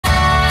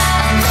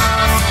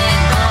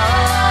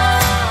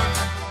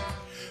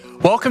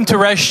Welcome to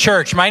Res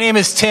Church. My name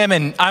is Tim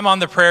and I'm on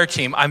the prayer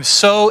team. I'm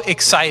so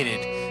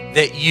excited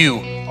that you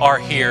are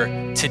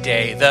here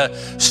today. The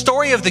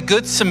story of the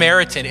Good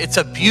Samaritan, it's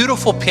a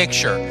beautiful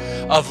picture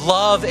of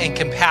love and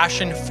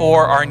compassion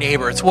for our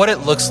neighbor. It's what it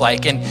looks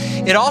like. And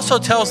it also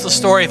tells the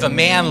story of a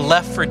man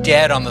left for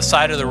dead on the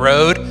side of the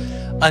road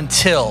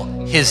until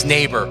his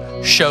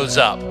neighbor shows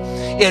up.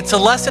 It's a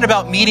lesson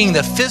about meeting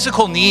the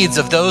physical needs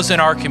of those in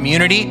our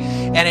community,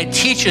 and it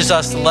teaches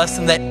us the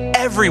lesson that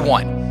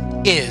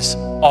everyone is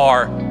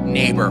our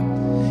neighbor.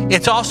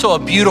 It's also a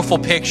beautiful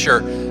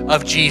picture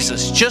of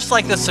Jesus. Just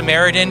like the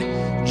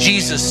Samaritan,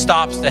 Jesus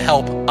stops to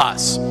help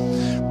us.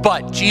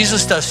 But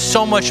Jesus does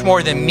so much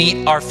more than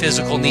meet our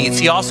physical needs.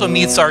 He also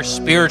meets our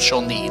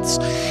spiritual needs.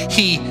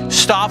 He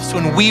stops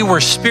when we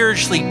were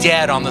spiritually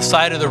dead on the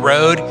side of the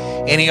road,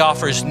 and he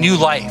offers new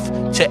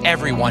life to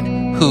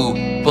everyone who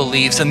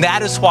believes. And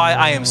that is why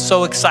I am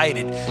so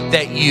excited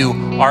that you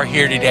are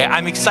here today.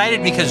 I'm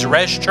excited because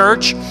Res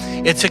Church,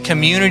 it's a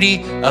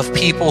community of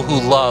people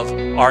who love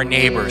our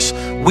neighbors.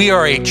 We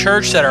are a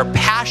church that are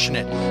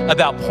passionate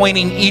about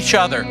pointing each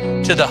other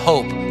to the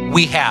hope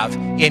we have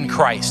in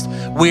Christ.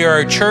 We are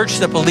a church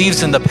that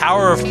believes in the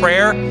power of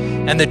prayer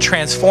and the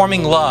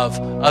transforming love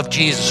of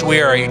Jesus.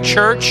 We are a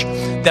church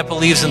that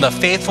believes in the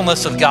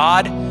faithfulness of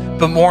God,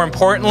 but more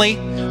importantly,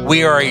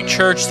 we are a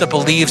church that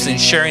believes in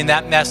sharing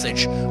that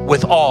message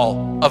with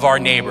all of our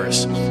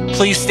neighbors.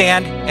 Please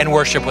stand and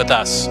worship with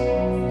us.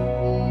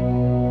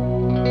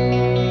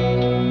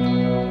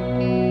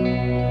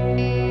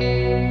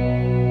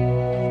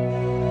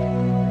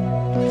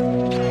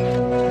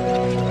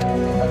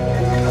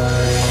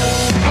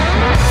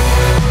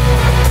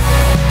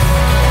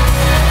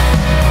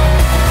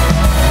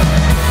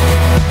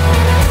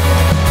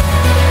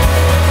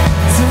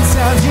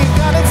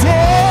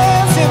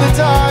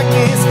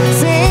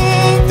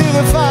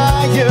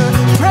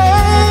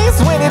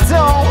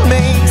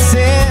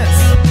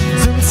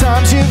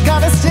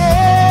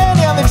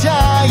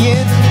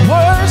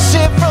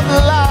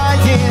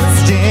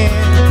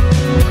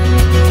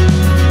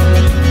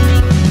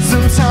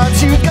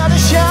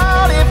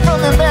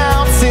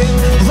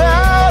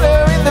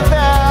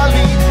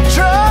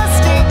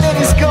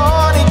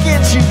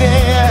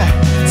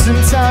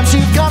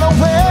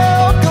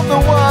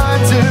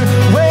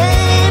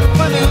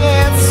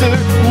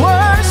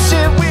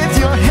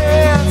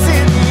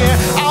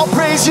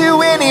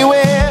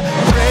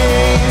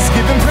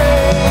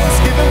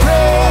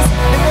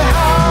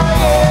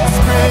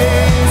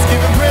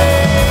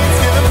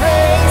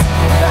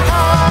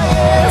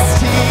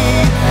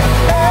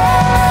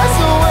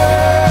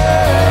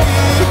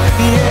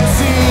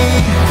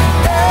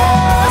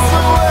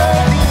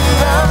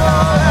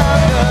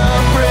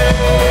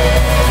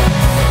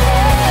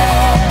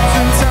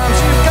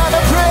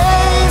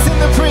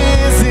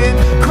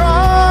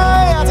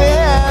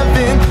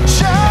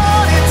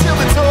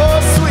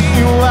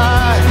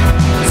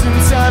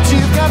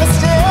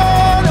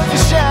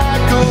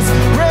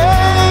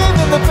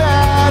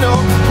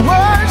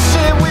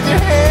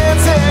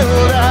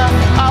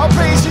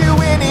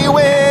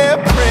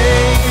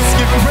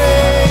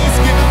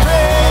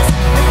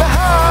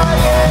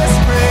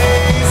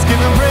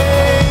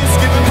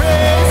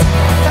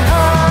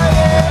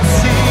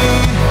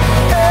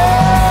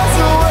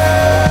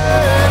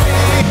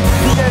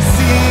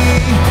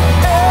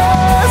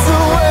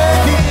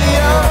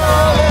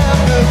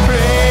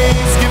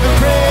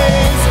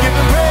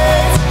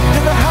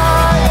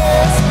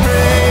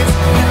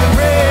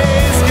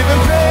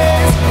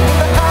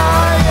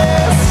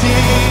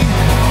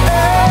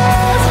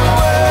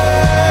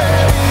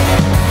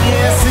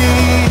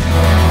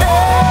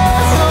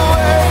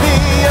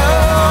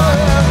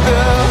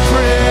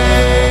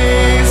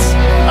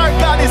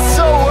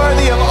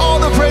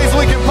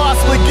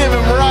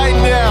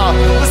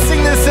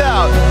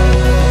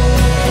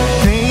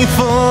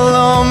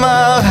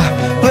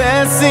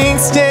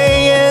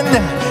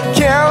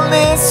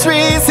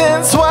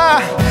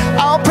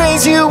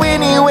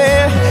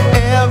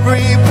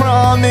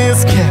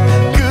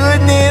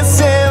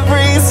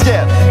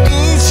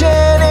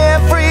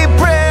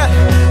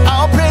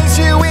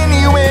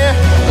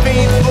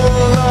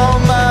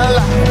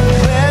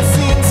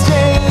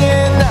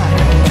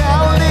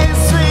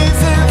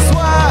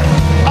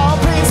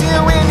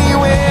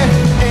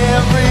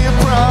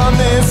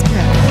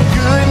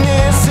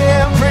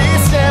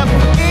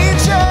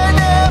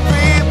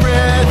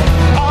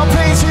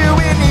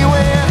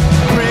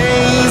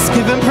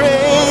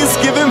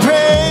 Giving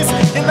praise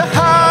in the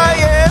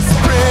highest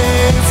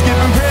praise.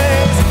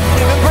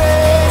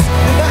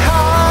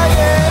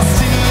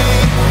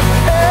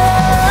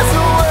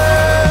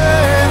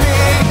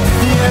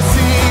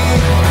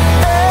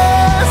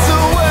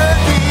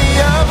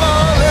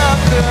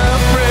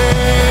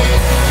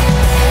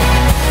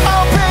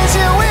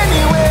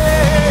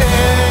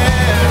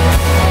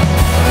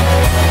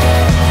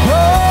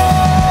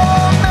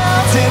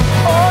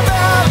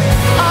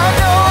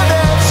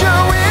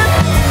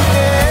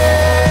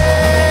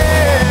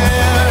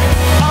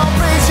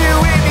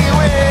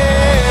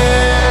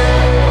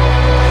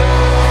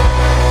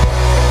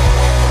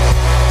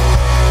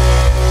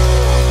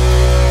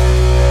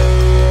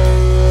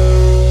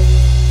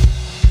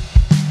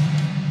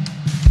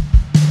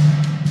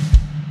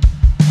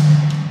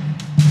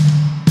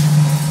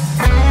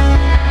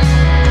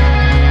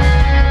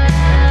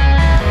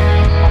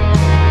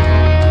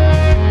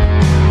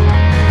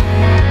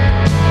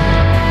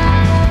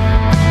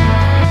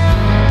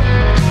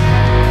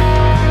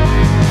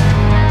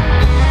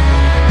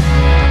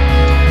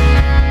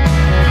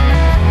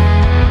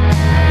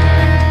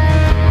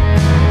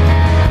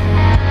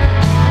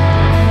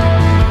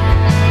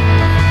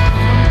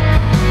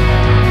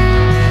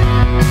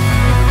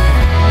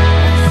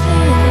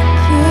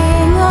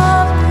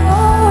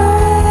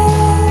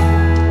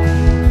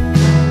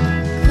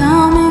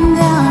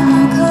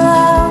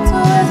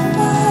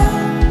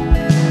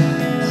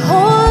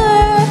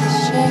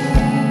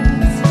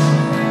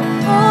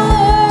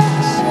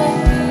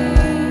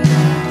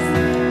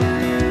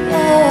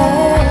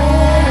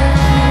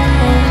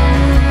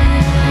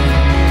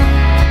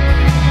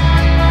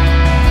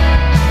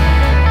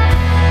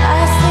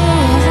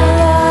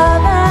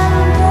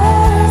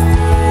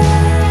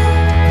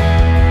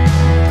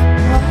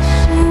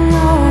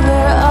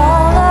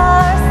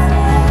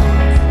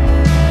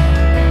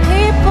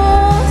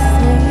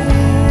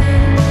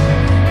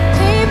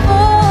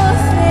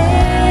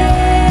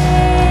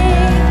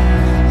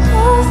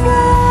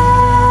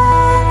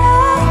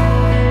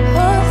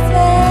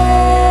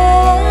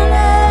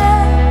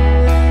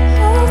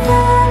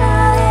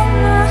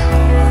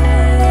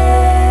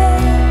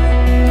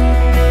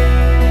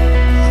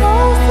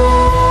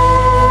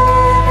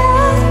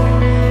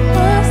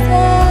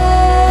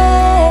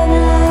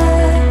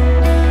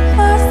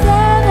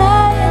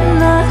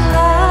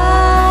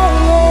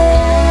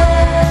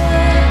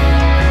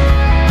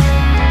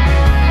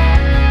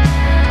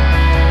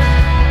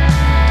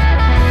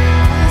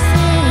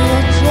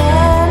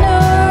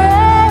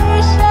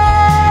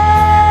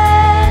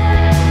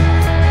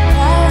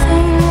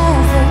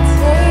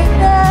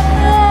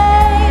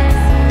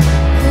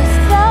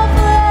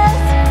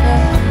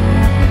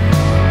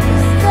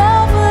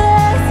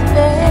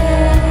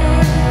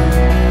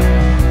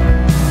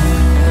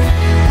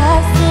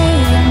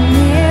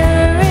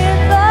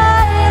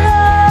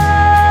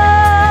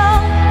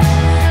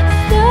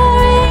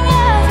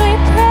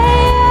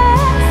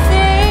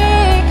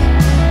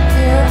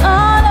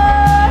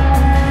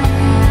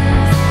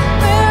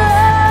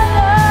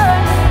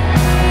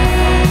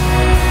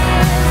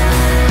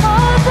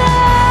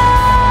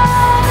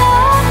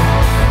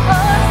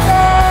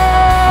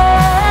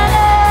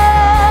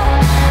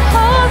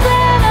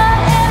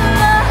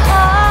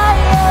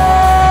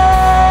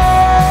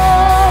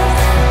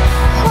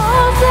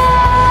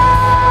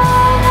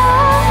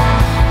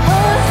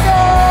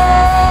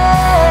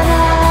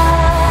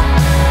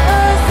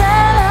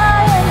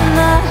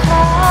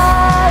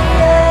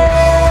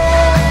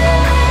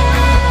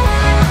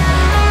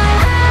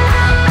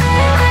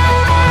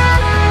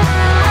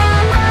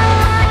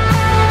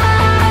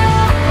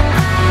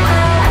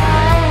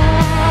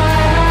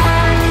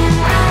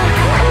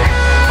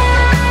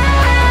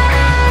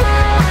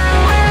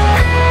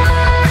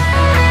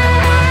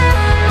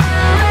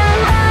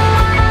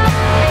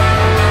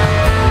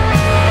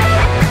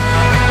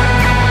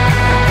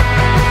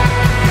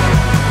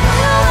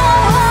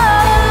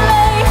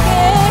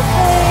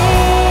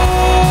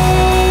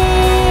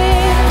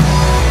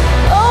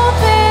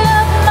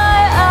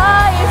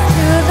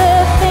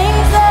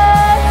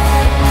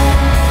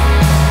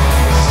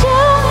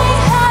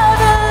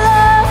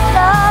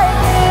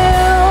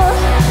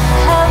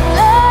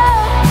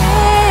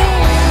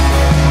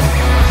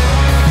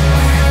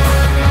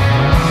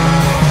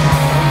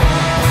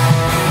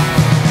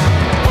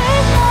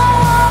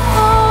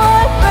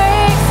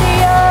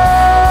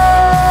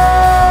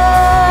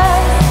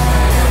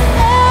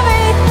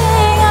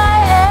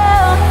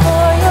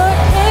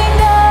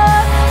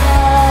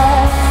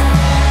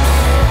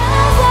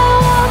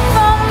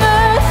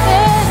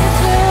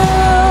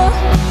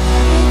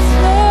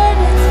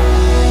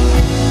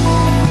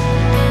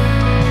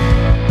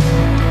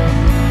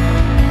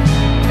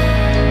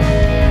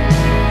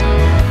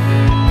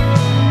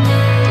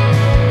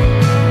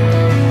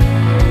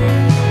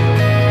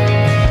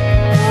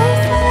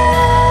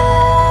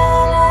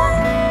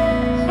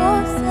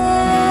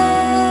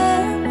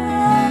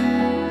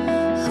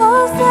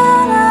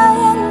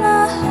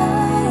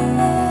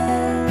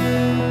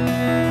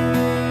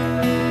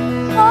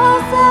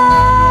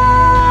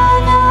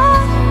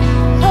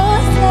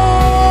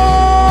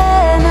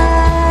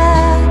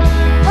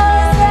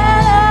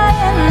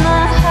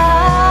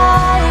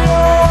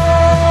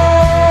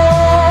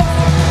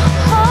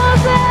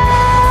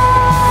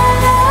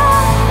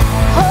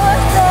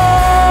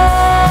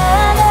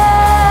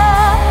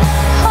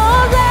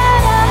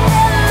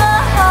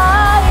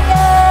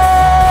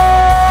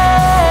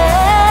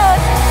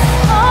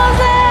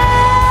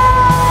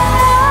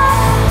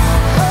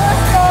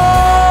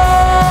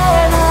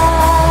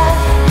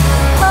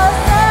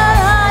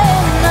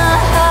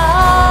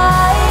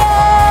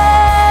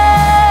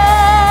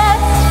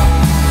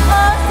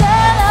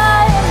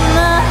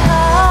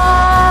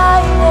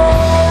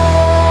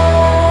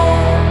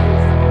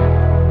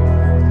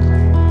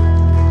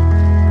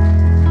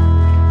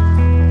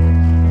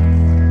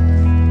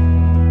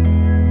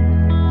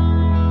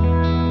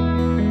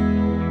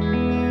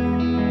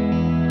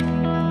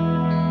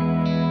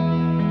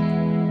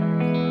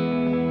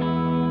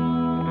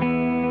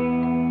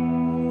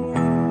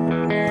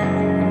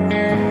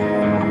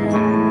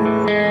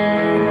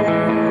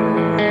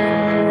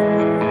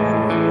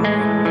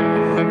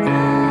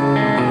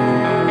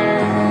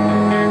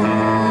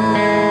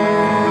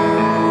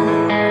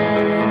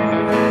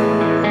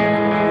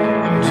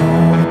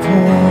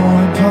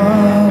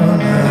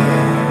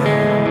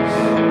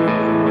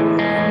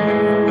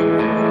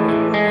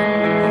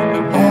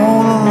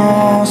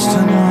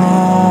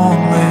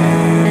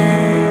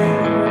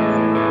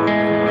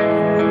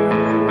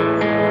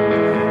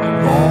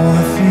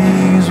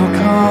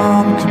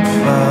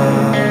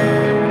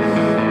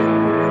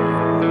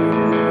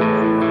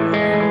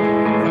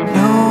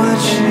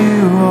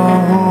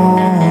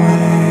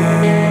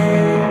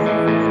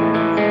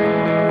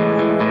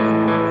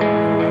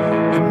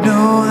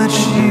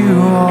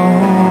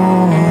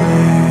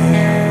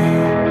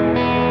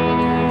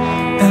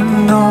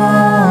 and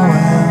all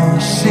will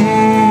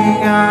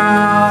sing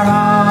out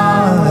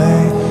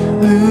hallelujah,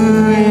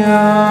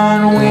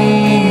 and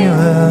we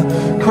will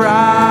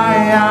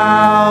cry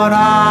out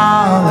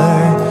hallelujah.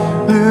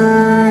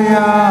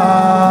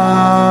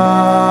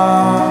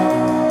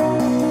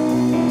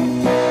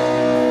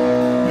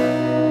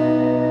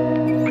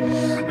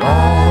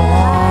 All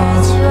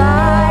hearts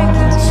like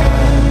the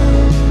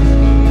sand,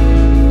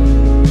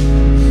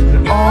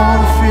 and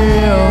all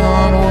feel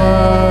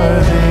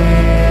unworthy,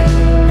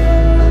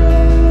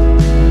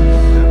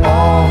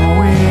 all who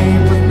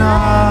weep with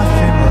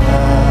nothing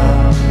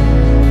left,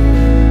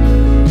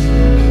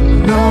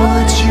 know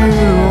that you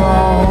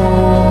are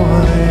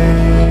holy,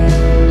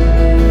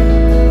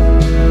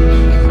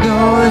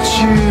 know that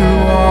you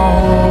are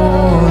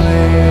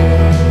holy,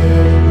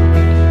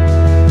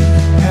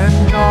 and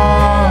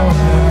all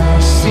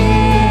will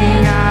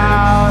sing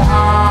out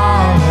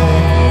hallelujah,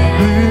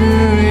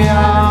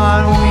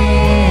 and we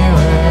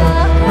will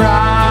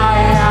cry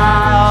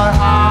out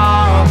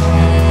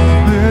hallelujah,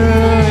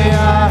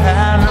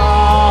 and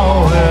all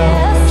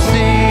will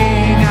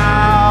sing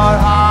out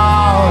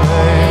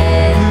hallelujah,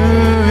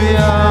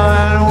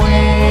 and we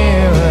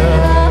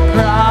will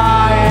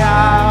cry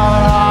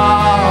out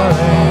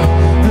hallelujah.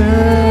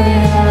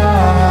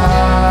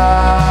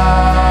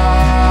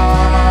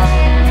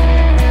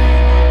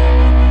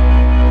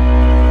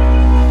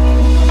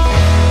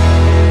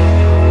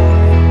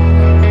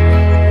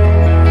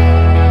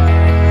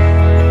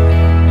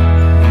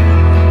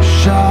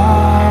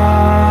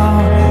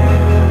 Shout it,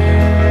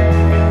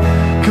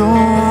 go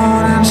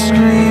on and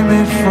scream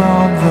it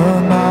from the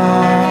mountain.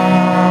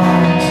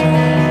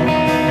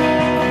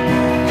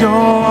 Go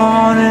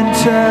on and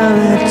tell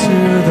it to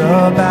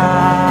the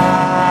masses.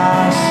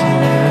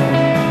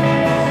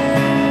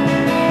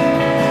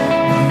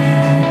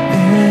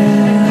 He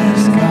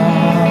is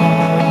God.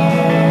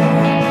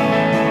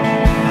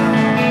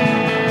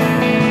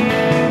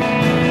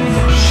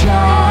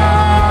 Shout,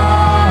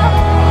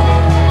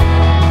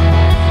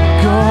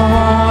 go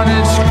on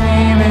and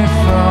scream it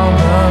from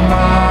the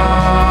mountain.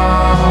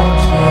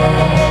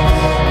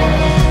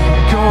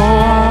 Go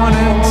on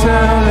and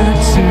tell it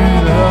to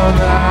the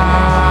masses.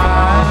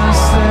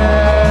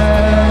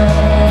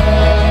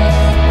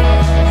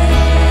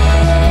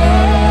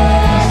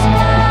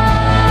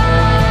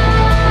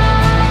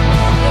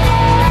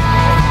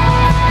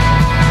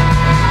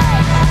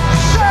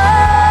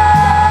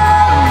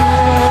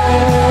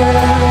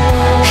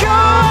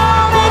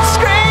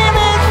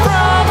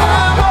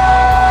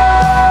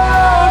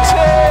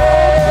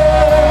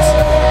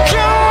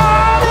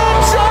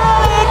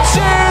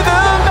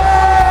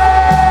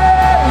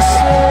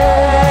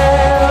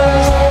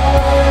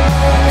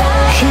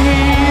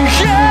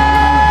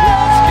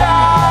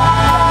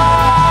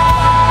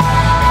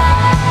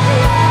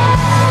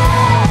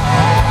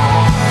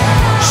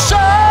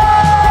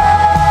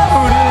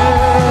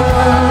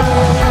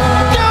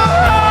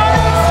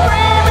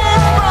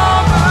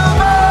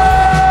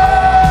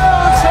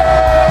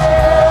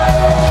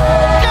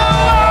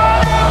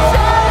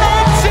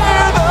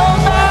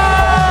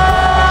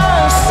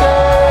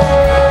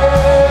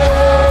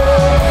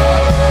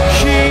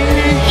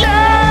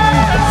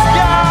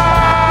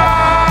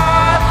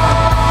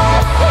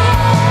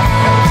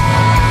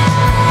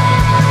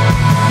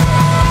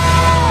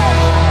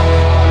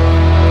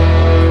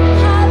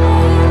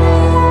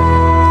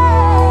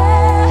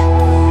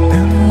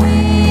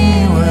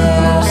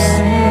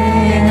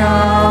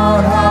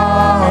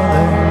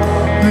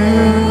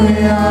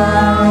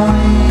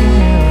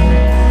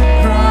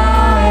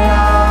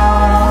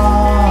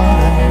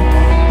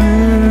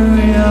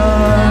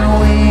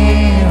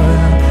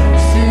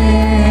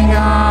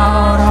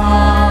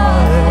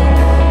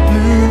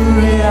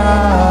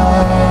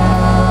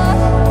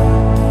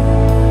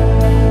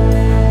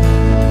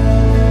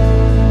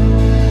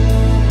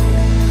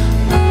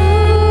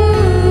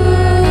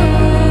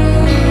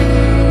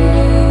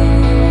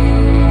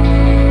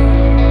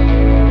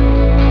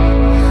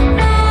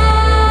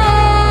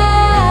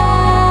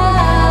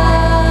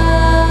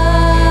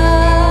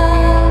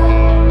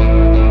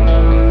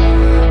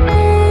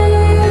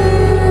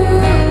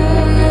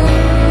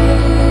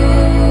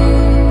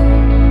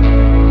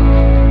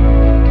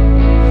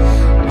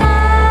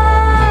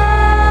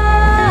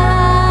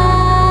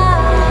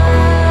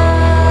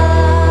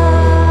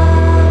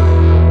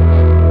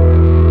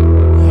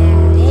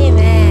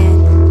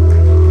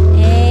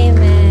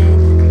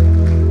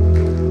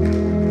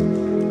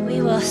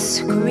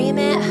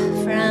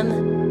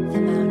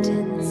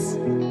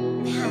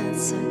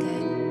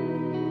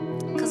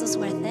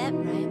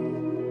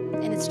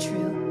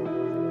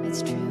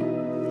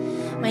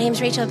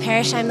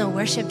 Parish. I'm the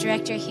worship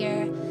director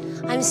here.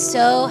 I'm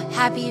so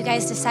happy you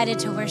guys decided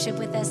to worship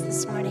with us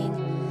this morning.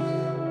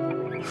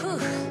 Whew.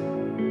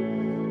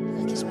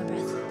 I'll catch my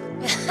breath.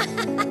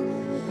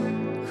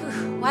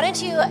 Why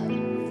don't you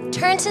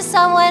turn to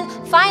someone,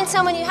 find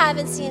someone you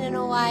haven't seen in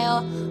a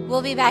while.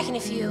 We'll be back in a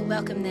few.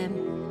 Welcome them.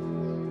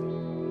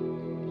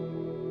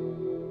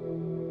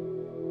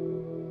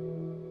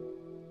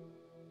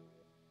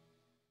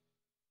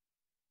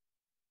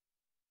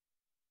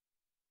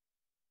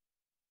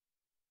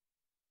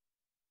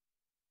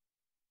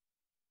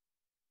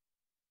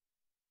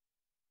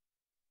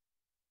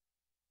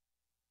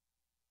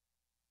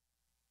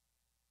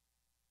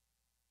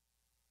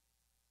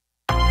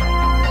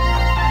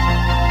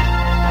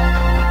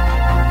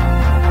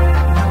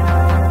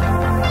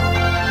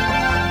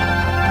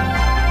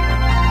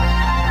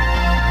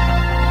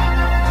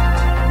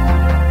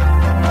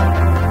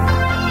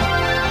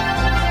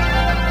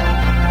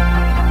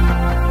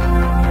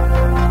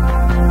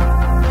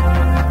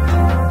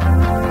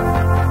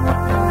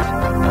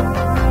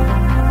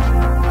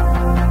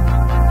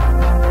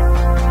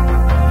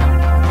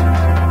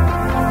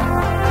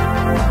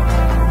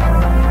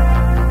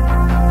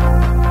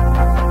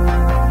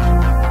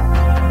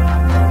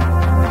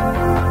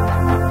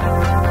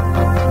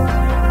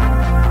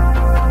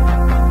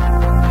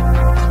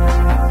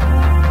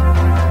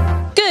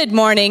 Good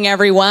morning,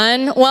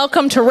 everyone.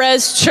 Welcome to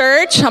Res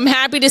Church. I'm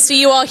happy to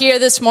see you all here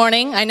this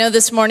morning. I know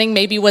this morning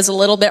maybe was a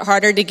little bit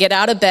harder to get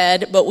out of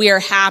bed, but we are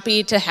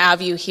happy to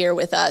have you here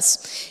with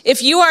us.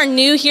 If you are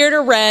new here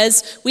to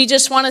Res, we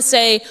just want to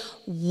say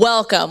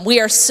welcome. We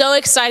are so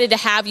excited to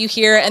have you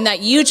here and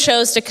that you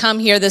chose to come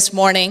here this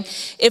morning.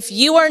 If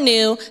you are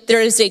new,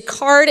 there is a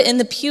card in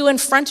the pew in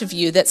front of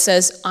you that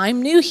says,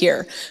 I'm new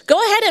here.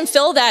 Go ahead and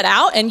fill that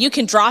out, and you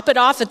can drop it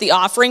off at the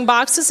offering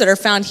boxes that are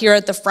found here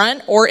at the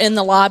front or in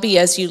the lobby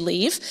as you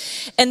leave.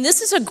 And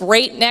this is a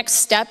great next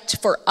step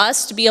for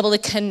us to be able to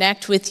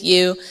connect with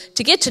you,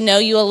 to get to know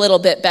you a little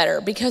bit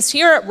better. Because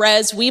here at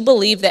Res, we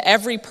believe that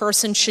every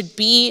person should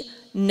be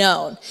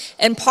known.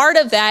 And part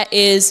of that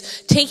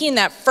is taking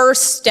that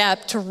first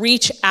step to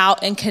reach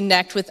out and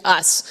connect with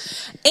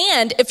us.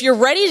 And if you're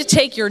ready to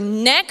take your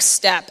next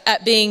step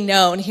at being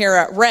known here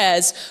at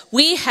Res,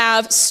 we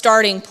have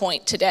Starting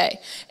Point today.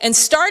 And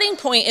Starting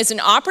Point is an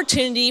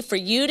opportunity for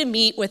you to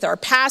meet with our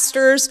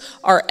pastors,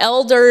 our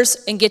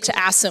elders, and get to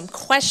ask them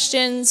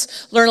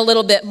questions, learn a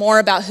little bit more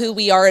about who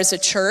we are as a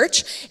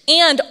church,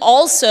 and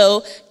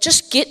also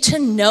just get to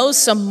know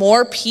some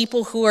more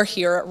people who are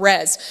here at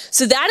Res.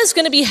 So that is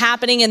going to be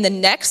happening in the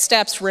Next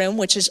Steps room,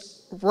 which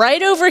is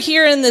right over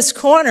here in this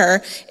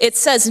corner. It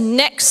says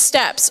Next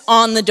Steps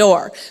on the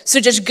door. So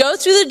just go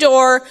through the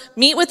door,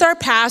 meet with our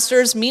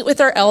pastors, meet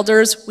with our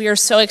elders. We are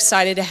so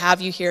excited to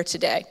have you here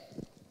today.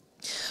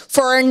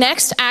 For our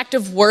next act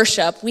of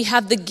worship, we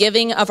have the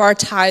giving of our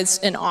tithes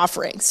and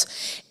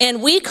offerings.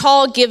 And we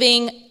call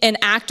giving an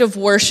act of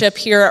worship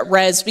here at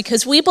Res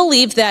because we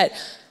believe that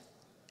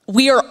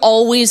we are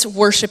always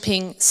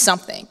worshiping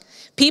something.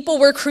 People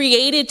were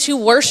created to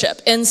worship.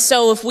 And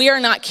so if we are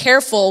not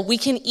careful, we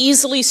can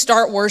easily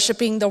start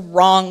worshiping the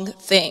wrong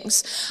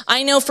things.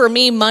 I know for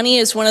me, money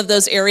is one of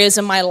those areas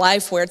in my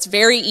life where it's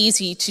very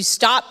easy to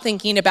stop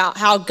thinking about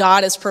how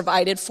God has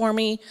provided for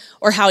me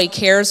or how he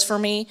cares for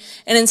me,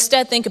 and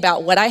instead think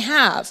about what I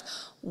have,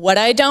 what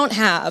I don't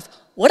have,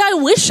 what I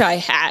wish I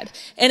had.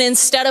 And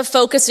instead of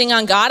focusing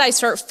on God, I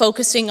start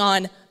focusing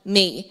on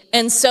me.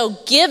 And so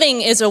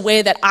giving is a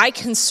way that I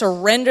can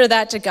surrender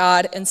that to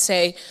God and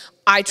say,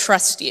 I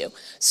trust you.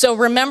 So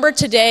remember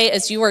today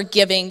as you are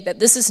giving that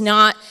this is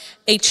not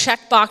a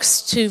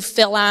checkbox to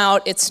fill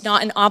out. It's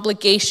not an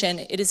obligation.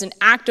 It is an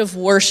act of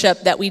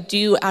worship that we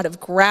do out of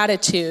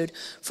gratitude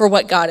for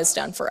what God has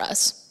done for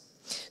us.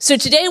 So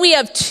today we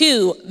have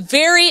two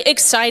very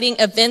exciting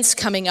events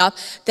coming up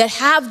that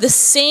have the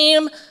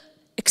same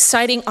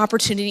exciting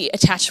opportunity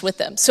attached with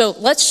them. So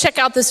let's check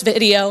out this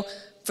video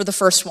for the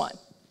first one.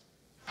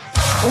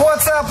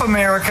 What's up,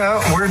 America?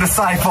 We're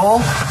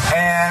Disciple,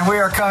 and we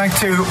are coming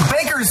to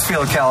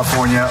Bakersfield,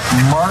 California,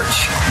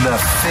 March the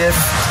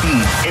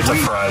 15th. It's a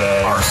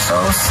Friday. Are so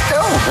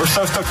stoked. We're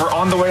so stoked. We're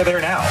on the way there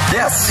now.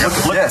 Yes.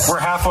 Look, yes. We're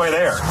halfway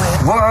there.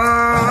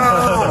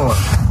 Whoa!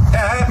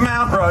 At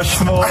Mount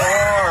Rushmore.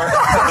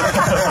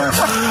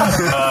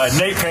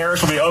 Nate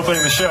Parrish will be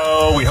opening the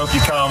show. We hope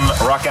you come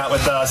rock out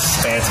with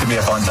us, and it's going to be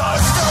a fun time.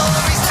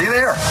 See you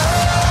there.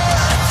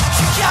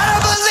 You gotta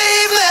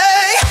believe me.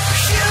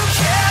 You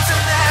can't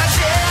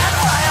imagine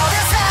why all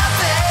this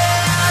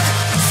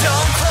happened.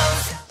 Don't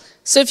close.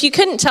 So if you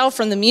couldn't tell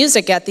from the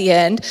music at the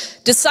end,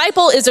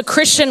 Disciple is a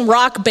Christian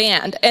rock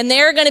band, and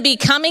they're going to be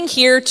coming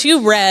here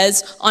to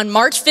Res on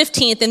March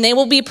 15th, and they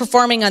will be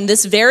performing on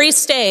this very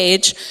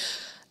stage.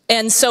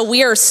 And so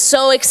we are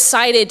so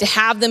excited to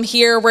have them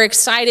here. We're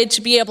excited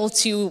to be able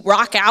to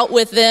rock out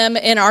with them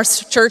in our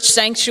church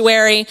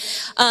sanctuary.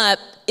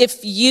 If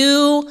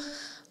you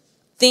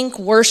think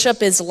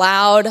worship is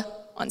loud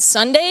on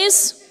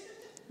Sundays,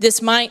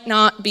 this might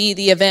not be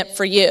the event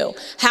for you.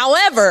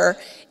 However,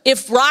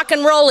 if rock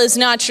and roll is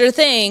not your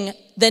thing,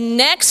 the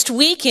next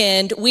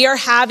weekend we are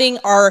having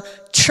our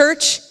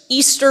church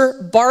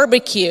Easter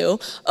barbecue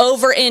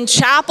over in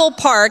Chapel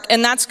Park,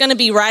 and that's going to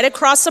be right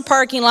across the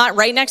parking lot,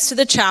 right next to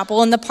the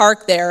chapel in the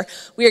park there.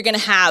 We are going to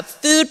have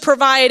food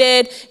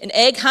provided, an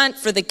egg hunt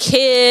for the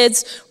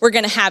kids. We're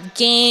going to have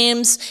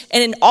games,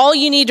 and all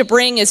you need to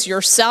bring is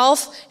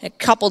yourself, a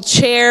couple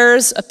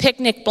chairs, a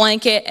picnic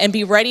blanket, and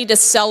be ready to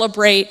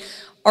celebrate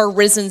our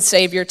risen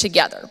Savior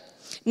together.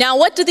 Now,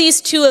 what do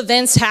these two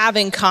events have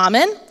in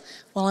common?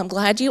 Well, I'm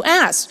glad you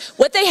asked.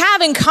 What they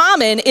have in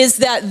common is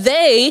that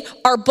they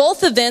are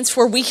both events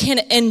where we can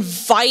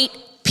invite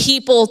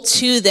people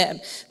to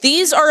them.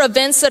 These are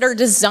events that are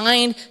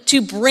designed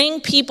to bring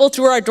people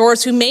through our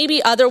doors who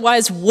maybe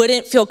otherwise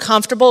wouldn't feel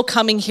comfortable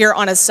coming here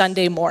on a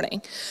Sunday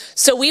morning.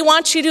 So we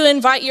want you to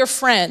invite your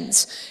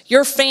friends,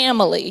 your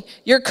family,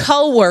 your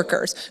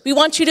coworkers. We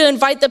want you to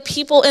invite the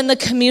people in the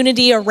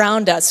community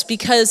around us,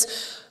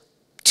 because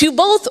to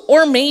both,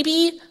 or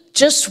maybe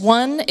just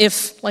one,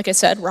 if, like I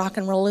said, rock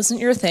and roll isn't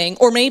your thing,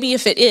 or maybe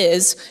if it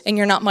is, and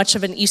you're not much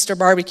of an Easter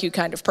barbecue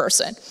kind of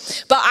person.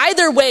 But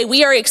either way,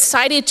 we are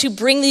excited to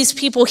bring these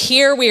people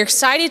here. We are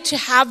excited to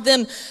have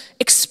them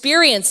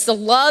experience the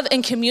love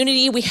and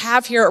community we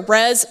have here at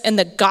Res and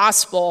the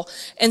gospel.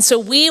 And so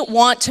we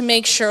want to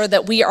make sure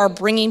that we are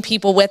bringing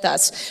people with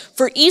us.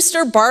 For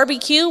Easter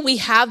barbecue, we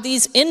have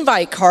these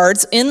invite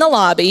cards in the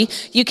lobby.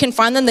 You can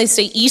find them. They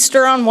say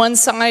Easter on one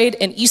side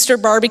and Easter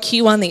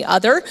barbecue on the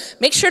other.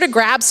 Make sure to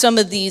grab some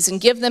of these and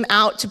give them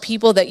out to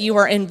people that you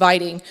are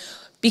inviting,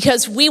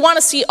 because we want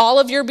to see all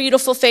of your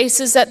beautiful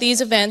faces at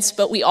these events,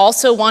 but we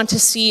also want to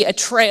see a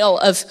trail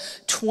of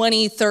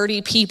 20,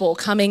 30 people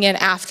coming in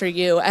after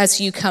you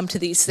as you come to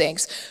these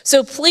things.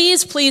 So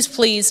please, please,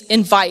 please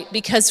invite,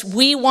 because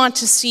we want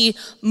to see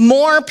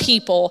more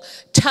people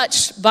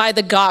touched by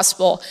the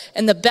gospel.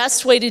 And the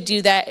best way to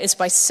do that is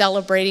by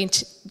celebrating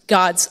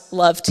God's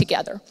love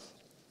together.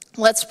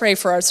 Let's pray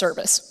for our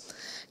service.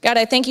 God,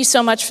 I thank you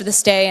so much for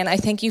this day, and I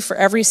thank you for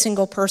every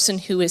single person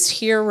who is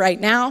here right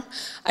now.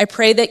 I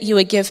pray that you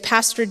would give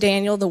Pastor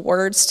Daniel the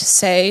words to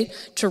say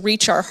to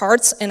reach our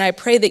hearts, and I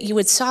pray that you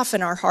would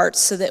soften our hearts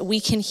so that we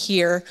can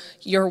hear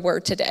your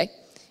word today.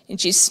 In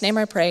Jesus' name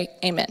I pray,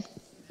 amen.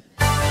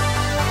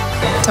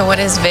 So what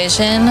is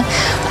vision?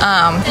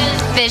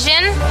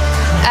 Vision?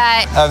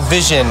 A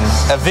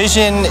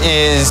vision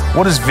is...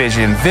 What is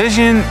vision?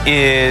 Vision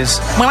is...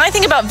 When I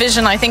think about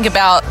vision, I think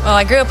about, well,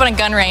 I grew up on a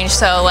gun range,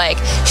 so like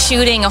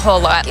shooting a whole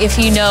lot. If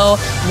you know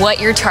what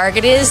your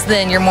target is,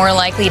 then you're more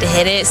likely to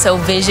hit it. So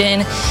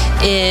vision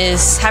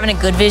is, having a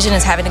good vision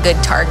is having a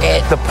good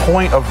target. The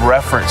point of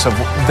reference of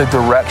the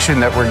direction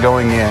that we're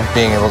going in.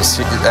 Being able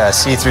to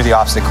see through the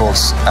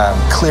obstacles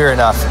clear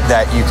enough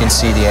that you can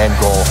see the end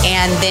goal.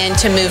 And then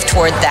to move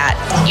toward that.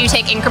 You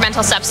take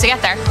incremental steps to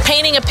get there.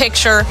 Painting a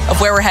picture of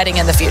where we're heading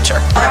in the future.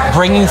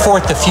 Bringing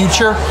forth the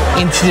future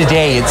into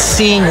today. It's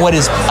seeing what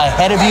is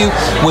ahead of you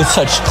with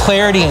such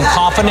clarity and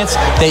confidence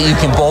that you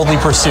can boldly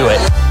pursue it.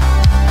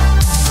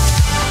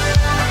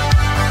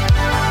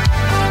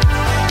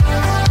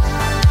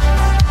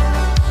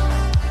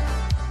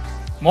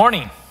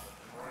 Morning.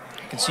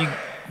 I can see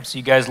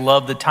you guys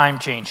love the time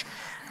change.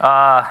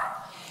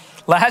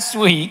 Last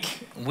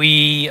week,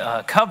 we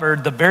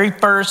covered the very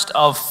first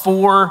of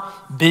 4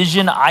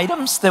 vision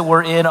items that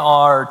were in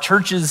our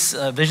church's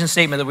vision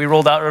statement that we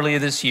rolled out earlier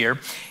this year.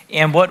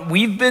 And what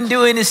we've been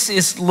doing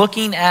is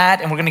looking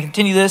at, and we're going to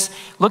continue this,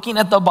 looking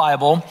at the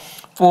Bible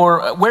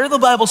for where the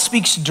Bible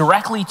speaks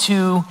directly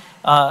to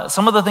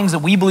some of the things that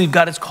we believe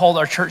God has called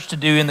our church to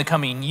do in the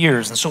coming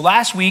years. And so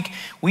last week,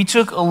 we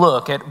took a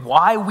look at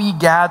why we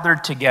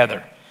gathered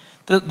together.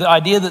 The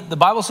idea that the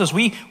Bible says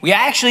we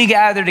actually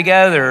gather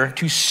together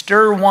to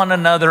stir one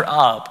another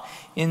up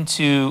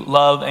into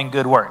love and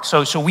good work.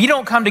 So we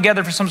don't come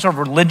together for some sort of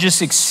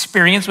religious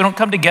experience. We don't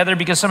come together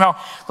because somehow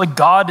like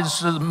God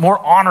is more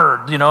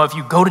honored, if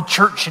you go to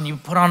church and you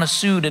put on a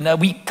suit.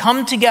 And we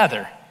come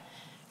together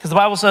because the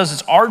Bible says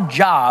it's our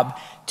job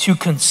to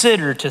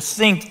consider, to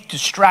think, to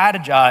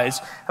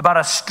strategize about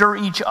how to stir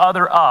each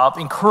other up,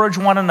 encourage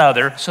one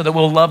another so that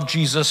we'll love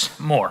Jesus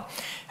more.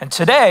 And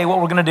today,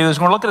 what we're going to do is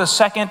we're going to look at a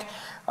second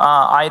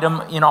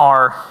item in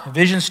our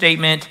vision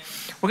statement.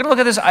 We're going to look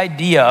at this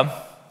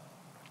idea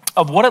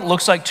of what it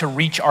looks like to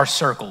reach our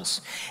circles.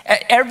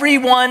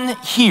 Everyone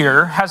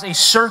here has a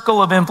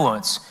circle of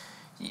influence.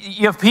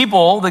 You have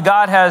people that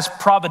God has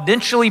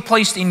providentially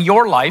placed in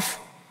your life,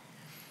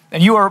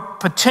 and you are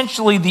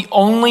potentially the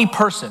only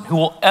person who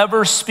will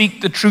ever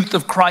speak the truth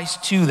of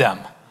Christ to them.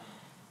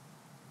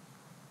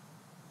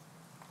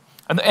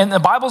 And the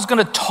Bible's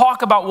going to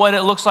talk about what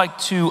it looks like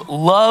to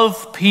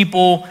love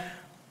people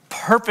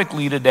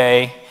perfectly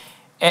today.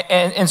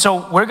 And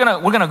so we're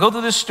gonna go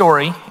through this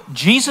story.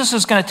 Jesus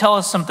is going to tell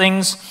us some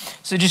things,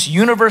 so just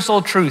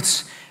universal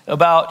truths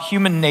about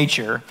human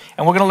nature.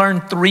 And we're going to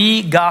learn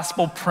 3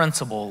 gospel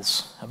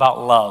principles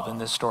about love in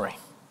this story.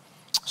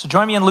 So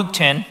join me in Luke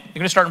 10. You're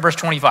going to start in verse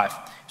 25.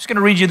 I'm just going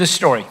to read you this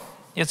story.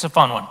 It's a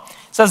fun one.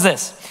 It says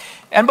this: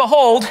 "And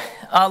behold,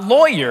 a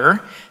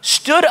lawyer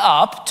stood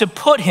up to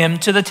put him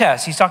to the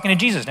test." He's talking to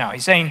Jesus now.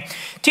 He's saying,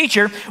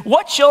 "Teacher,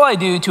 what shall I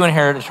do to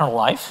inherit eternal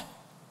life?"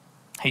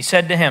 He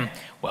said to him,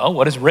 "Well,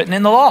 what is written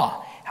in the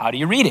law? How do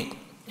you read it?"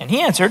 And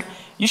he answered,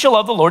 "You shall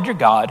love the Lord your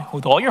God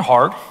with all your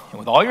heart and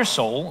with all your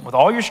soul, and with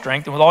all your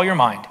strength and with all your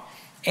mind,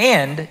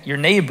 and your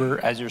neighbor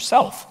as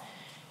yourself."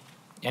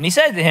 And he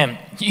said to him,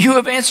 "You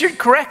have answered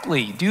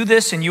correctly. Do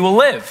this and you will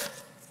live."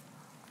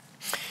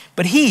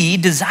 But he,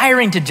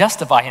 desiring to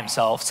justify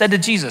himself, said to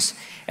Jesus,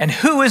 "And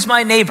who is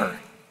my neighbor?"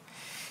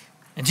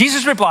 And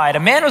Jesus replied, "A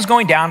man was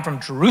going down from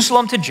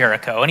Jerusalem to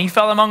Jericho, and he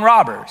fell among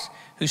robbers,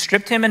 who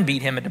stripped him and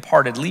beat him and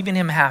departed, leaving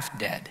him half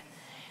dead.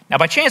 Now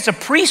by chance a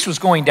priest was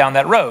going down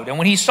that road, and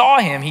when he saw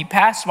him, he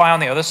passed by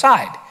on the other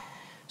side.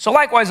 So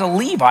likewise a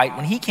Levite,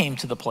 when he came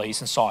to the place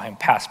and saw him,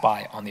 passed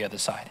by on the other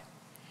side.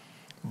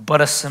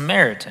 But a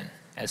Samaritan,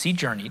 as he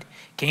journeyed,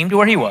 came to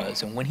where he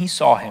was, and when he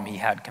saw him, he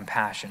had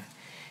compassion.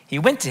 He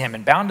went to him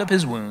and bound up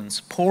his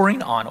wounds,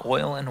 pouring on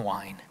oil and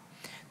wine.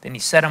 Then he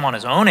set him on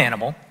his own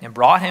animal and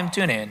brought him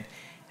to an inn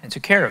and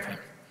took care of him.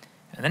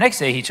 And the next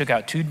day he took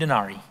out 2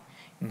 denarii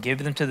and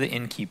gave them to the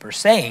innkeeper,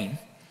 saying,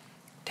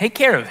 'Take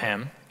care of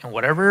him, and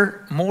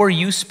whatever more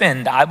you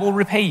spend, I will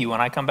repay you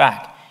when I come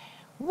back.'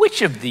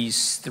 which of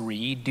these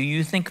three do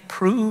you think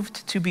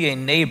proved to be a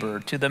neighbor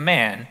to the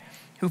man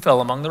who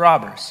fell among the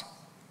robbers?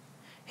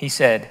 He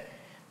said,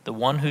 the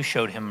one who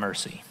showed him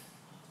mercy.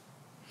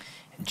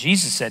 And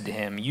Jesus said to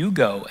him, you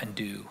go and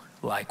do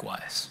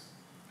likewise.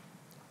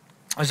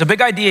 There's a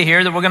big idea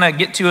here that we're going to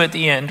get to at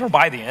the end, or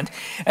by the end,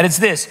 and it's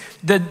this.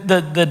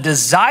 The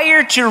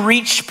desire to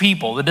reach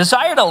people, the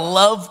desire to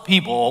love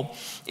people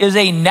is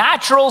a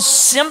natural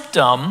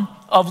symptom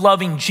of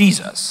loving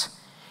Jesus.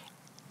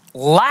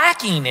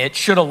 Lacking it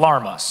should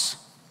alarm us.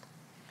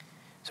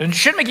 So it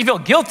shouldn't make you feel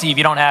guilty if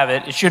you don't have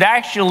it. It should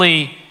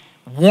actually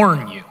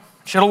warn you.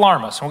 It should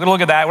alarm us. And we're going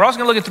to look at that. We're also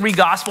going to look at 3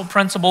 gospel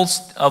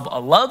principles of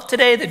love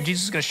today that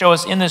Jesus is going to show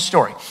us in this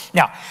story.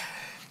 Now,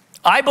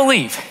 I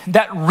believe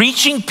that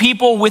reaching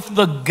people with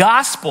the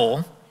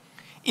gospel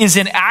is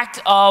an act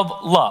of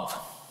love.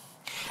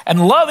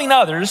 And loving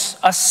others,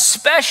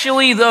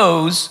 especially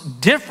those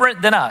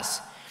different than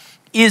us,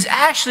 is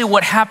actually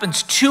what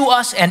happens to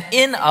us and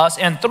in us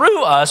and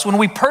through us when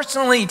we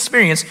personally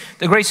experience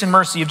the grace and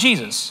mercy of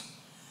Jesus.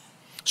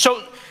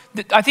 So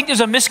I think there's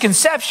a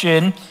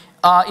misconception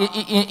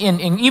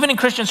even in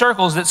Christian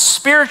circles that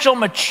spiritual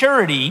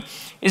maturity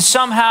is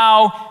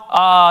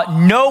somehow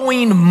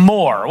knowing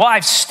more. Well,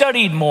 I've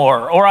studied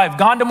more, or I've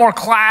gone to more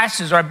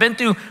classes, or I've been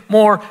through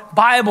more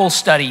Bible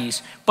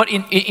studies. But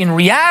in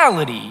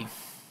reality,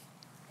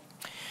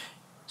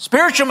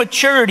 spiritual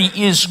maturity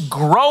is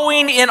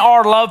growing in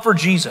our love for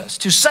Jesus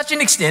to such an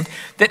extent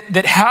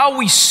that how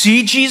we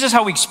see Jesus,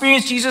 how we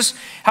experience Jesus,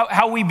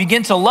 how we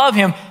begin to love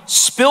him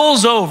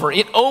spills over.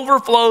 It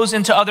overflows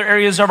into other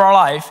areas of our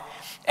life,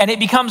 and it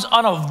becomes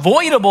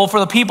unavoidable for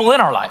the people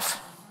in our life.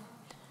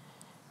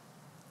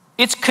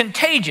 It's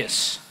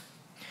contagious.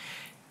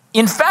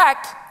 In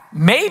fact,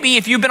 maybe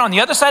if you've been on the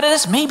other side of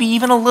this, maybe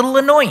even a little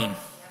annoying.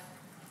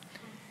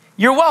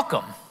 You're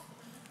welcome.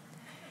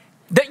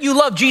 That you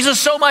love Jesus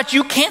so much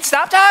you can't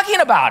stop talking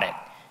about it.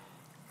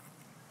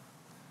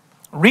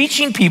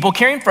 Reaching people,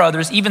 caring for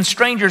others, even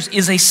strangers,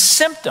 is a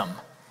symptom.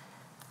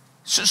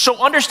 So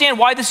understand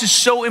why this is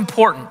so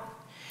important.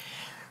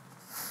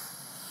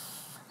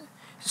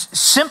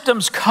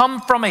 Symptoms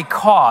come from a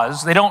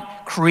cause. They don't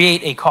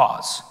create a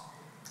cause.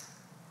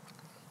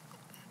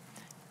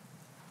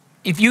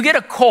 If you get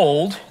a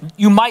cold,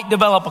 you might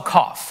develop a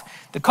cough.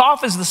 The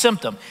cough is the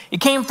symptom. It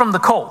came from the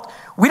cold.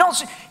 We don't.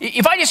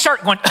 If I just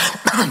start going,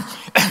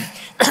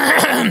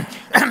 I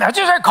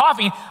just start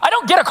coughing, I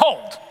don't get a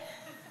cold.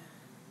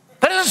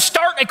 That doesn't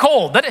start a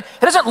cold. It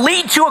doesn't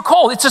lead to a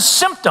cold. It's a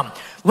symptom.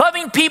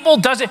 Loving people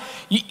doesn't,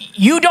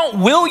 you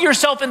don't will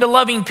yourself into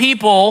loving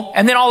people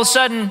and then all of a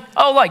sudden,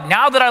 oh, like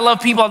now that I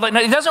love people,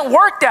 it doesn't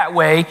work that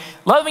way.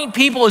 Loving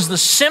people is the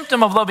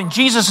symptom of loving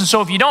Jesus. And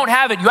so if you don't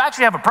have it, you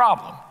actually have a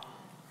problem.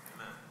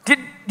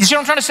 You see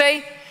what I'm trying to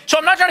say? So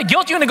I'm not trying to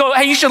guilt you into go,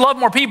 hey, you should love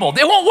more people.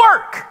 It won't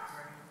work.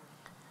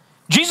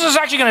 Jesus is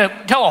actually going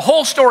to tell a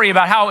whole story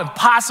about how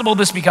impossible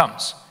this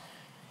becomes.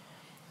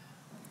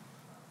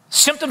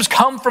 Symptoms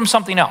come from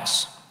something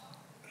else.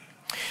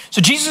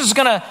 So Jesus is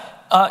going to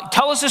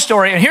tell us this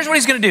story, and here's what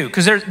he's going to do,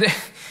 because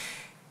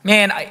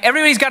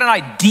everybody's got an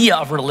idea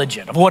of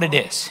religion, of what it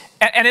is.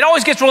 And it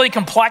always gets really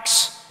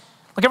complex.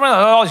 Like everyone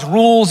has all these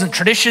rules and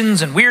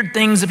traditions and weird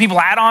things that people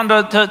add on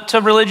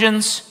to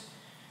religions.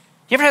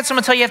 You ever had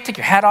someone tell you have to take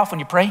your hat off when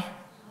you pray?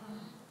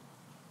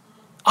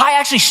 I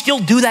actually still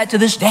do that to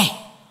this day.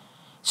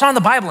 It's not in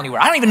the Bible anywhere.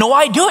 I don't even know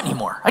why I do it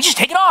anymore. I just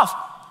take it off.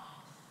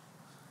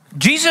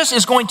 Jesus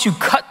is going to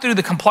cut through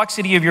the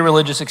complexity of your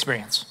religious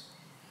experience.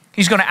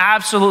 He's going to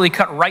absolutely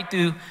cut right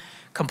through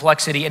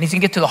complexity, and he's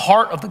going to get to the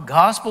heart of the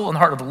gospel and the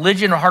heart of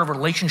religion and the heart of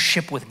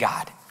relationship with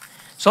God.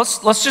 So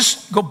let's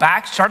just go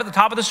back, start at the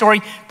top of the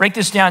story, break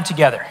this down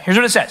together. Here's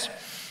what it says.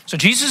 So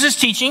Jesus is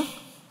teaching,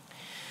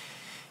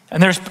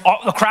 and there's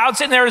the crowd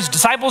sitting there, his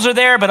disciples are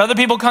there, but other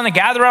people come and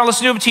gather around,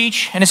 listen to him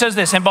teach, and it says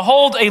this, and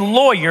behold, a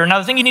lawyer. Now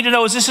the thing you need to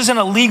know is this isn't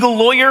a legal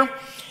lawyer.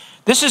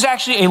 This is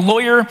actually a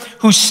lawyer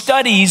who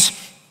studies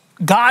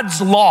God's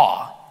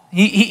law.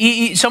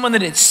 He someone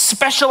that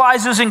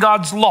specializes in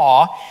God's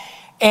law.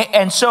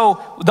 And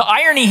so the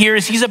irony here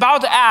is he's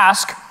about to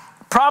ask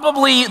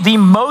probably the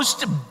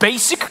most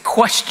basic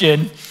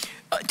question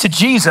to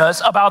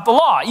Jesus about the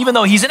law, even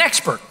though he's an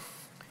expert.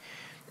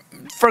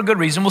 For a good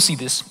reason, we'll see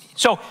this.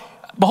 So,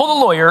 behold,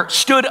 the lawyer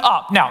stood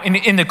up. Now,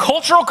 in the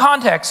cultural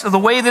context of the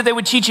way that they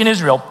would teach in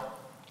Israel,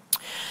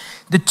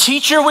 the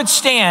teacher would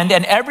stand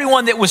and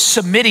everyone that was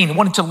submitting,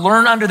 wanted to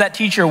learn under that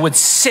teacher, would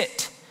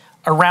sit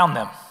around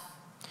them.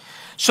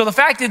 So the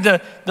fact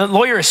that the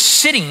lawyer is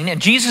sitting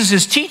and Jesus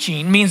is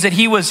teaching means that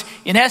he was,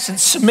 in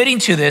essence, submitting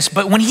to this.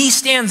 But when he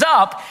stands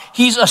up,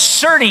 he's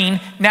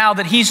asserting now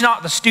that he's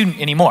not the student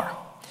anymore.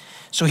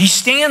 So he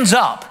stands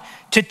up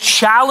to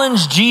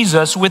challenge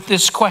Jesus with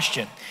this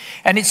question.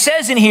 And it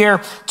says in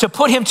here to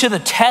put him to the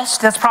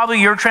test. That's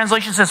probably your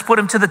translation says put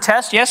him to the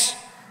test, yes?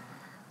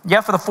 Yeah,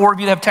 for the 4 of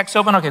you that have text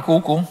open? Okay,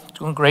 cool.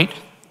 Doing great.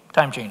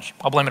 Time change.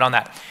 I'll blame it on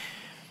that.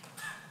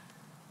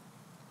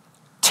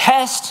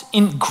 Test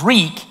in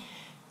Greek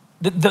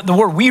the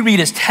word we read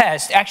as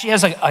test actually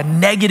has a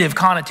negative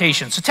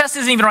connotation. So test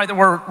isn't even the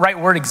right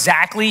word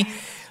exactly.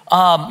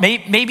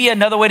 Maybe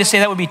another way to say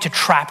that would be to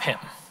trap him.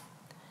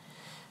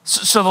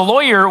 So the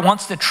lawyer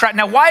wants to trap.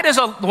 Now, why does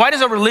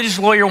a religious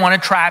lawyer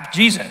want to trap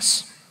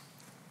Jesus?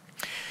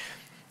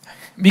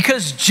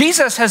 Because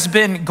Jesus has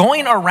been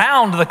going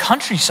around the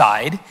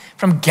countryside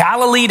from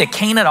Galilee to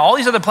Cana to all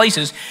these other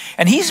places,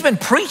 and he's been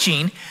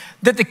preaching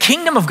that the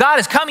kingdom of God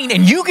is coming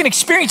and you can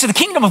experience the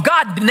kingdom of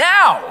God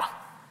now.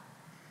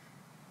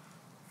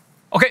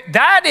 Okay,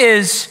 that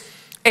is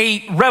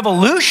a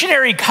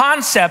revolutionary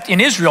concept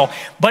in Israel,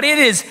 but it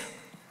is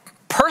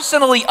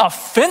personally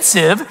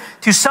offensive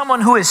to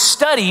someone who has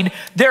studied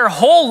their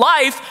whole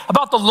life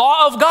about the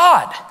law of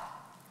God.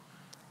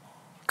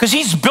 Because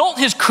he's built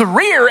his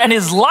career and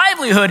his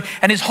livelihood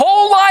and his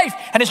whole life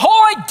and his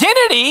whole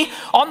identity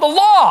on the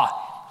law.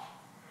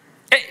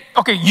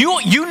 Okay,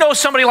 you know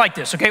somebody like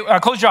this, okay?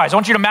 Close your eyes. I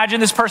want you to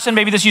imagine this person.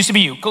 Maybe this used to be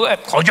you.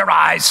 Close your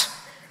eyes.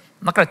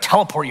 I'm not going to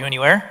teleport you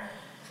anywhere.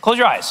 Close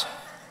your eyes.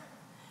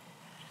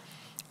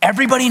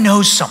 Everybody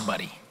knows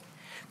somebody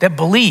that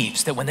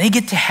believes that when they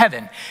get to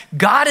heaven,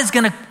 God is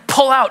going to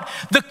pull out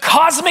the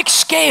cosmic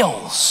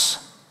scales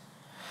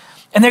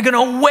and they're going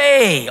to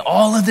weigh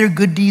all of their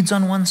good deeds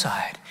on one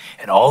side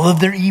and all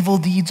of their evil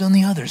deeds on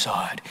the other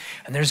side.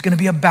 And there's going to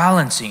be a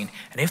balancing.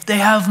 And if they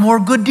have more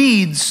good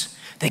deeds,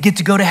 they get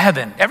to go to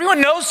heaven. Everyone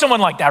knows someone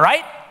like that,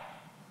 right?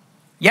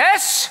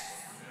 Yes?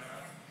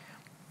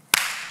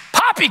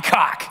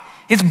 Poppycock.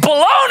 It's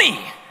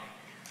baloney.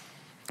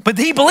 But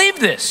he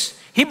believed this.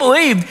 He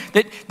believed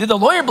that the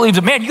lawyer believes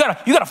that, man, you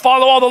gotta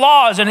follow all the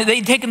laws. And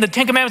they taken the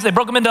 10 Commandments, they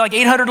broke them into like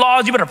 800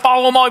 laws. You better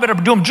follow them all. You better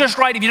do them just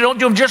right. If you don't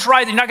do them just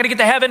right, then you're not going to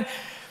get to heaven.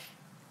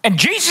 And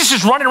Jesus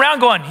is running around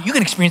going, you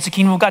can experience the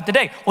kingdom of God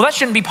today. Well, that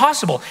shouldn't be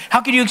possible.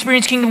 How can you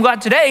experience the kingdom of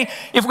God today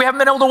if we haven't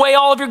been able to weigh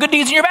all of your good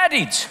deeds and your bad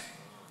deeds?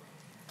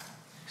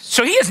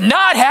 So he is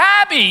not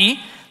happy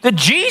that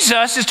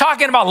Jesus is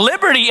talking about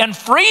liberty and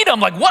freedom.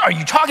 Like, what are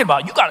you talking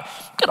about? You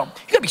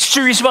gotta be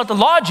serious about the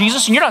law,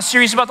 Jesus, and you're not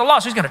serious about the law.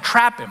 So he's going to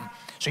trap him.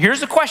 So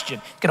here's the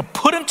question. He's going to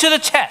put him to the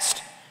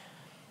test.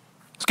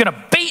 He's going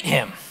to bait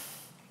him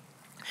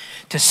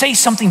to say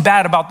something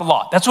bad about the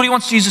law. That's what he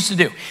wants Jesus to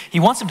do. He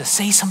wants him to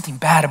say something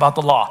bad about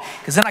the law,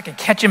 because then I can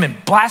catch him in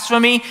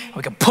blasphemy, and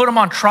we can put him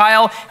on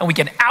trial, and we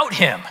can out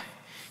him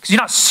because he's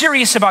not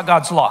serious about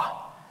God's law.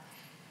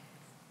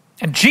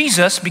 And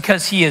Jesus,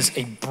 because he is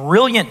a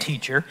brilliant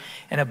teacher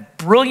and a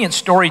brilliant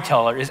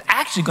storyteller, is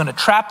actually going to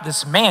trap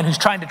this man who's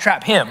trying to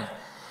trap him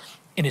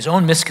in his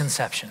own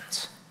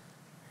misconceptions.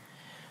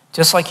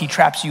 Just like he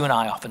traps you and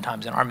I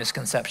oftentimes in our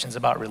misconceptions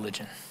about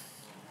religion.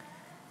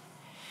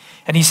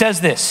 And he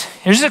says this.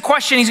 Here's a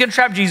question he's going to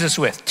trap Jesus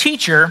with.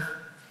 Teacher,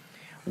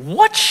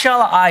 what shall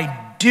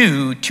I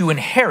do to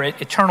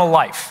inherit eternal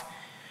life?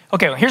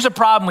 Okay, well, here's a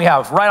problem we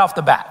have right off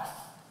the bat.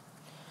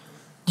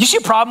 Do you see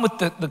a problem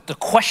with the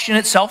question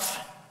itself?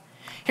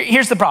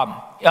 Here's the problem.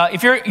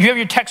 If you have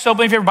your text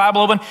open, if you have your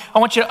Bible open, I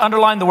want you to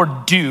underline the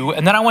word do,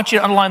 and then I want you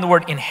to underline the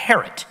word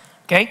inherit,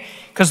 okay?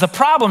 Because the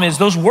problem is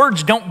those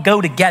words don't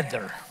go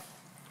together.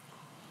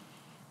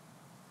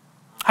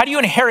 How do you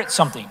inherit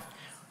something?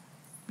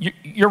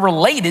 You're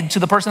related to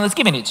the person that's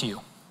giving it to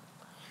you.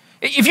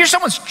 If you're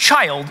someone's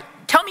child,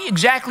 tell me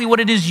exactly what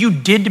it is you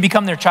did to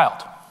become their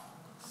child.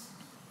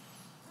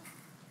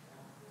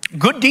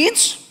 Good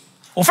deeds?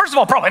 Well, first of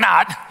all, probably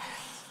not.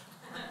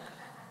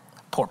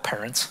 Poor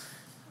parents.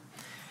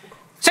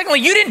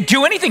 Secondly, you didn't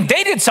do anything.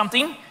 They did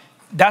something.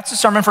 That's a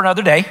sermon for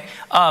another day.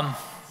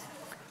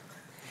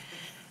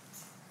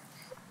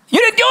 You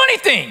didn't do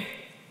anything.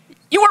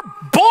 You were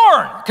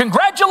born.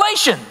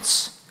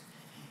 Congratulations.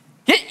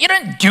 You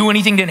didn't do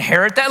anything to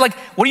inherit that. Like,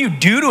 what do you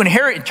do to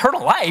inherit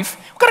eternal life?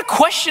 What kind of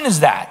question is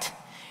that?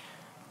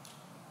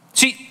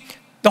 See,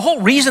 the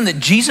whole reason that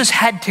Jesus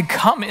had to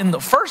come in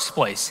the first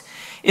place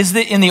is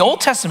that in the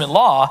Old Testament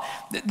law,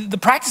 the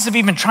practice of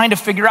even trying to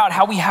figure out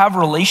how we have a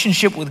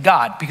relationship with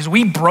God, because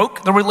we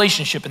broke the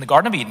relationship in the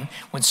Garden of Eden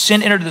when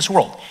sin entered this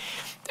world.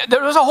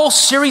 There was a whole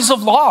series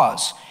of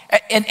laws.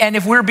 And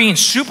if we're being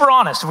super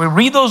honest, if we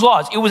read those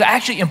laws, it was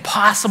actually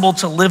impossible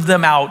to live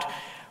them out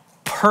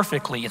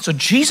perfectly. And so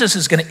Jesus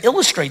is going to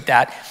illustrate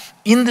that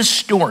in this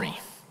story.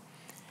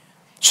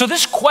 So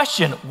this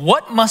question,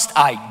 what must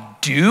I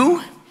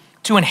do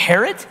to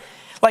inherit?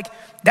 Like,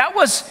 that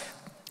was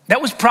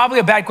probably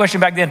a bad question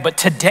back then, but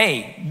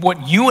today,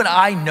 what you and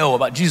I know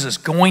about Jesus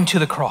going to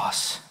the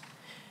cross,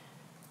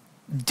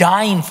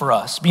 dying for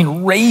us,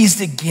 being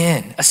raised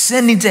again,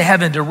 ascending to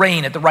heaven to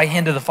reign at the right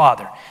hand of the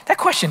Father, that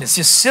question is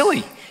just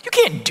silly. You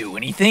can't do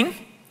anything.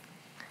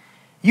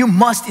 You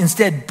must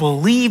instead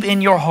believe in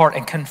your heart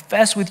and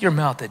confess with your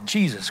mouth that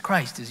Jesus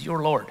Christ is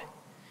your Lord.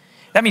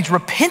 That means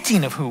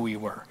repenting of who we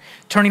were,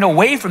 turning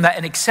away from that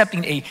and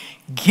accepting a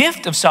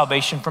gift of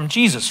salvation from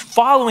Jesus,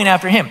 following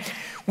after him.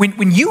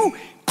 When you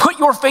put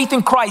your faith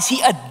in Christ,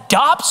 he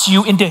adopts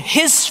you into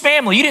his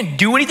family. You didn't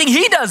do anything.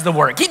 He does the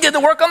work. He did the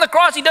work on the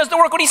cross. He does the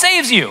work when he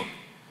saves you.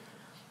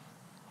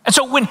 And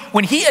so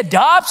when he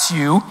adopts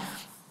you,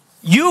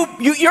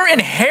 You're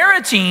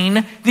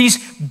inheriting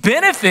these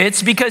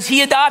benefits because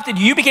he adopted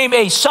you. You became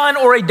a son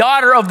or a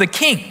daughter of the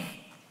king.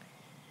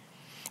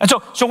 And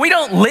so we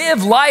don't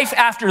live life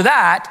after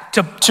that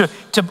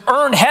to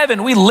earn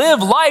heaven. We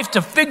live life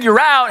to figure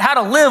out how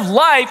to live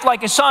life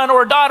like a son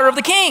or a daughter of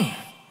the king.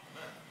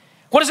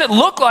 What does it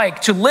look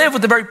like to live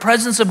with the very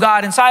presence of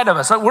God inside of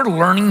us? We're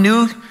learning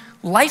new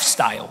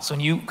lifestyles when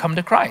you come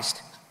to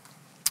Christ.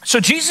 So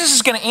Jesus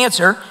is going to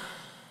answer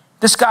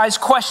this guy's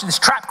question, this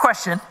trap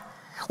question,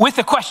 with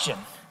a question.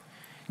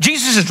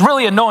 Jesus is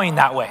really annoying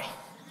that way.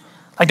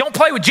 Like, don't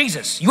play with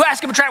Jesus. You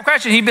ask him a trap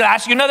question, he'll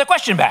ask you another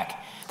question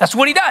back. That's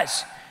what he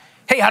does.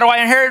 Hey, how do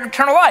I inherit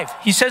eternal life?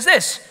 He says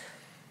this: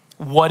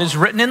 what is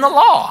written in the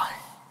law?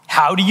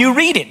 How do you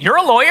read it? You're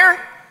a lawyer.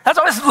 That's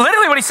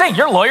literally what he's saying.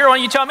 You're a lawyer, why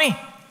don't you tell me?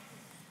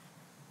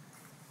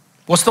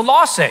 What's the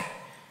law say?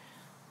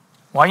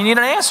 Why you need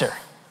an answer?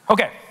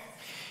 Okay,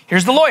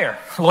 here's the lawyer.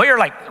 The lawyer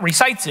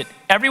recites it.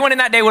 Everyone in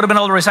that day would have been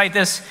able to recite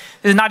this.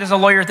 This is not just a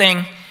lawyer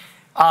thing.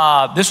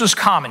 This was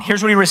common.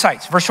 Here's what he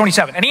recites, verse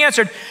 27. And he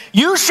answered,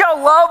 you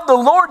shall love the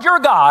Lord your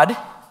God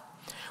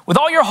with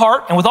all your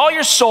heart and with all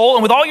your soul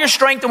and with all your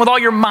strength and with all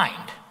your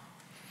mind.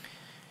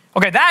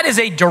 Okay, that is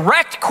a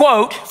direct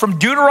quote from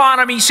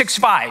Deuteronomy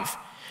 6:5.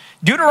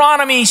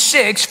 Deuteronomy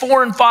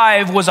 6:4 and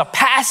 5 was a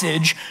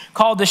passage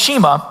called the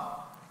Shema,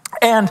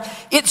 and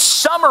it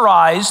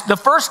summarized the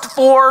first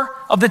 4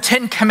 of the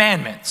 10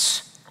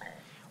 commandments,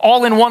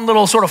 all in one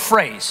little sort of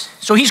phrase.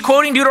 So he's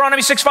quoting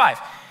Deuteronomy 6:5.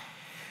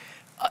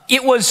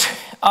 It was,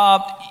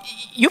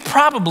 you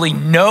probably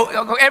know,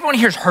 everyone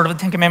here's heard of the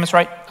 10 commandments,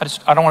 right?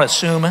 I don't want to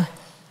assume.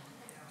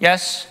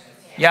 Yes?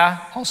 Yeah?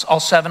 All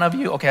 7 of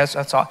you? Okay,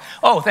 that's all.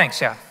 Oh,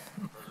 thanks, yeah.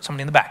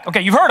 Somebody in the back.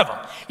 Okay, you've heard of them.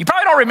 You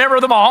probably don't remember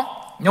them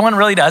all. No one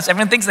really does.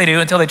 Everyone thinks they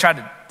do until they try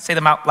to say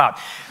them out loud.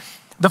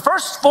 The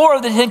first 4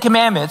 of the 10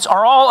 commandments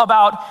are all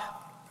about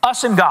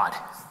us and God.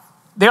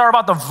 They are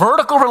about the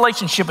vertical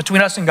relationship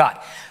between us and God.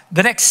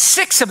 The next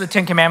 6 of the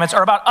 10 commandments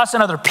are about us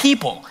and other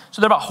people.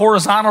 So they're about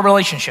horizontal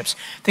relationships,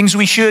 things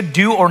we should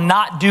do or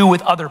not do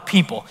with other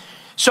people.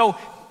 So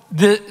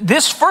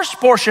this first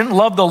portion,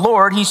 love the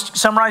Lord, he's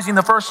summarizing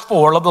the first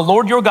 4. Love the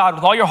Lord your God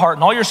with all your heart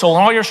and all your soul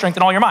and all your strength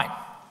and all your mind.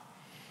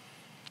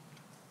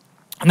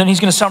 And then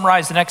he's going to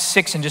summarize the next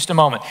 6 in just a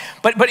moment.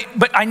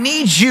 But I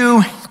need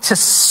you to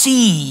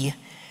see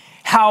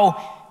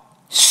how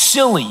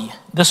silly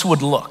this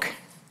would look.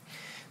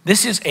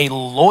 This is a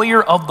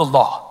lawyer of the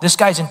law. This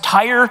guy's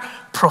entire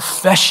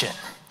profession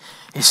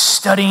is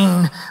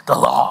studying the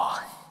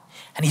law.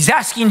 And he's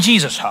asking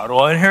Jesus, how do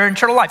I inherit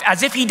eternal life?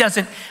 As if he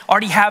doesn't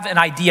already have an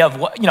idea of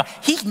what,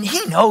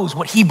 he knows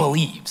what he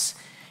believes.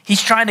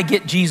 He's trying to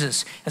get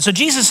Jesus. And so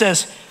Jesus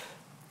says,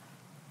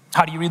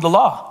 how do you read the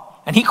law?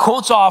 And he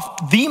quotes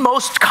off the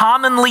most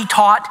commonly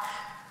taught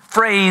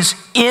phrase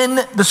in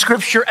the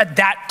scripture at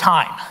that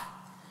time.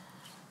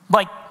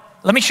 Like,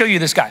 let me show you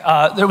this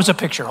guy. There was a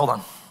picture, hold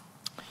on.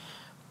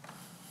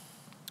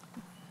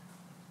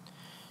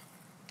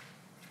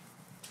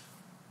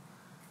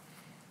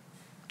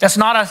 That's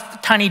not a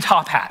tiny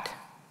top hat.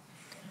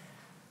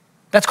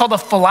 That's called a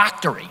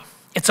phylactery.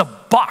 It's a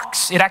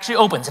box. It actually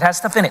opens. It has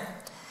stuff in it.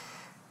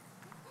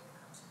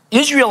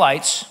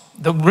 Israelites,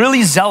 the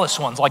really zealous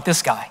ones like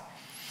this guy,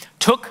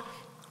 took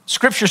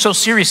scripture so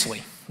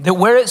seriously that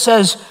where it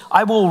says,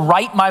 I will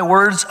write my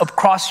words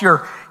across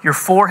your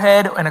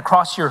forehead and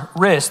across your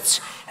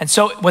wrists. And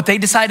so what they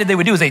decided they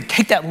would do is they'd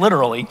take that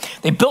literally.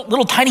 They built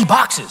little tiny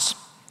boxes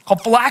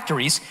called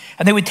phylacteries,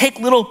 and they would take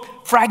little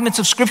fragments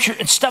of scripture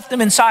and stuff them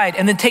inside,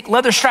 and then take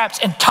leather straps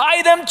and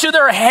tie them to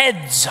their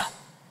heads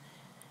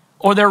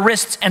or their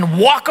wrists and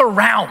walk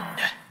around.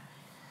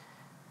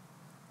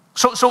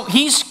 So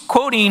he's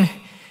quoting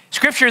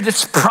scripture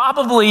that's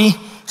probably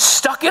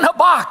stuck in a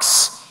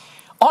box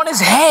on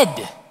his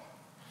head.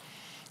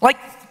 Like,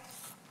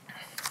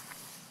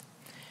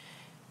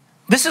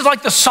 this is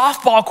like the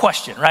softball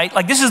question, right?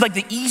 Like, this is like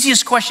the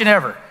easiest question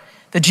ever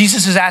that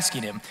Jesus is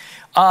asking him.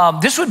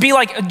 This would be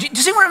like,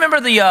 does anyone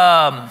remember the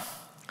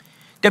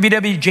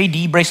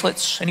WWJD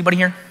bracelets? Anybody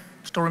here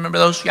still remember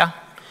those? Yeah.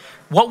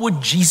 What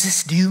would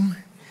Jesus do?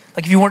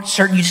 Like, if you weren't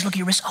certain, you just look at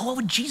your wrist. Oh, what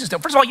would Jesus do?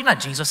 First of all, you're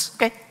not Jesus,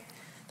 okay?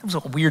 That was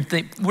a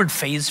weird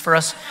phase for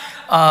us.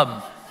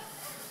 What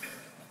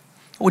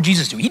would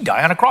Jesus do? He'd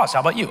die on a cross. How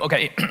about you?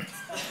 Okay.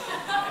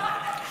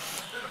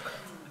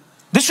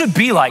 This would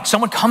be like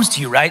someone comes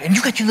to you, right? And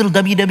you got your little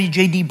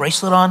WWJD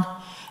bracelet on.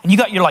 And you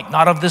got your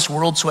not of this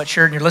world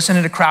sweatshirt, and you're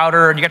listening to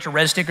Crowder, and you got your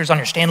red stickers on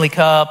your Stanley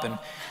Cup, and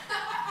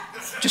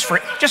just for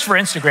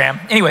Instagram.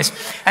 Anyways,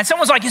 and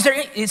someone's like, is there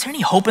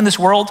any hope in this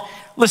world?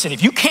 Listen,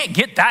 if you can't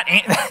get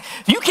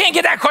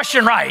that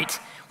question right,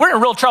 we're in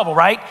real trouble,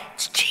 right?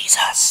 It's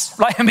Jesus,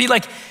 right? I mean,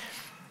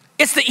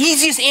 it's the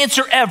easiest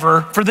answer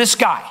ever for this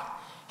guy.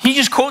 He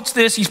just quotes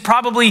this. He's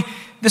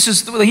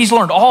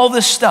learned all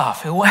this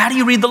stuff. Well, how do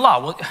you read the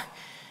law? Well,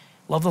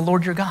 love the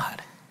Lord your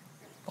God,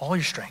 all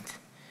your strength,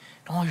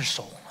 and all your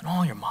soul, and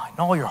all your mind, and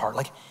all your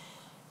heart.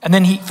 And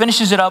then he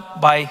finishes it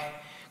up by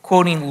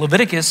quoting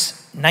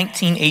Leviticus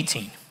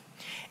 19:18,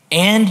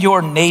 and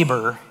your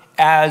neighbor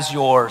as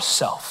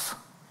yourself.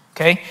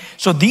 okay?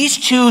 So these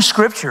two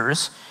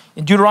scriptures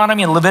in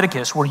Deuteronomy and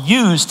Leviticus were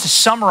used to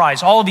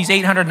summarize all of these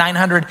 800,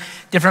 900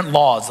 different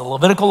laws, the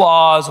Levitical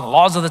laws and the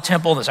laws of the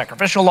temple, the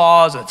sacrificial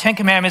laws, and the Ten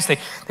Commandments. They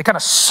kind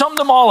of summed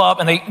them all up,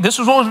 and this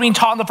was what was being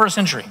taught in the first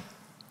century.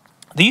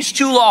 These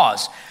two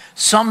laws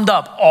summed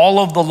up all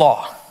of the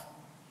law.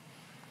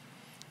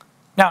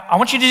 Now, I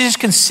want you to just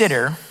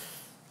consider,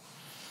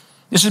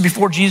 this is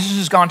before Jesus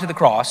has gone to the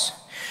cross,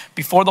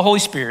 before the Holy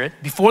Spirit,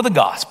 before the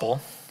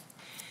gospel.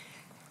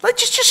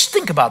 Let's just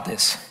think about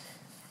this.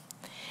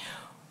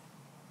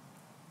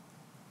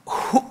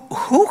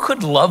 Who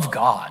could love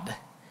God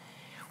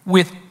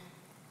with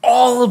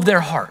all of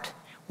their heart,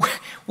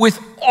 with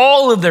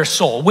all of their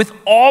soul, with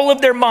all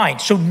of their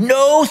mind? So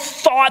no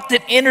thought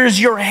that enters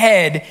your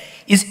head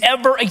is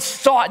ever a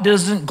thought that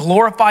doesn't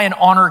glorify and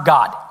honor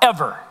God,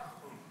 ever.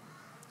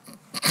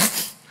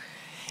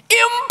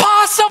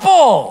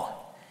 Impossible.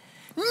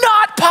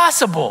 Not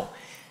possible.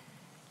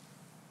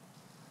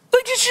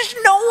 Like, it's just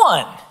no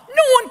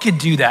one could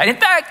do that. In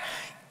fact,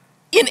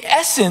 in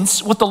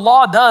essence, what the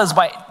law does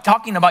by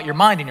talking about your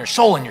mind and your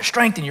soul and your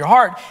strength and your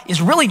heart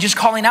is really just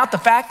calling out the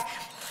fact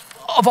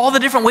of all the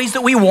different ways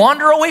that we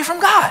wander away from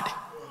God.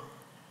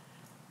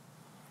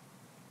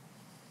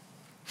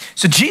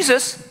 So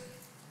Jesus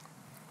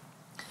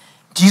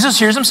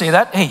hears him say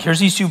that. Hey, here's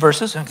these two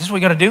verses, and this is what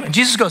we got to do. And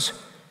Jesus goes,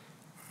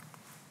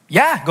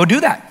 yeah, go do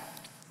that.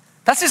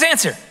 That's his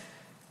answer.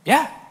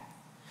 Yeah,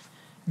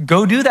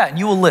 go do that and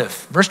you will live.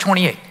 Verse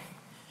 28.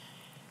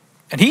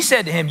 And he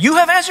said to him, you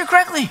have answered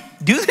correctly.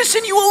 Do this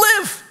and you will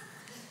live.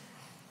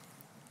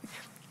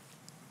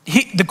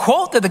 The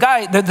quote that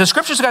the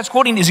scriptures the guy's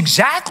quoting is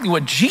exactly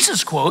what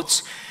Jesus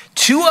quotes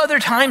two other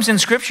times in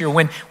scripture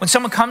when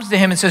someone comes to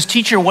him and says,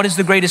 teacher, what is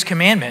the greatest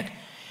commandment?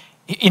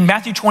 In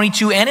Matthew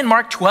 22 and in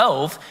Mark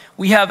 12,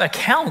 we have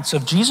accounts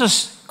of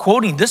Jesus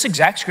quoting this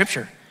exact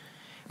scripture.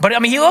 But I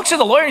mean, he looks at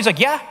the lawyer and he's like,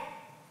 yeah,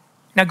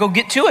 now go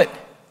get to it.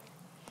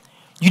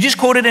 You just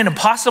quoted an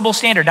impossible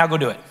standard, now go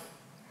do it.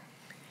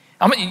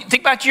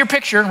 Think back to your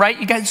picture, right?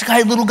 You got this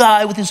guy, little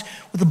guy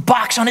with a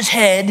box on his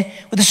head,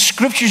 with the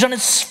scriptures on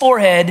his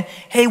forehead.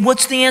 Hey,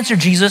 what's the answer,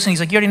 Jesus? And he's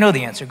like, you already know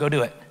the answer, go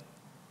do it.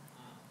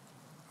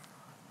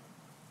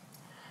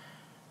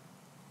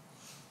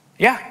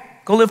 Yeah,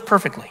 go live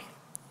perfectly.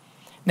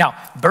 Now,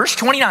 verse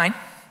 29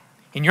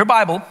 in your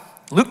Bible,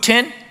 Luke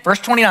 10, verse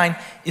 29,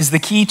 is the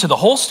key to the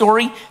whole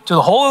story, to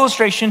the whole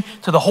illustration,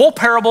 to the whole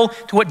parable,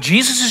 to what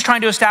Jesus is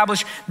trying to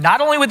establish, not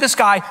only with this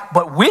guy,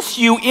 but with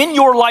you in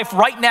your life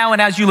right now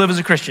and as you live as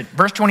a Christian.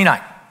 Verse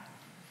 29.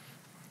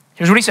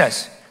 Here's what he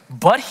says.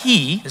 But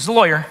he, this is the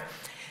lawyer,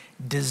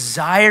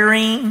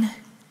 desiring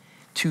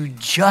to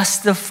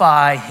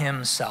justify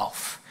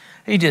himself.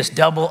 He just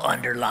double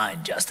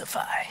underlined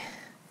justify.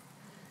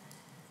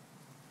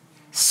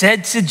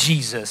 Said to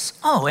Jesus,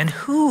 oh, and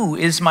who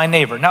is my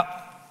neighbor? Now,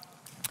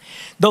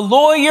 the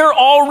lawyer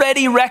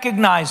already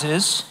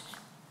recognizes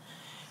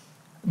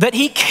that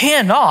he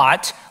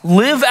cannot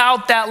live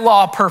out that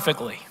law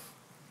perfectly.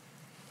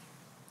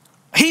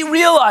 He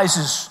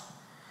realizes,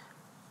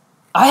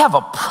 I have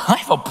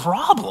a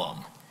problem.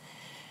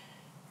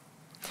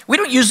 We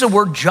don't use the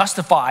word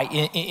justify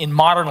in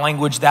modern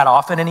language that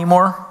often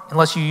anymore,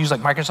 unless you use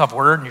like Microsoft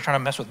Word and you're trying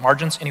to mess with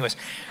margins. Anyways,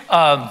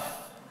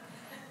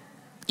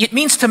 it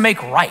means to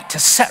make right, to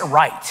set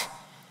right.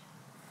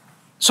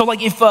 So like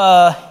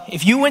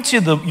if you went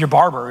to your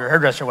barber or your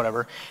hairdresser or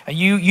whatever, and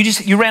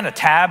you ran a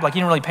tab, like you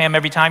didn't really pay them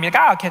every time, you're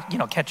like,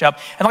 I'll catch up.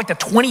 And like the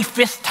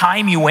 25th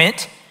time you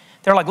went,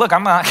 they're like, look,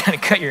 I'm not gonna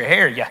cut your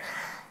hair.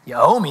 You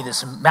owe me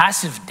this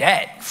massive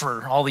debt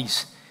for all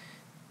these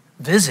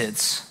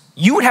visits.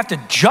 You would have to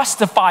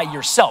justify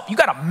yourself. You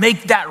gotta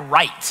make that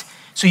right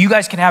so you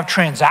guys can have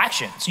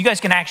transactions. You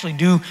guys can actually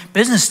do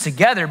business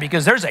together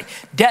because there's a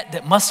debt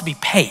that must be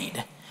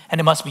paid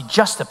and it must be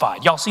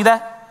justified. Y'all see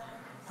that?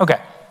 Okay.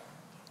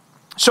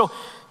 So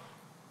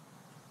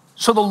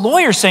the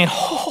lawyer's saying,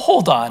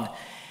 hold on,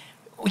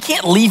 we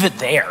can't leave it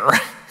there.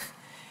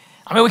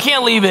 I mean, we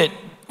can't leave it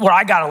where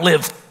I gotta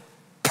live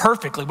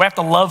perfectly. We have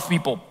to love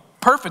people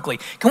perfectly.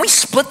 Can we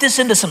split this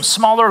into some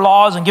smaller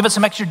laws and give it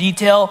some extra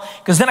detail?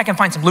 Because then I can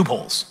find some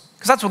loopholes.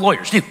 Because that's what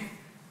lawyers do.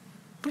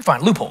 We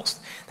find loopholes.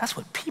 That's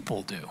what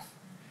people do.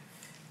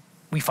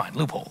 We find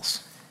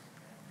loopholes.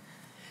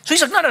 So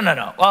he's like,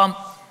 no.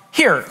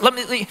 Here, let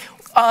me,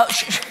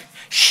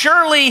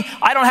 surely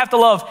I don't have to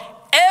love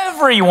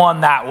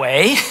everyone that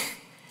way.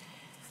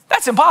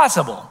 That's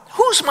impossible.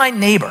 Who's my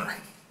neighbor?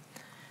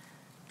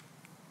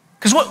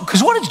 Because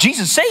what is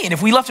Jesus saying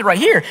if we left it right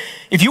here?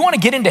 If you want to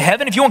get into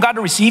heaven, if you want God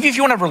to receive you, if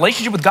you want to have a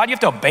relationship with God, you have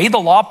to obey the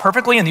law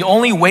perfectly. And the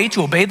only way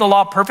to obey the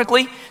law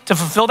perfectly, to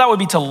fulfill that, would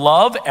be to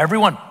love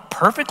everyone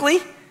perfectly.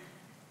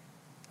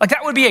 Like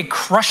that would be a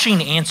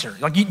crushing answer.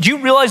 Like, do you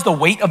realize the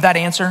weight of that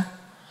answer?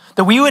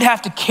 That we would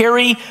have to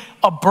carry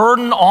a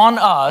burden on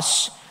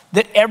us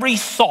that every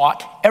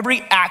thought,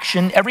 every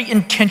action, every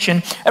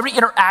intention, every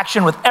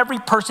interaction with every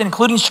person,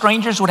 including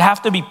strangers, would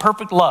have to be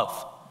perfect love.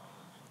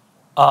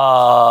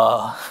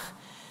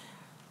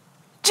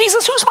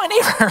 Jesus, who's my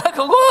neighbor? I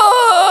go,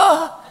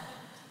 whoa.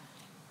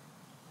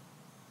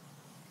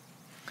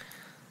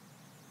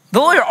 The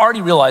lawyer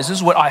already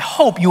realizes what I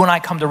hope you and I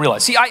come to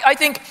realize. See, I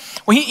think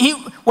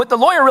what the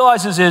lawyer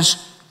realizes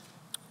is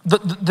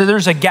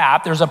there's a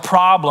gap, there's a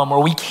problem where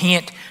we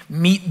can't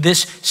meet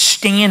this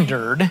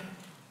standard,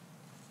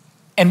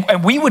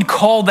 and we would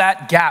call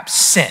that gap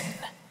sin.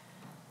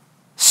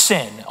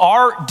 Sin,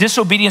 our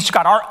disobedience to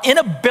God, our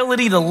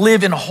inability to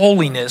live in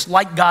holiness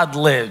like God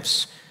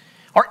lives,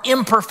 our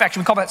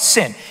imperfection, we call that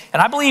sin.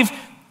 And I believe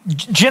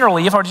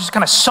generally, if I just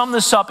kind of sum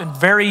this up in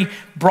very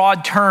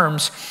broad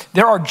terms,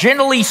 there are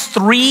generally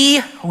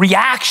 3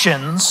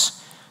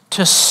 reactions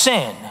to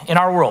sin in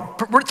our world.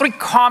 3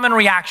 common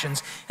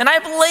reactions. And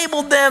I've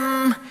labeled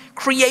them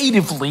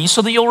creatively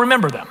so that you'll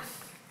remember them.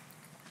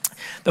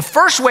 The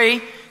first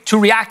way to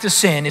react to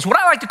sin is what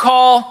I like to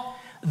call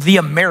the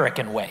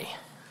American way.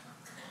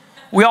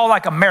 We all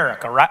like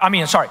America, right?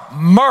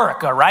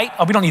 America, right?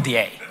 Oh, we don't need the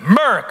A.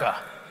 America.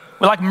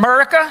 We like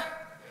America?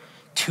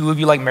 2 of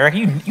you like America.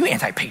 You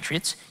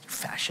anti-patriots, you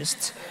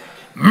fascists.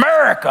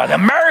 America, the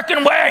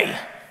American way.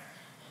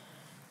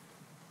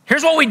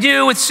 Here's what we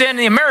do with sin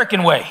the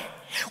American way.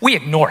 We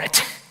ignore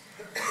it.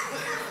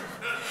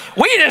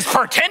 We just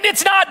pretend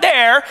it's not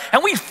there,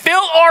 and we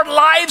fill our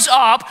lives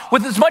up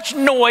with as much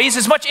noise,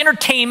 as much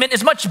entertainment,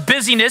 as much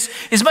busyness,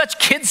 as much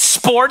kids'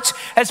 sports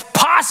as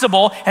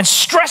possible, and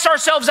stress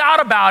ourselves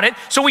out about it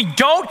so we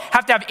don't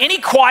have to have any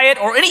quiet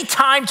or any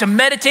time to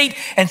meditate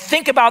and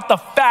think about the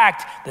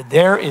fact that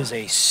there is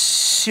a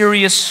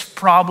serious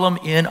problem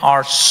in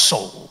our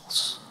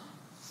souls.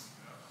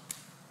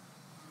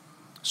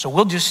 So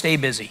we'll just stay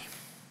busy.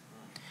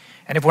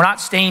 And if we're not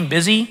staying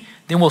busy,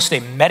 then we'll stay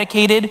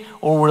medicated,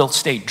 or we'll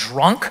stay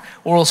drunk,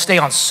 or we'll stay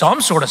on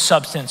some sort of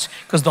substance,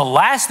 because the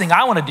last thing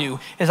I want to do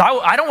is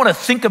I don't want to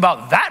think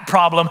about that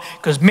problem,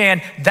 because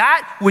man,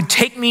 that would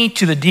take me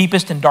to the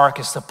deepest and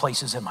darkest of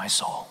places in my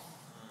soul.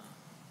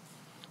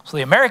 So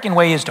the American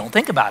way is don't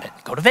think about it,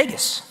 go to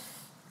Vegas.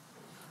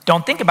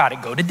 Don't think about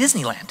it, go to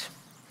Disneyland.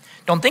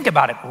 Don't think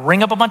about it,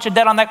 ring up a bunch of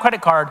debt on that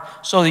credit card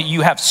so that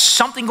you have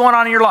something going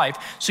on in your life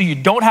so you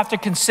don't have to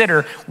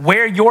consider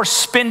where you're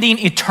spending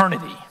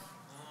eternity.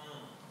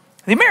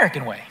 The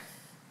American way.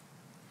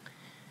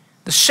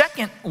 The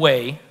second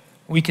way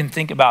we can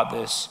think about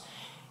this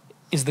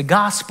is the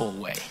gospel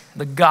way.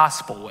 The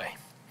gospel way.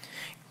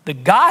 The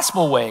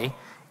gospel way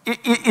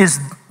is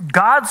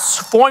God's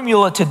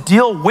formula to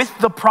deal with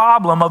the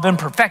problem of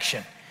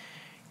imperfection,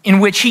 in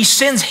which he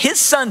sends his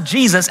son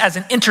Jesus as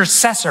an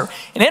intercessor.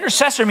 An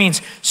intercessor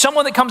means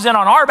someone that comes in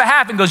on our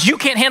behalf and goes, you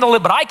can't handle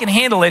it, but I can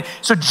handle it.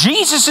 So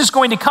Jesus is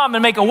going to come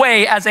and make a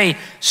way as a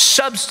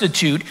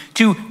substitute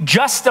to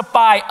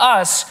justify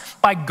us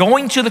by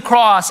going to the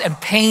cross and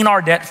paying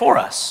our debt for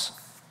us.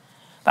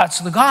 That's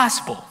the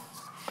gospel.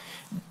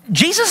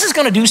 Jesus is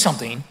going to do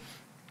something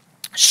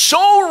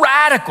so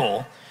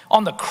radical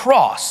on the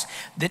cross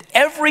that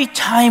every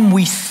time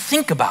we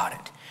think about it,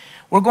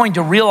 we're going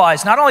to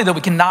realize not only that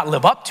we cannot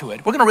live up to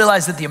it, we're going to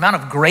realize that the amount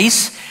of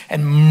grace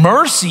and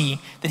mercy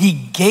that he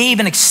gave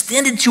and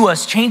extended to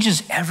us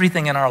changes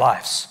everything in our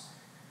lives.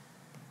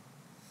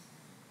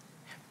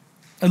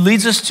 It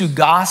leads us to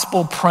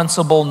gospel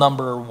principle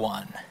number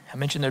 1. I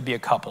mentioned there'd be a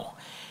couple.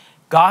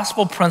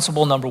 Gospel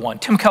principle number 1.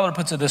 Tim Keller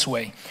puts it this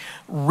way: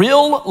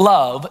 real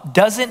love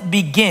doesn't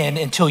begin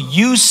until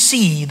you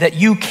see that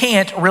you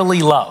can't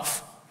really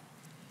love.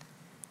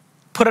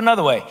 Put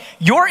another way,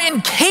 you're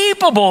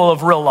incapable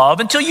of real love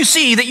until you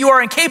see that you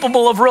are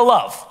incapable of real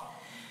love.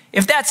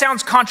 If that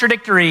sounds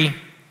contradictory,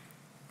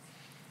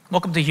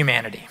 welcome to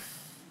humanity.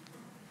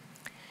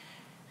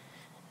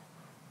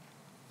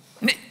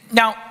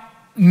 Now,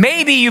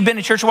 maybe you've been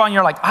to church a while and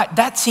you're like,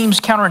 that seems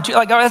counterintuitive.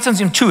 Like, that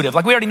sounds intuitive.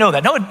 Like, we already know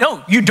that.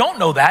 No, you don't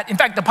know that. In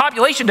fact, the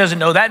population doesn't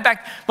know that. In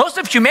fact, most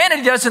of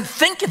humanity doesn't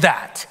think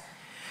that.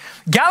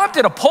 Gallup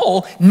did a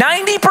poll,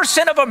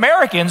 90% of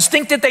Americans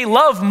think that they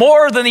love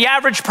more than the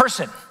average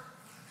person.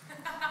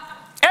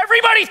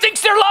 Everybody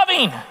thinks they're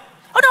loving.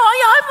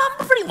 Oh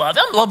no, I'm pretty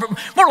loving. I'm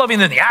more loving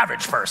than the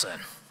average person.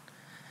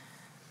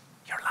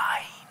 You're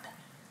lying.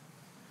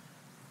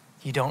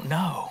 You don't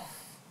know.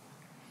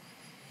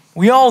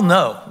 We all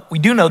know, we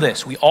do know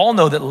this, we all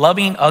know that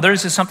loving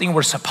others is something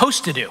we're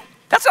supposed to do.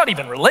 That's not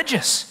even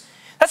religious.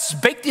 That's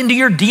baked into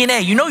your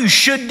DNA. You know you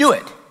should do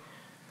it.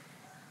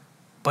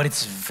 But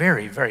it's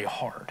very, very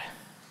hard.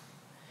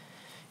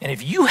 And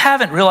if you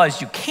haven't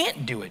realized you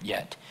can't do it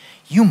yet,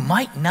 you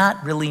might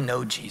not really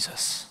know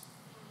Jesus.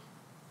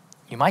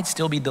 You might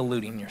still be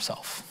deluding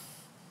yourself.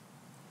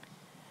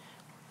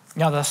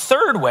 Now, the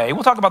third way,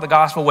 we'll talk about the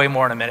gospel way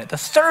more in a minute. The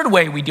third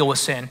way we deal with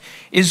sin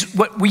is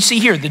what we see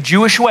here, the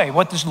Jewish way,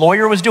 what this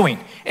lawyer was doing,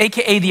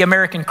 AKA the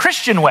American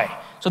Christian way.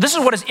 So this is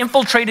what has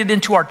infiltrated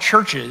into our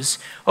churches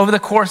over the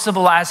course of the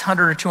last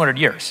 100 or 200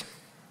 years.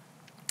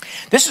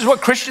 This is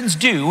what Christians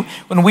do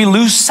when we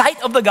lose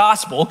sight of the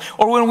gospel,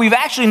 or when we've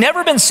actually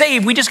never been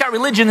saved, we just got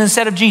religion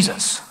instead of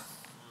Jesus.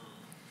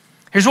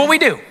 Here's what we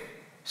do.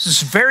 This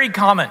is very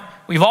common.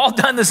 We've all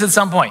done this at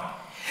some point.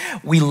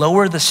 We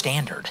lower the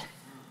standard.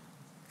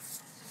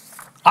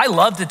 I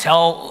love to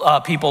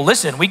tell people,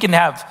 listen, we can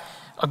have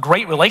a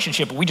great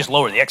relationship, but we just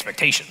lower the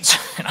expectations.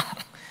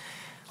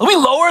 We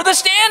lower the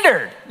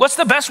standard. What's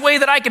the best way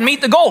that I can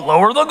meet the goal?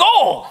 Lower the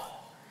goal.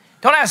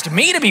 Don't ask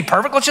me to be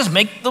perfect. Let's just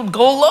make the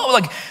goal low.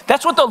 Like,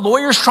 that's what the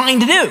lawyer's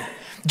trying to do.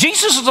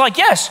 Jesus is like,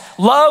 yes,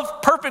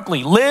 love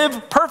perfectly,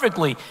 live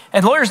perfectly.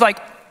 And the lawyer's like,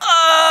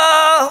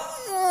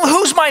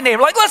 who's my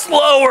neighbor? Like, let's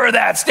lower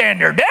that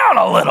standard down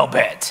a little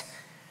bit.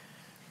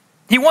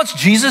 He wants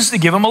Jesus to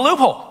give him a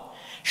loophole.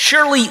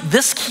 Surely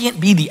this can't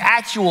be the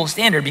actual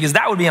standard because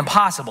that would be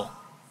impossible.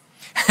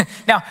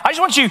 Now, I just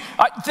want you,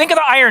 think of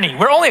the irony.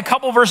 We're only a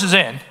couple verses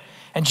in,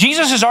 and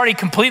Jesus has already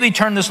completely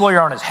turned this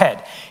lawyer on his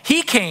head.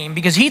 He came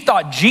because he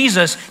thought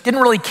Jesus didn't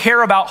really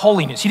care about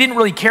holiness. He didn't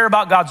really care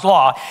about God's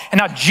law. And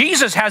now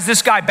Jesus has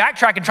this guy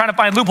backtracking, trying to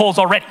find loopholes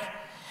already.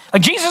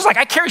 Like, Jesus is like,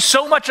 I care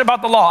so much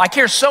about the law. I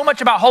care so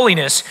much about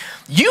holiness.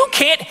 You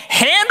can't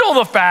handle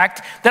the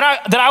fact that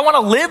I want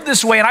to live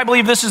this way and I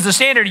believe this is the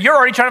standard. You're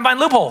already trying to find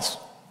loopholes.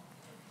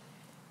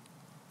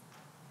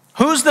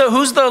 Who's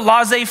the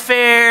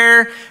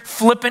laissez-faire,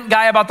 flippant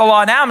guy about the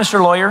law now,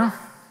 Mr. Lawyer?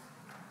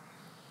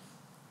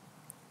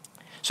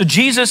 So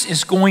Jesus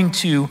is going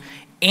to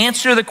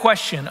answer the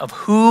question of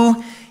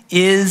who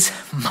is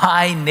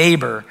my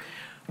neighbor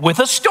with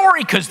a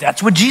story, because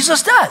that's what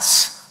Jesus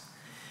does.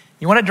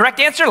 You want a direct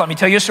answer? Let me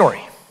tell you a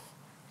story.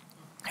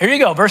 Here you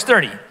go, verse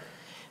 30.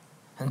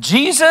 And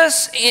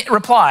Jesus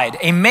replied,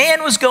 a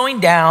man was going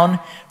down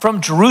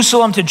from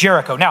Jerusalem to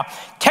Jericho. Now,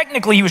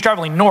 technically he was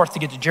traveling north to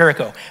get to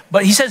Jericho,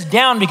 but he says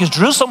down because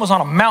Jerusalem was on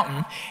a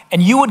mountain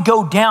and you would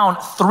go down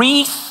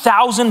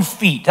 3,000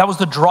 feet. That was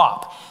the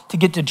drop to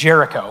get to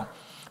Jericho.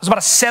 It was about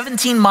a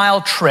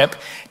 17-mile trip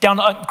down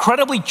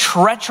incredibly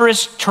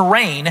treacherous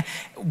terrain,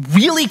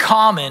 really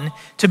common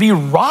to be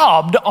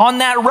robbed on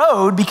that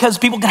road because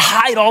people could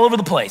hide all over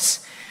the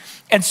place.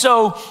 And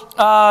so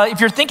if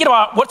you're thinking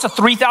about what's a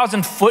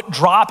 3,000-foot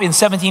drop in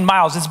 17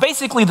 miles, it's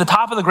basically the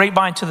top of the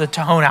Grapevine to the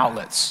Tejon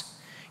outlets.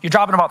 You're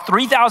dropping about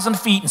 3,000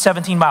 feet in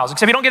 17 miles,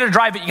 except you don't get to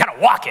drive it, you got to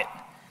walk it.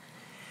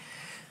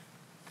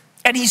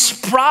 And he's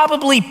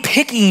probably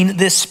picking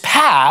this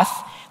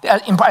path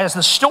as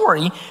the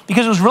story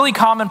because it was really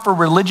common for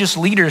religious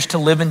leaders to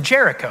live in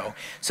Jericho.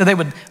 So they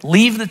would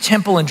leave the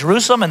temple in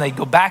Jerusalem and they'd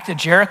go back to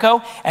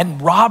Jericho,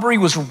 and robbery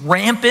was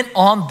rampant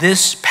on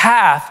this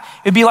path.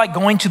 It'd be like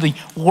going to the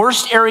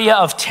worst area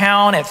of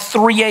town at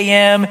 3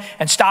 a.m.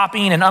 and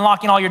stopping and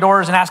unlocking all your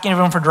doors and asking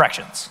everyone for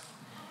directions.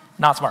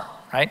 Not smart,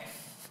 right?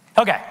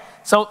 Okay,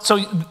 so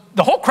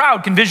the whole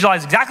crowd can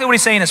visualize exactly what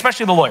he's saying,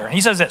 especially the lawyer.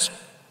 He says this,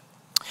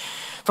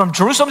 from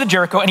Jerusalem to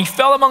Jericho, and he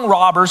fell among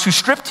robbers who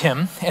stripped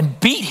him and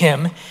beat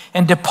him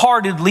and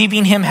departed,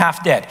 leaving him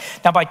half dead.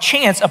 Now, by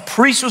chance, a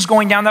priest was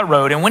going down that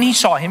road, and when he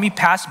saw him, he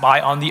passed by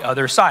on the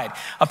other side.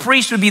 A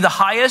priest would be the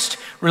highest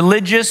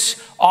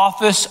religious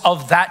office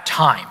of that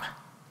time,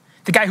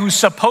 the guy who's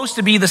supposed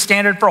to be the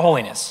standard for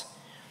holiness.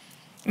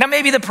 Now,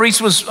 maybe the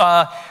priest was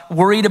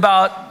worried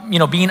about,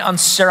 being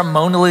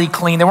unceremonially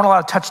clean. They weren't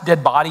allowed to touch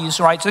dead bodies,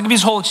 right? So there could be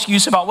this whole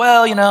excuse about,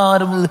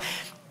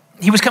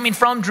 he was coming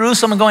from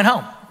Jerusalem and going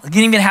home. He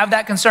didn't even have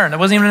that concern. That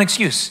wasn't even an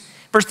excuse.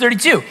 Verse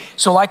 32,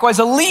 so likewise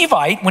a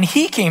Levite, when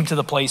he came to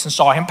the place and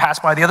saw him,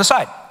 passed by the other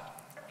side.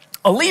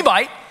 A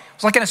Levite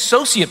was like an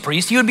associate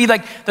priest. He would be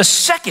like the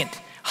second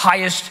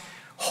highest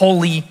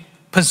holy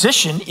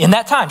position in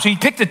that time. So he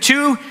picked the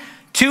two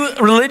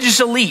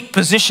religious elite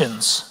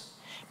positions.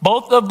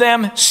 Both of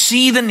them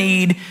see the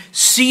need,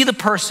 see the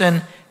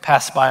person,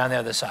 pass by on the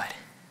other side.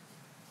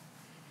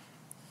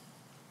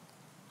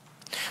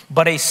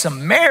 But a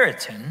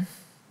Samaritan,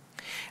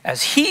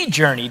 as he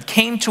journeyed,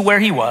 came to where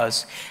he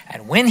was,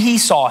 and when he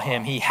saw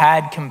him, he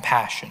had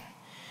compassion.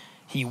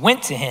 He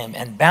went to him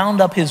and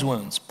bound up his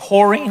wounds,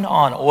 pouring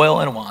on oil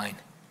and wine.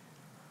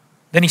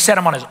 Then he set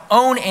him on his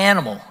own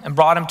animal and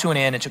brought him to an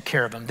inn and took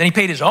care of him. Then he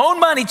paid his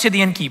own money to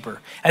the innkeeper.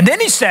 And then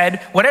he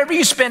said, whatever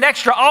you spend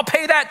extra, I'll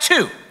pay that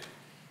too.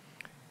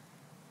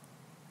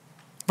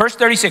 Verse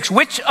 36,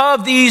 which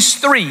of these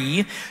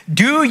three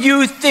do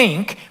you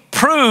think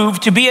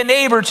proved to be a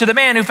neighbor to the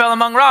man who fell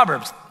among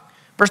robbers?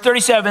 Verse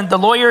 37, the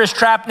lawyer is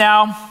trapped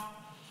now.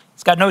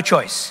 He's got no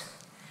choice.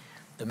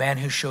 The man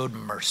who showed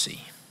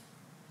mercy.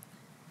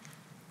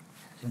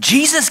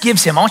 Jesus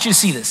gives him, I want you to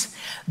see this,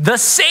 the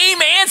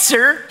same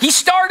answer he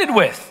started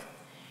with.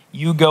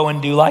 You go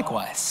and do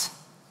likewise.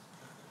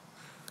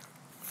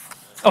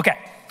 Okay,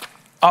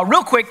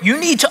 real quick, you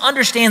need to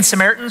understand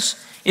Samaritans.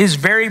 It is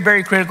very,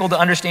 very critical to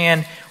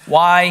understand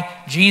why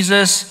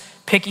Jesus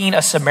picking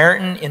a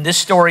Samaritan in this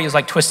story is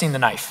like twisting the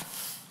knife.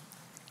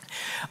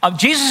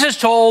 Jesus has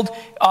told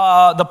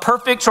the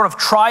perfect sort of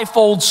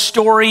trifold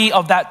story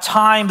of that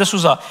time. This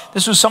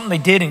was something they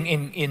did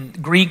in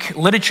Greek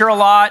literature a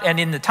lot and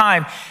in the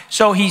time.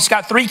 So he's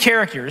got three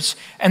characters,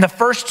 and the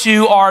first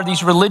two are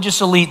these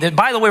religious elite that,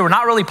 by the way, were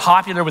not really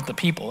popular with the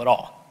people at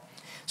all.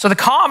 So the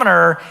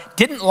commoner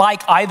didn't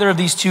like either of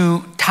these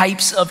two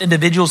types of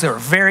individuals. They were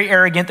very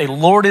arrogant. They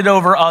lorded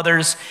over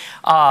others.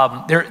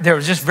 They were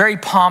just very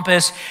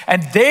pompous.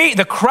 And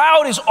the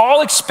crowd is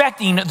all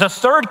expecting the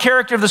third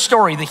character of the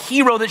story, the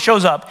hero that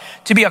shows up,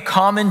 to be a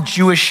common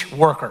Jewish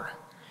worker.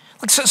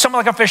 Like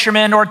someone like a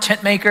fisherman or a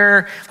tent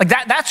maker. Like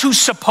that's who's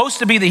supposed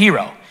to be the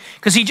hero.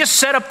 Because he just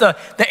set up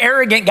the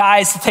arrogant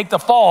guys to take the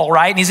fall,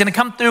 right? And he's going to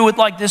come through with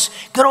like this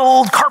good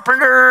old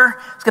carpenter.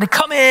 He's going to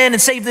come in and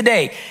save the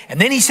day.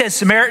 And then he says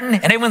Samaritan,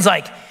 and everyone's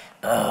like,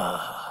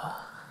 ugh.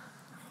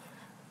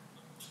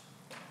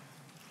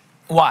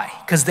 Why?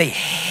 Because they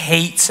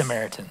hate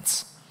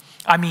Samaritans.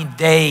 I mean,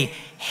 they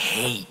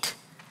hate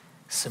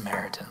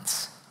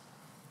Samaritans.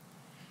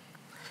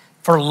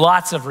 For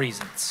lots of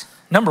reasons.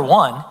 Number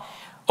one,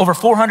 over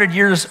 400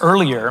 years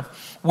earlier,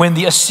 when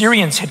the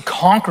Assyrians had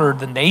conquered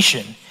the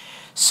nation,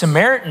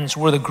 Samaritans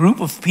were the group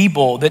of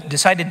people that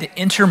decided to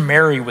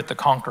intermarry with the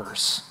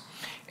conquerors,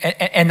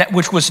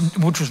 which was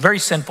very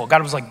sinful.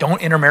 God was like,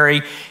 don't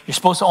intermarry. You're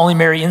supposed to only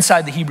marry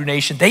inside the Hebrew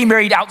nation. They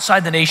married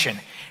outside the nation.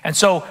 And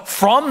so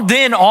from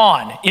then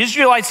on,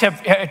 Israelites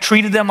have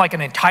treated them like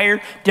an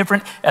entire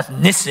different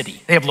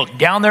ethnicity. They have looked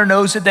down their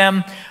nose at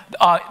them.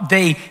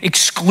 They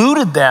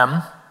excluded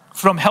them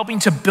from helping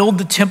to build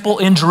the temple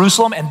in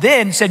Jerusalem, and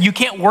then said, you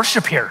can't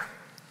worship here.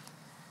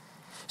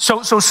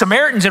 So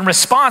Samaritans, in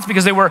response,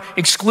 because they were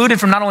excluded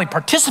from not only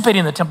participating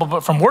in the temple,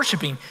 but from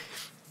worshiping,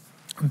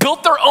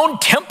 built their own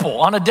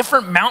temple on a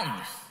different mountain.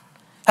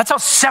 That's how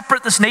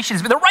separate this nation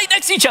is. But they're right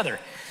next to each other.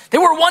 They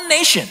were one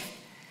nation.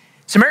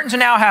 Samaritans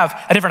now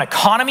have a different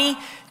economy,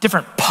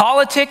 different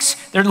politics.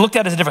 They're looked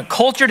at as a different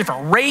culture,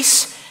 different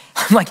race.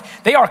 Like,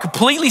 they are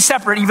completely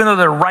separate, even though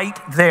they're right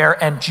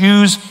there, and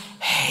Jews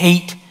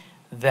hate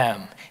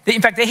them.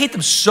 In fact, they hate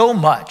them so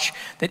much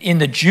that in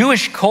the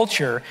Jewish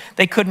culture,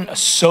 they couldn't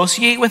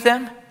associate with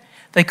them.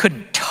 They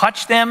couldn't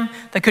touch them.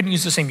 They couldn't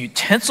use the same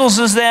utensils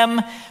as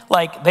them.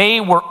 Like, they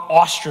were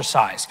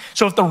ostracized.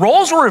 So if the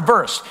roles were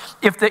reversed,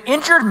 if the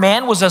injured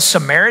man was a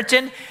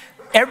Samaritan,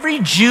 every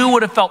Jew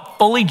would have felt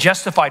fully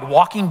justified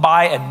walking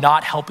by and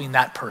not helping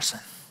that person.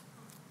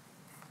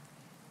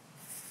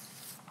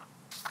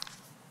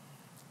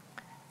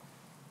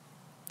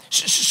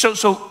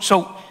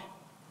 So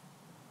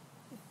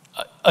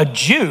a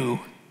Jew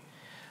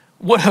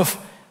would have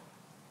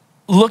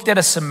looked at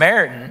a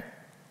Samaritan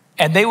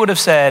and they would have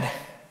said,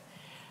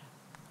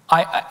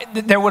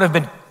 there would have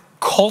been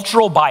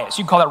cultural bias.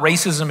 You can call that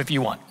racism if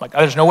you want. Like,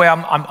 there's no way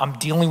I'm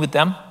dealing with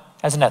them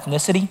as an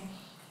ethnicity.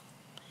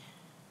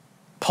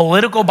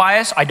 Political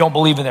bias, I don't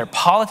believe in their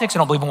politics. I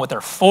don't believe in what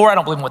they're for. I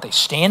don't believe in what they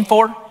stand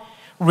for.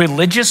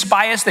 Religious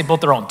bias, they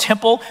built their own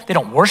temple. They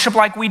don't worship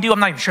like we do. I'm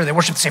not even sure they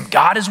worship the same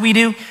God as we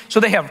do. So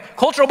they have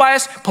cultural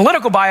bias,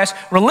 political bias,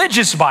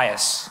 religious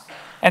bias.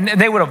 And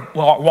they would have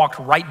walked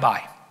right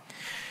by.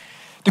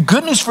 The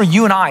good news for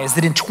you and I is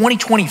that in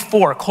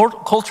 2024,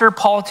 culture,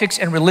 politics,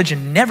 and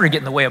religion never get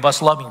in the way of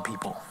us loving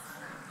people.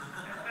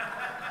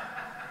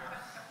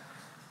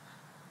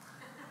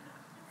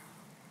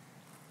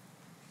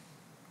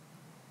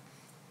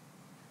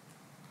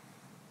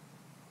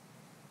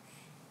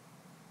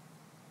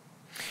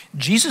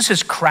 Jesus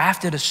has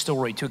crafted a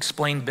story to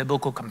explain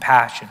biblical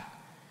compassion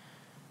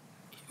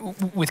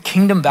with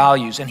kingdom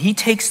values, and he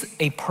takes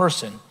a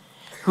person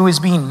who is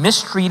being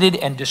mistreated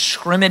and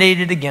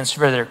discriminated against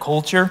for their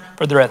culture,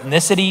 for their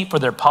ethnicity, for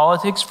their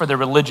politics, for their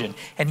religion,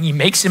 and he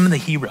makes him the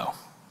hero.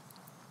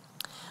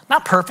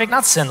 Not perfect,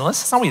 not sinless,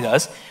 that's not what he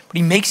does, but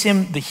he makes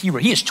him the hero.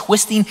 He is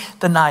twisting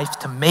the knife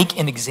to make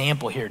an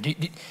example here.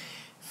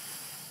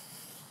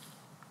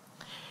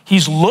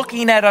 He's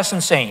looking at us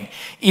and saying,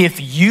 if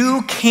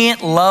you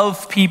can't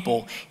love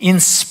people in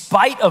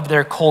spite of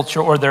their culture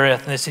or their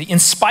ethnicity, in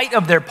spite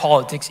of their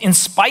politics, in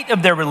spite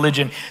of their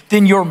religion,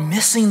 then you're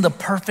missing the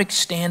perfect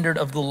standard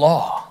of the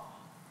law.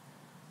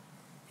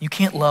 You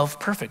can't love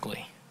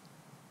perfectly.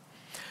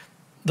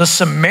 The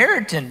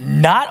Samaritan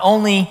not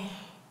only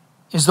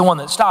is the one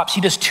that stops,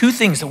 he does two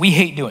things that we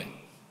hate doing.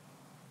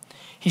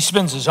 He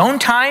spends his own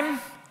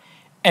time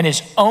and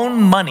his own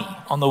money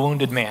on the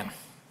wounded man.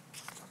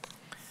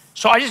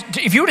 So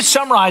if you were to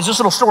summarize this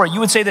little story, you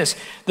would say this: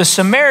 the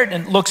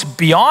Samaritan looks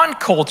beyond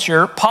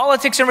culture,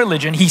 politics, and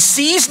religion. He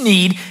sees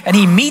need, and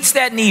he meets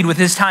that need with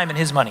his time and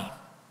his money.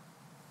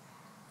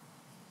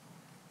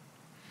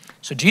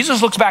 So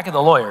Jesus looks back at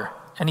the lawyer,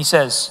 and he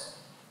says,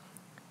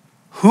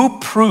 who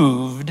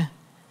proved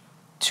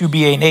to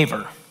be a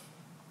neighbor?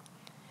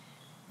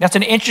 That's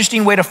an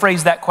interesting way to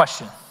phrase that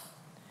question.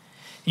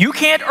 You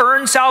can't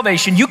earn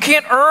salvation. You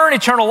can't earn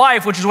eternal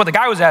life, which is what the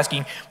guy was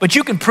asking, but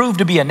you can prove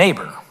to be a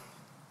neighbor.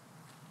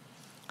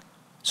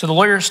 So the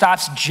lawyer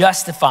stops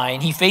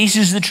justifying. He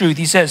faces the truth.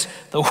 He says,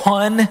 the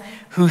one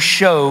who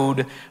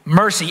showed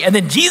mercy. And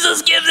then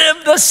Jesus gives him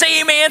the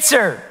same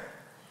answer.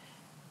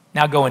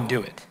 Now go and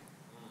do it.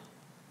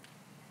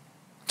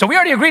 So we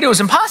already agreed it was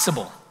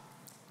impossible.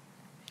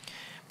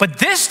 But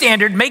this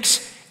standard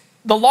makes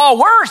the law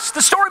worse.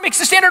 The story makes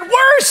the standard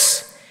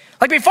worse.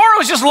 Like before it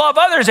was just love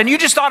others and you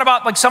just thought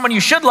about like someone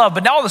you should love,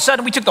 but now all of a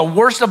sudden we took the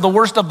worst of the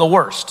worst of the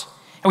worst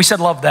and we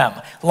said love them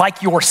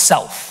like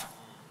yourself.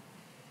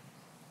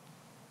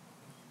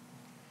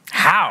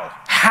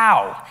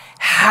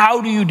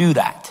 How do you do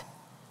that?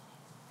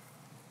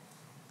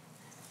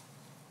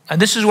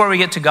 And this is where we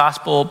get to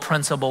gospel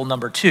principle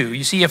number 2.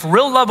 You see, if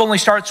real love only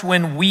starts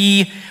when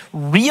we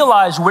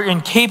realize we're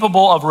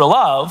incapable of real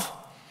love,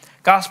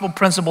 gospel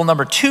principle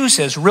number 2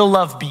 says real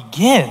love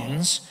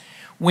begins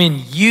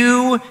when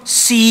you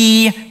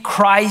see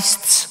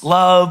Christ's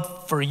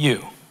love for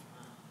you.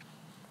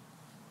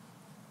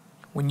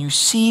 When you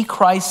see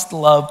Christ's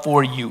love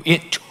for you.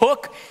 It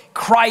took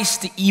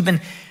Christ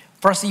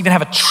for us to even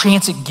have a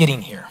chance at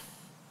getting here.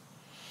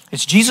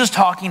 It's Jesus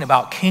talking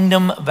about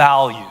kingdom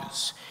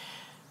values.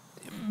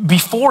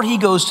 Before he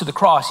goes to the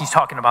cross, he's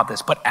talking about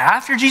this. But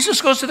after Jesus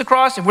goes to the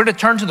cross, if we're to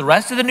turn to the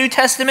rest of the New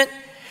Testament,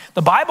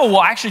 the Bible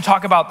will actually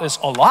talk about this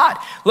a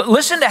lot.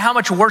 Listen to how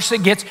much worse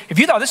it gets. If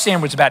you thought this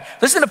sandwich was bad,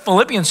 listen to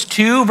Philippians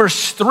 2,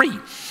 verse 3.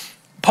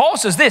 Paul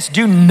says this,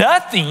 do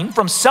nothing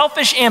from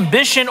selfish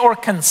ambition or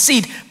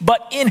conceit,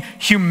 but in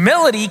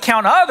humility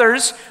count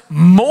others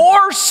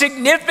more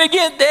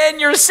significant than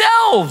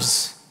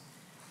yourselves.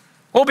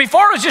 Well,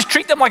 before it was just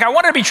treat them like I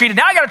wanted to be treated.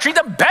 Now I got to treat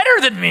them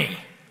better than me.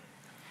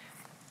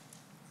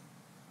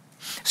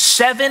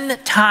 7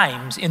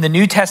 times in the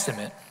New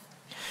Testament,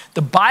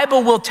 the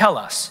Bible will tell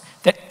us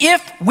that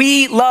if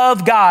we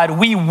love God,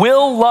 we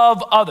will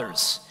love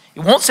others. It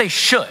won't say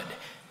should.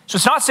 So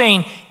it's not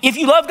saying if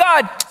you love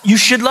God, you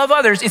should love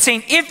others. It's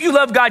saying if you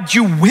love God,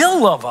 you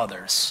will love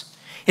others.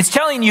 It's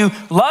telling you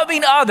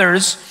loving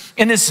others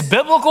in this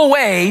biblical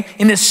way,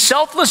 in this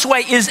selfless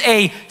way, is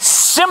a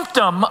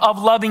symptom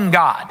of loving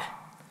God.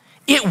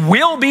 It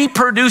will be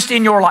produced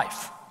in your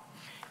life.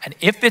 And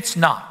if it's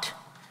not,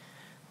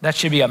 that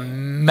should be a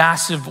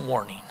massive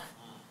warning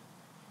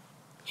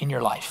in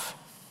your life.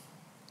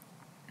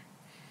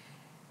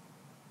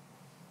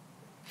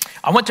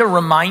 I want to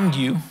remind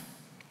you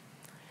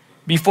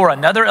before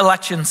another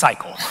election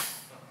cycle,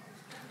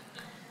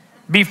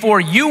 before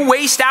you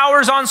waste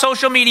hours on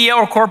social media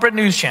or corporate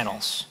news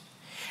channels,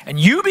 and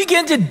you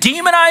begin to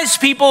demonize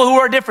people who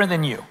are different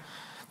than you,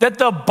 that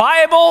the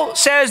Bible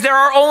says there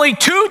are only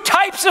 2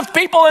 types of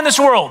people in this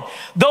world,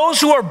 those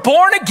who are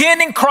born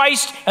again in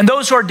Christ and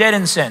those who are dead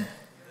in sin.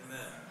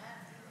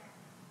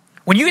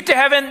 When you get to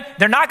heaven,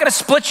 they're not going to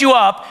split you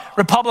up,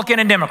 Republican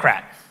and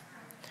Democrat.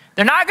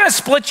 They're not going to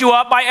split you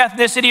up by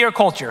ethnicity or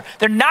culture.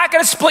 They're not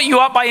going to split you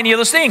up by any of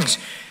those things.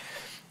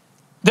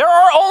 There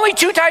are only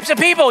 2 types of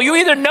people. You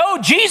either know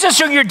Jesus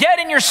or you're dead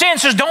in your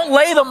sins. So don't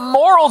lay the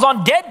morals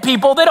on dead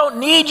people. They don't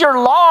need your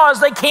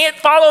laws. They can't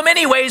follow them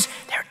anyways.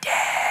 They're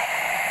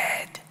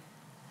dead.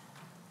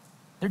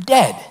 They're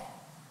dead.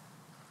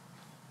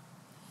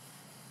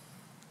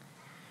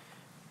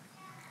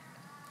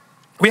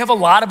 We have a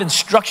lot of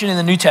instruction in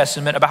the New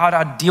Testament about how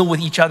to deal with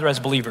each other as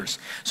believers.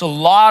 So a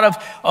lot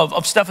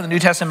of stuff in the New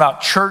Testament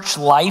about church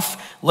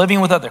life,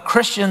 living with other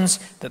Christians,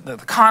 the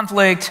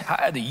conflict,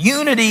 the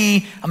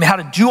unity, how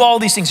to do all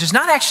these things. There's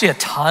not actually a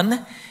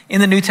ton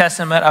in the New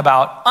Testament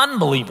about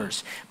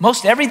unbelievers.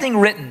 Most everything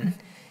written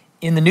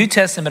in the New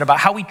Testament about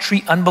how we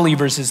treat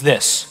unbelievers is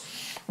this.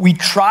 We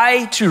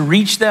try to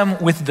reach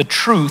them with the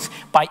truth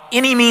by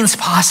any means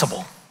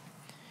possible.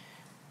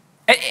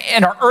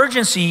 And our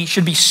urgency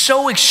should be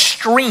so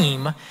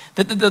extreme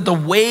that the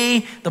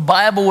way the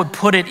Bible would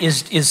put it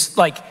is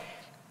like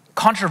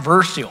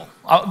controversial,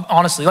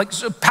 honestly. Like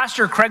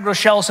Pastor Craig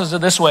Rochelle says it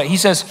this way. He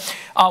says,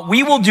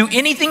 we will do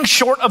anything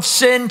short of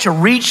sin to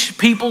reach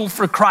people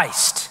for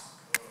Christ.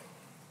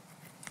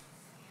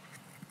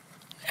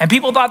 And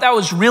people thought that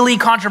was really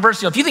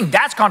controversial. If you think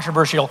that's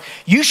controversial,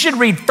 you should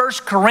read 1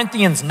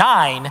 Corinthians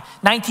 9,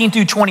 19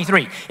 through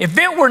 23. If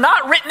it were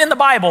not written in the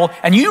Bible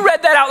and you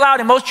read that out loud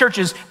in most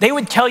churches, they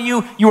would tell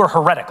you you are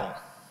heretical.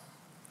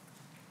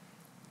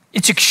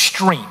 It's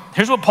extreme.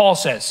 Here's what Paul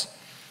says.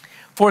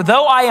 For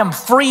though I am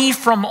free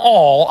from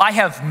all, I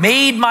have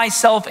made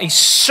myself a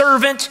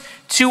servant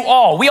to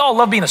all. We all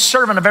love being a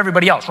servant of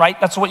everybody else, right?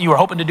 That's what you were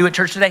hoping to do at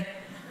church today.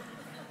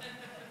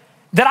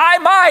 That I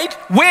might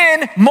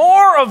win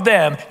more of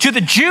them. To the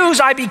Jews,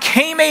 I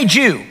became a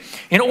Jew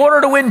in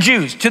order to win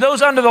Jews. To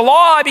those under the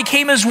law, I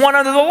became as one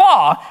under the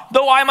law,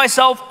 though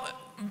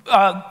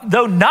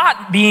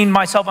not being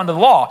myself under the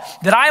law,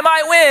 that I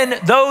might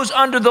win those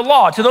under the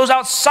law. To those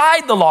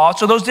outside the law,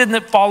 so those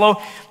didn't follow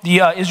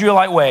the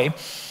Israelite way,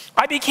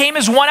 I became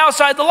as one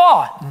outside the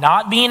law,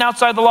 not being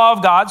outside the law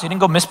of God, so he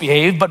didn't go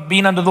misbehave, but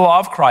being under the law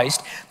of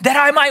Christ, that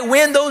I might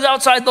win those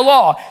outside the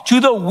law. To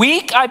the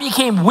weak, I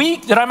became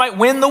weak, that I might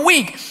win the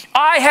weak.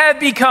 I have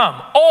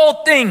become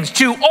all things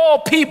to all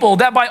people,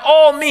 that by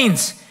all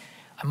means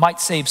I might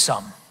save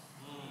some.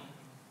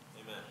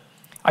 Amen.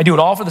 I do it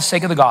all for the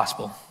sake of the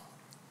gospel,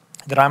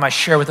 that I might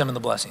share with them in the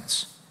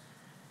blessings.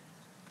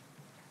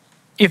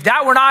 If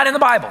that were not in the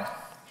Bible,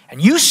 and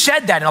you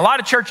said that in a lot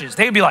of churches,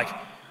 they'd be like,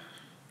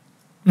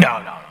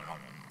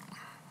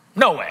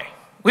 no way.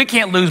 We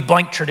can't lose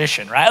blank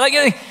tradition, right?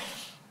 Like,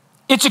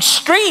 it's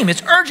extreme,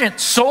 it's urgent.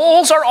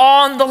 Souls are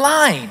on the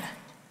line.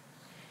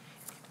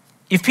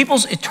 If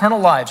people's eternal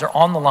lives are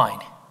on the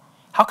line,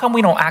 how come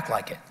we don't act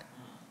like it?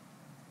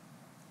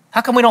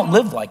 How come we don't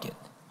live like it?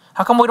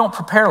 How come we don't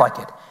prepare like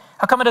it?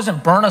 How come it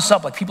doesn't burn us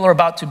up like people are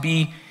about to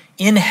be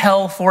in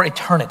hell for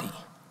eternity?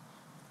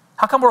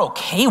 How come we're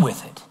okay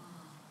with it?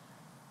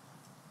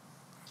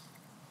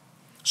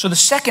 So the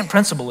second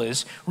principle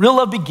is, real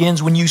love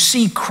begins when you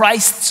see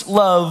Christ's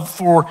love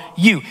for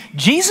you.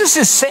 Jesus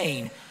is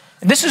saying,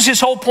 and this is his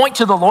whole point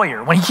to the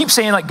lawyer, when he keeps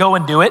saying, like, go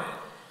and do it.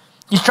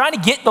 He's trying to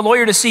get the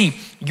lawyer to see,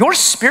 you're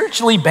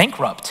spiritually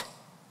bankrupt.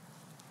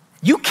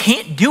 You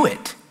can't do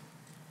it.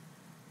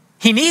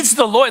 He needs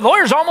the lawyer. The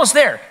lawyer's almost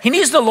there. He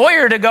needs the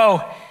lawyer to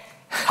go,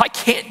 I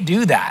can't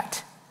do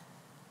that.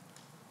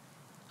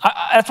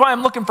 That's why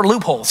I'm looking for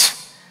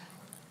loopholes.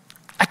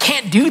 I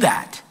can't do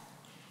that.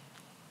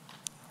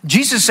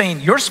 Jesus is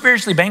saying, you're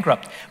spiritually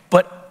bankrupt,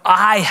 but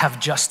I have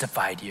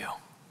justified you.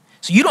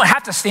 So you don't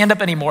have to stand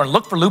up anymore and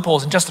look for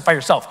loopholes and justify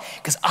yourself,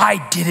 because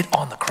I did it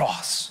on the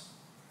cross.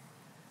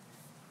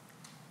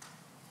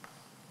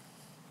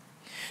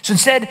 So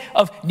instead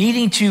of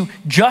needing to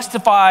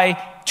justify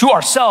to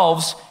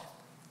ourselves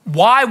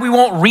why we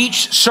won't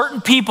reach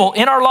certain people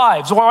in our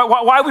lives,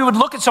 why we would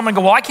look at someone and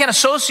go, well, I can't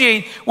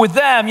associate with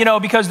them,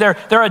 because they're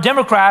a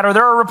Democrat, or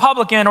they're a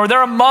Republican, or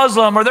they're a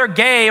Muslim, or they're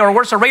gay, or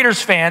worse, a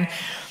Raiders fan,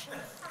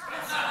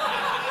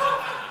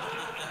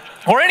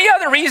 or any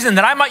other reason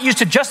that I might use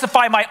to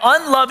justify my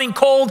unloving,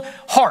 cold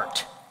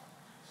heart.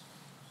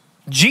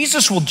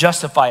 Jesus will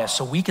justify us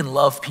so we can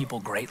love people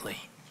greatly.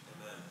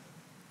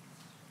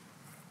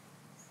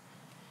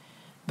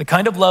 The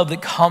kind of love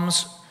that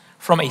comes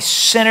from a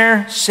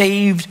sinner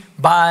saved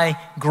by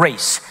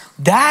grace.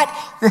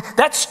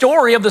 That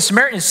story of the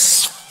Samaritan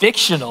is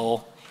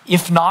fictional,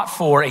 if not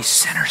for a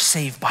sinner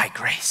saved by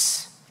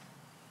grace.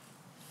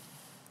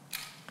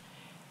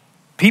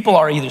 People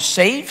are either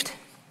saved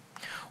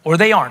or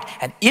they aren't.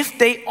 And if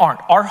they aren't,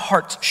 our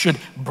hearts should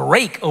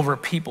break over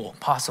people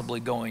possibly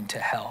going to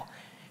hell.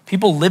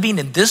 People living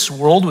in this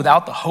world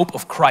without the hope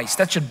of Christ.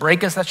 That should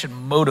break us, that should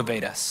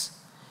motivate us.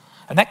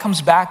 And that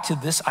comes back to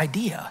this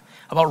idea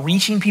about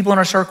reaching people in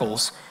our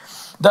circles.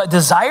 The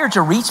desire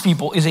to reach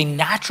people is a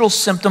natural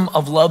symptom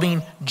of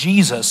loving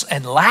Jesus,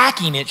 and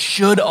lacking it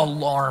should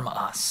alarm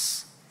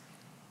us.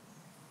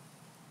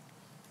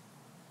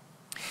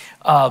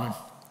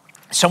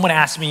 Someone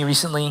asked me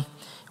recently,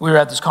 we were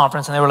at this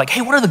conference, and they were like,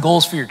 hey, what are the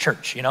goals for your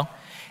church,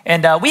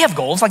 And we have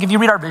goals. Like if you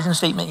read our vision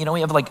statement, we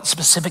have like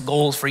specific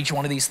goals for each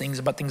one of these things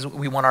about things that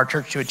we want our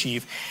church to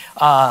achieve.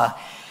 But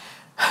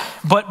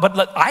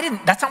I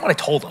didn't, that's not what I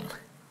told them.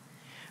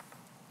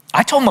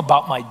 I told them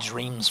about my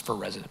dreams for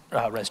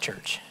Res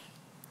Church.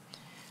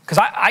 Because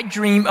I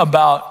dream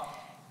about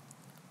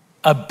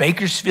a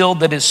Bakersfield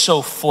that is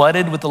so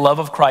flooded with the love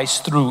of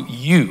Christ through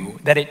you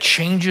that it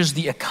changes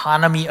the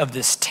economy of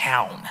this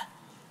town.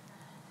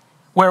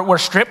 Where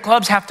strip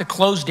clubs have to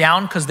close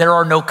down because there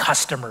are no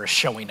customers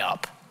showing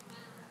up.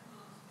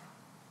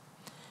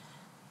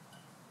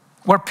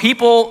 Where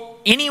people,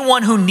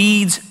 anyone who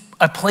needs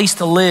a place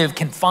to live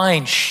can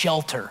find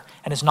shelter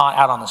and is not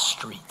out on the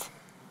street.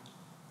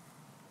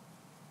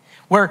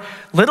 Where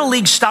Little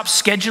League stops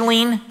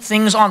scheduling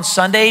things on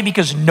Sunday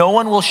because no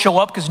one will show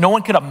up, because no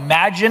one could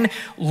imagine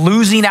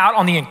losing out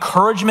on the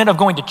encouragement of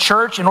going to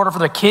church in order for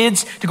their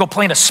kids to go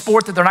play in a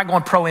sport that they're not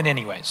going pro in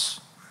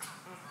anyways.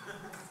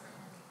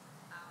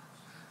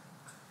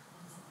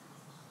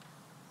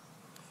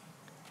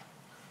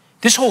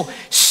 This whole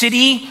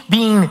city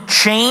being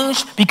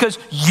changed because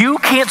you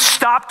can't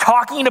stop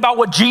talking about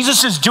what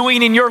Jesus is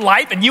doing in your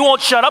life and you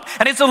won't shut up,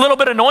 and it's a little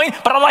bit annoying,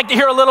 but I'd like to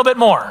hear a little bit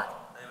more.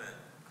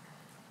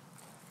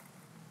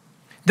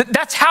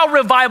 That's how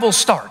revival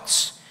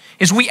starts,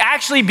 is we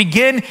actually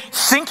begin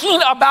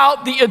thinking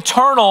about the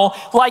eternal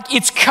like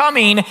it's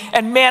coming,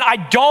 and man, I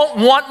don't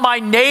want my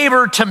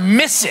neighbor to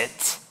miss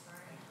it.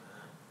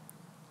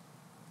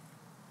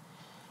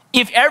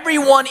 If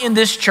everyone in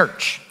this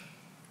church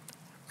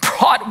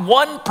brought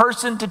one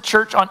person to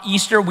church on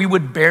Easter, we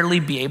would barely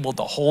be able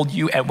to hold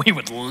you, and we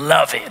would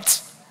love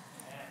it.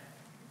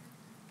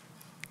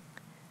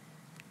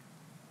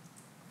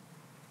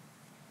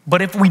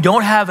 But if we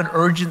don't have an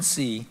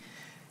urgency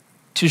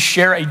to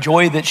share a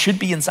joy that should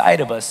be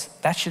inside of us,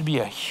 that should be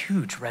a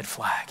huge red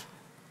flag.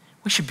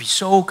 We should be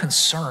so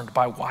concerned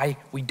by why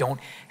we don't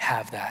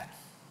have that.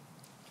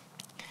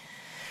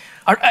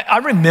 I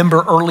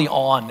remember early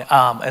on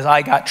as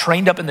I got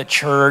trained up in the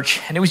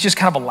church, and it was just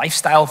kind of a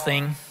lifestyle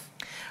thing.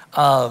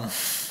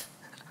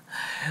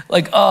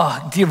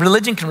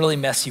 Religion can really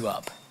mess you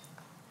up.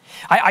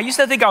 I used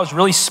to think I was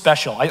really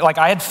special.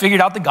 I had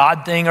figured out the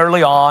God thing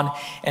early on,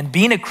 and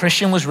being a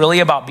Christian was really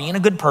about being a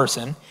good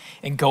person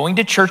and going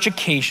to church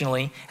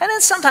occasionally, and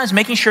then sometimes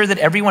making sure that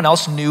everyone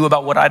else knew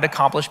about what I'd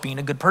accomplished being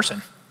a good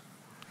person.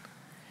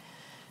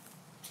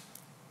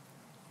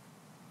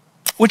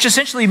 Which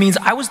essentially means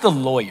I was the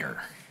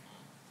lawyer.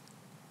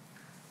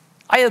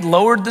 I had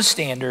lowered the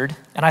standard,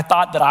 and I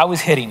thought that I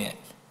was hitting it.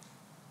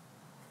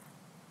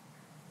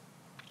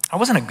 I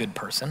wasn't a good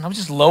person. I was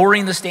just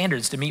lowering the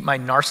standards to meet my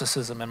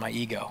narcissism and my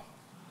ego.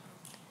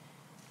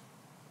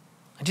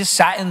 I just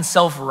sat in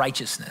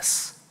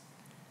self-righteousness,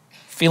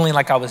 feeling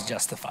like I was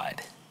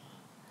justified.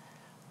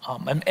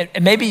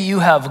 And maybe you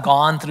have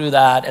gone through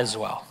that as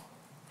well.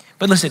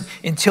 But listen,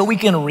 until we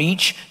can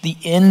reach the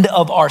end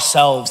of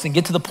ourselves and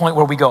get to the point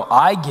where we go,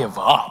 I give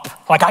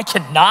up. Like I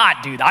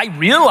cannot, dude. I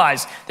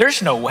realize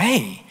there's no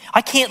way.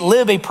 I can't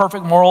live a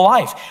perfect moral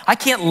life. I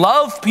can't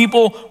love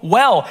people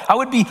well. I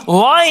would be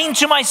lying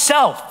to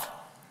myself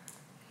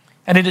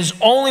And it is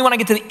only when I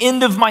get to the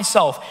end of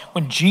myself,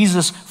 when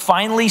Jesus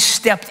finally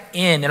stepped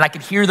in and I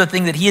could hear the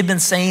thing that he had been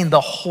saying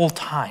the whole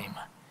time.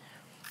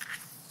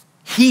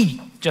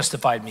 He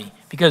justified me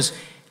because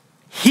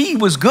he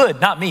was good,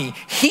 not me.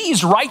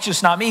 He's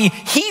righteous, not me.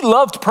 He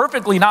loved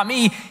perfectly, not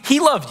me. He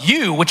loved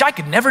you, which I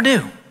could never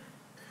do.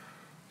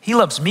 He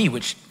loves me,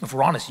 which, if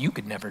we're honest, you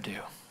could never do.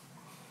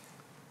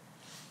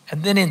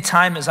 And then in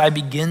time, as I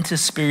begin to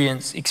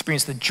experience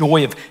the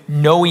joy of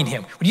knowing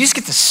him, when you just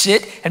get to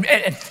sit and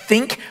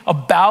think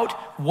about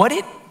what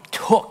it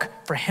took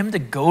for him to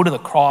go to the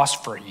cross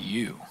for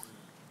you,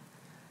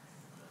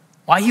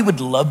 why he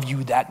would love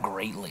you that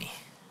greatly.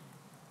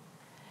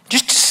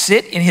 Just to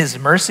sit in his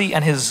mercy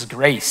and his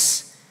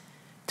grace,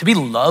 to be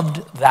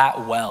loved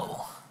that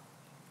well.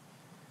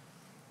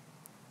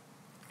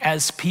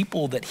 As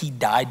people that he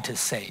died to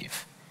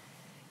save,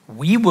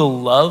 we will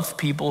love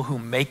people who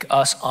make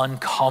us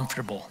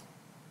uncomfortable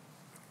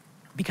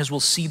because we'll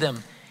see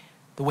them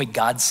the way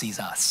God sees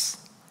us.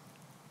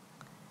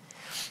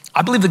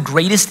 I believe the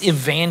greatest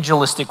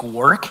evangelistic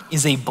work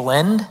is a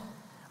blend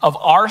of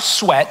our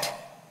sweat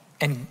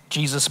and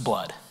Jesus'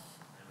 blood.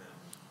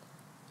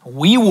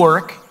 We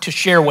work to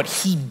share what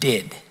he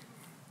did.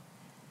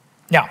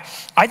 Now,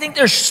 I think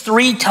there's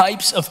 3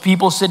 types of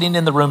people sitting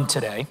in the room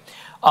today.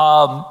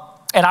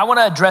 And I want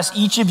to address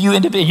each of you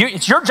individually.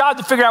 It's your job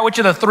to figure out which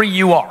of the 3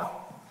 you are.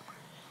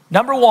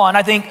 Number 1,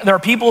 I think there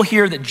are people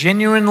here that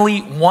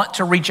genuinely want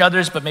to reach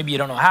others, but maybe you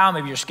don't know how,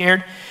 maybe you're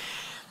scared,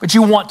 but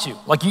you want to.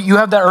 Like you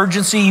have that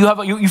urgency,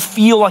 you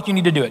feel like you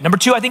need to do it. Number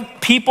 2, I think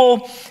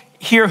people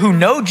here who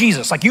know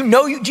Jesus, like you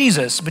know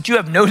Jesus, but you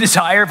have no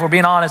desire, if we're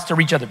being honest, to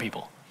reach other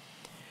people.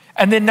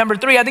 And then number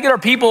 3, I think there are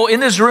people in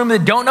this room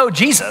that don't know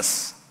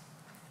Jesus.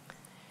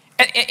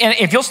 And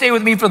if you'll stay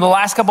with me for the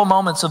last couple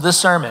moments of this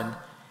sermon,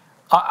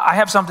 I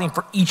have something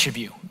for each of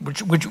you,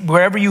 which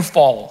wherever you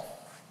fall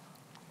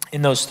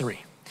in those 3.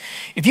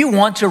 If you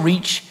want to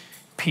reach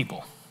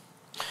people,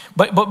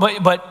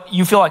 but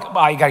you feel like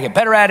I gotta get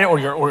better at it, or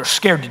you're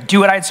scared to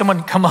do it. I had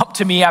someone come up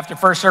to me after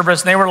first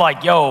service and they were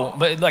like, "Yo,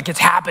 but like it's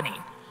happening.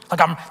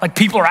 Like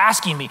people are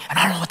asking me, and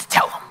I don't know what to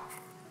tell them.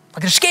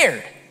 Like they're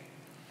scared.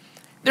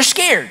 They're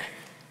scared."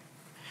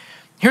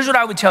 Here's what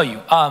I would tell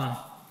you.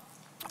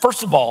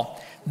 First of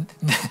all,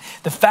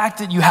 the fact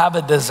that you have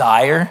a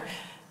desire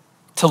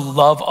to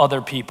love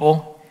other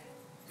people,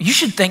 you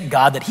should thank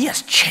God that he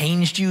has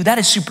changed you. That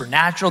is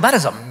supernatural. That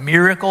is a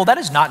miracle. That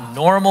is not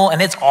normal, and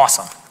it's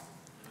awesome.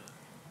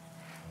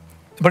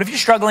 But if you're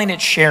struggling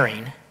at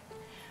sharing,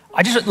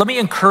 let me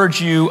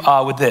encourage you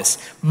with this.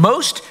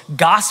 Most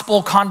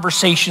gospel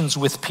conversations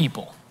with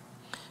people,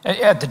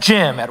 at the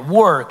gym, at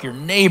work, your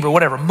neighbor,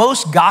 whatever,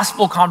 most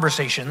gospel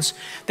conversations,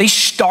 they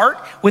start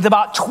with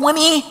about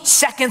 20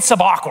 seconds of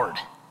awkward.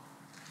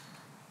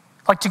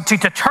 Like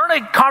to turn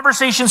a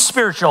conversation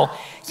spiritual,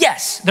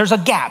 yes, there's a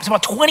gap. It's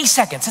about 20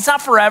 seconds. It's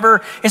not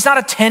forever. It's not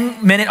a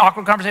 10-minute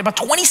awkward conversation, about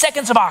 20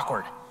 seconds of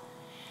awkward.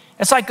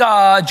 It's like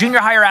junior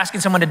higher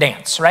asking someone to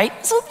dance,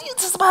 right? So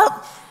it's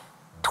about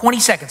 20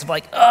 seconds of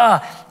like,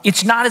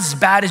 it's not as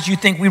bad as you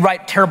think. We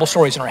write terrible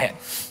stories in our head.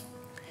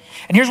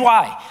 And here's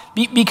why.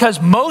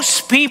 Because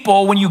most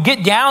people, when you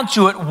get down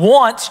to it,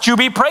 want to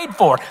be prayed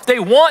for. They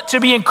want to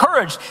be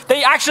encouraged.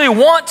 They actually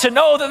want to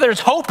know that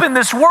there's hope in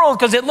this world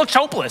because it looks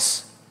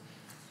hopeless.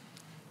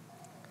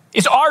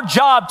 It's our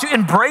job to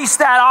embrace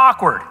that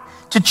awkward,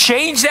 to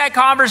change that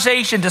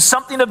conversation to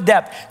something of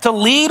depth, to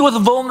lead with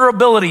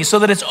vulnerability so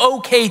that it's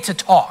okay to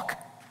talk.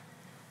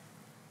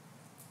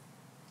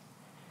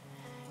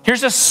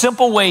 Here's a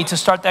simple way to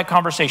start that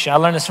conversation. I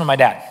learned this from my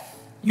dad.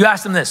 You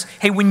ask them this: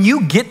 hey, when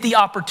you get the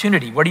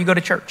opportunity, where do you go to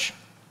church?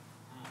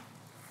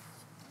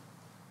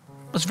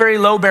 It's very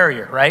low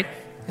barrier, right?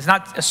 It's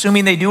not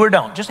assuming they do or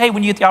don't. Just, hey,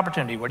 when you get the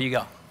opportunity, where do you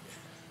go?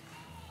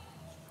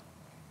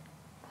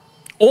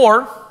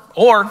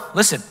 Or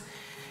listen,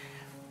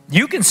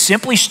 you can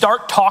simply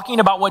start talking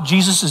about what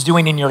Jesus is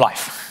doing in your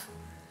life.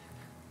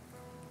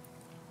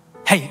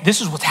 Hey, this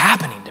is what's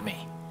happening to me.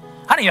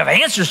 I don't even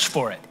have answers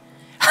for it.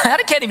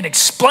 I can't even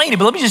explain it,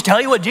 but let me just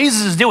tell you what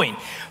Jesus is doing.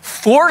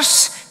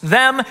 Force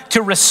them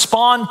to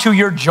respond to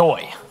your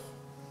joy.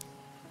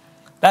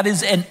 That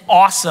is an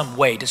awesome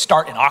way to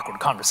start an awkward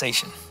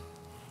conversation.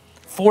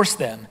 Force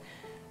them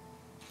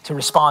to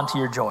respond to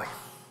your joy.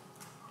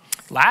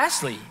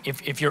 Lastly,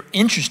 if you're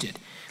interested,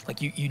 like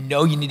you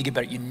know you need to get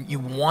better, you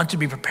want to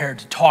be prepared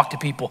to talk to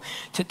people,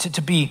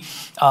 to be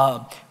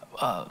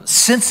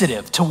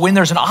sensitive to when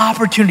there's an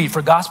opportunity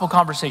for gospel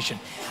conversation.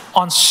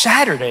 On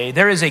Saturday,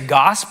 there is a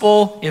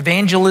gospel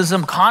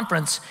evangelism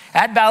conference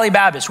at Valley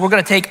Baptist. We're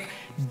going to take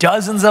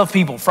dozens of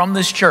people from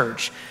this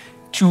church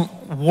to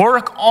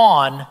work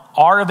on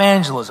our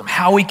evangelism,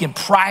 how we can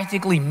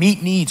practically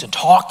meet needs and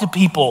talk to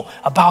people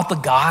about the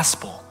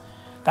gospel.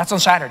 That's on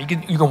Saturday.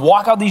 You can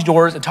walk out these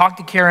doors and talk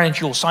to Karen, and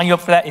she will sign you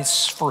up for that.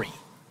 It's free.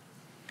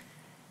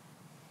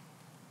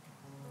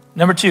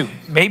 Number 2,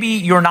 maybe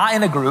you're not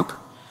in a group,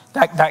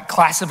 that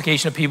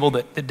classification of people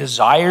that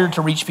desire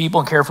to reach people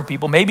and care for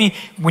people. Maybe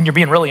when you're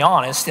being really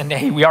honest, and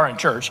hey, we are in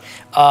church,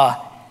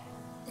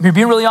 you're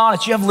being really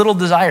honest, you have little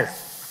desire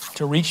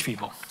to reach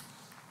people.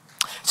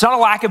 It's not a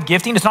lack of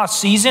gifting. It's not a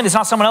season. It's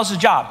not someone else's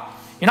job.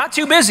 You're not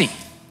too busy.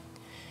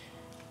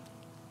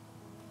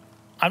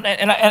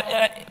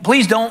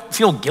 Please don't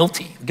feel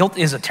guilty. Guilt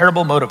is a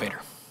terrible motivator.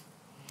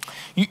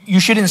 You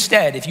should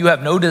instead, if you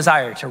have no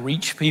desire to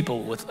reach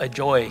people with a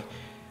joy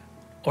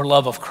or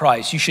love of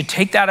Christ, you should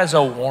take that as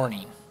a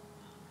warning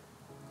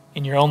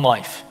in your own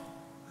life.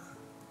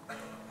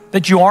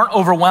 That you aren't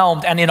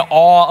overwhelmed and in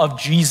awe of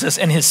Jesus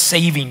and his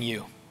saving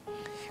you.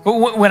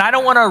 When I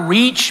don't want to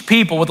reach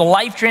people with the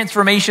life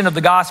transformation of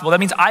the gospel, that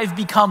means I've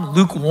become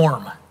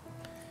lukewarm.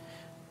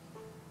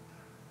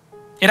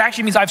 It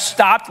actually means I've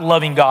stopped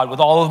loving God with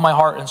all of my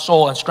heart and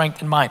soul and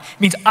strength and mind. It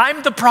means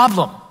I'm the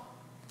problem.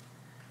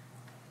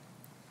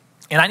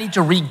 And I need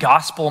to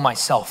re-gospel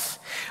myself.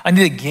 I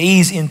need to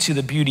gaze into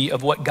the beauty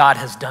of what God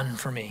has done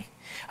for me.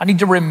 I need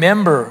to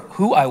remember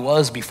who I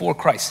was before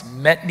Christ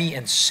met me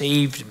and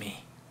saved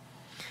me.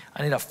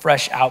 I need a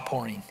fresh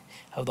outpouring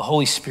of the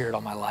Holy Spirit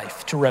on my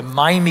life to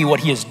remind me what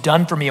he has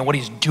done for me and what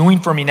he's doing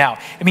for me now.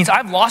 It means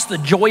I've lost the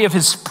joy of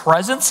his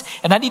presence,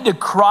 and I need to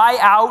cry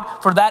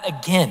out for that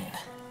again.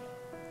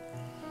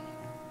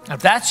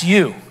 If that's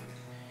you,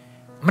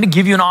 I'm going to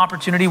give you an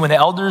opportunity when the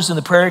elders and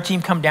the prayer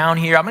team come down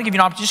here. I'm going to give you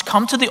an opportunity. Just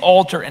come to the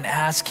altar and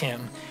ask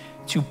him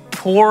to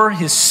pour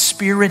his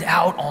Spirit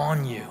out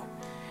on you,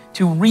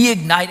 to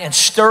reignite and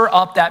stir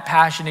up that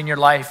passion in your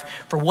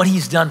life for what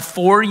he's done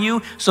for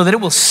you so that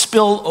it will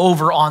spill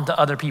over onto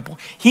other people.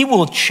 He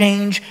will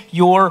change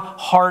your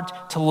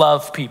heart to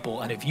love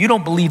people. And if you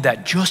don't believe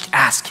that, just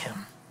ask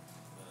him.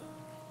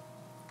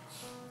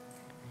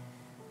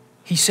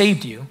 He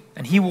saved you,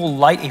 and he will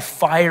light a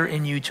fire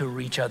in you to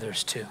reach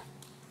others too.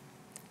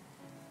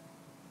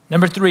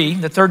 Number 3,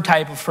 the third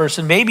type of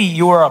person, maybe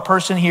you are a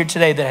person here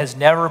today that has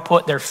never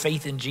put their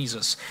faith in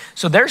Jesus.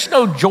 So there's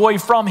no joy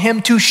from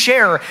him to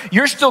share.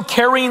 You're still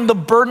carrying the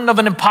burden of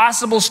an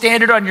impossible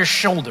standard on your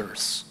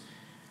shoulders.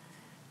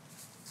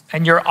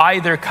 And you're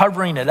either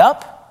covering it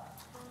up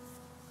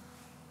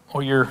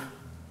or you're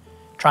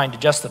trying to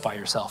justify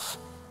yourself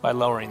by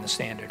lowering the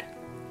standard.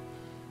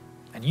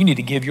 And you need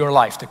to give your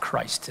life to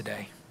Christ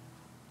today.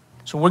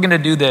 So we're going to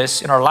do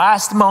this in our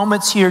last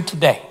moments here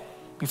today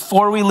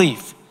before we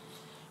leave.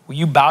 Will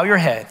you bow your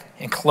head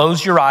and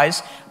close your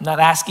eyes? I'm not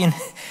asking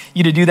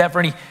you to do that for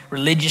any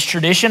religious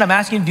tradition. I'm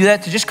asking you to do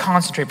that to just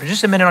concentrate for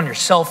just a minute on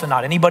yourself and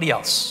not anybody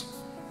else.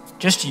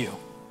 Just you.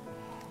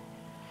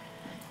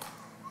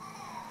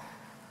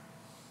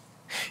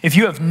 If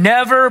you have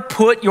never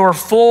put your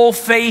full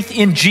faith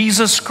in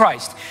Jesus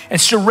Christ and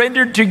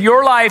surrendered to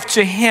your life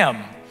to him,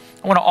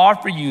 I want to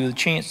offer you the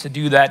chance to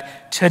do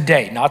that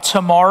today, not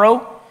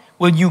tomorrow.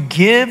 Will you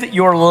give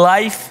your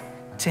life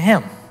to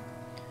him?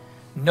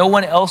 No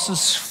one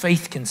else's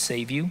faith can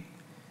save you,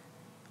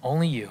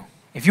 only you.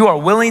 If you are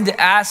willing to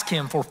ask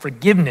him for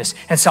forgiveness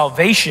and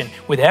salvation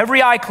with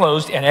every eye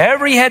closed and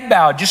every head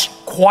bowed, just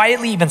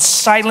quietly, even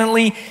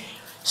silently,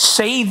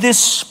 say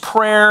this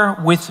prayer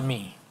with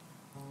me.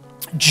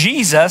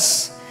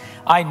 Jesus,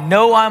 I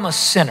know I'm a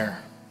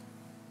sinner.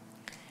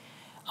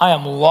 I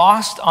am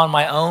lost on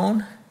my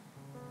own,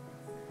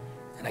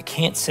 and I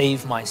can't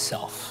save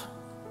myself.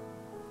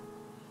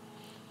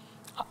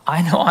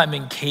 I know I'm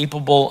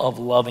incapable of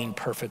loving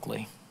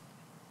perfectly.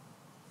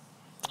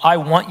 I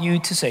want you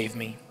to save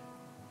me.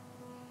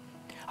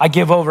 I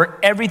give over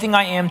everything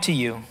I am to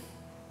you.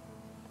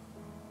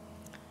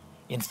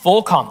 In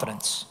full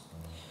confidence,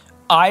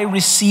 I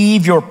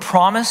receive your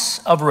promise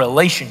of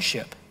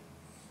relationship,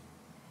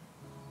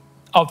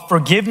 of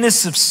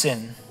forgiveness of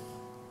sin,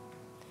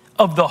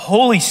 of the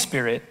Holy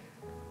Spirit,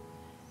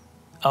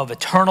 of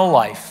eternal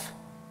life.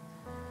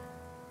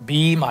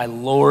 Be my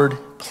Lord,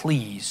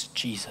 please,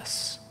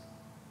 Jesus.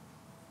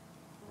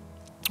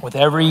 With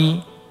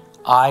every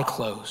eye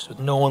closed, with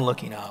no one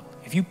looking up,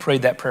 if you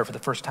prayed that prayer for the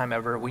first time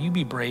ever, will you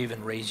be brave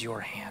and raise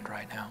your hand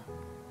right now?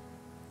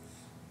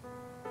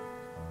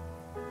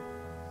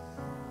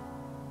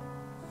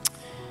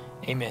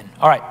 Amen.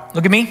 All right,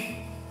 look at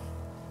me.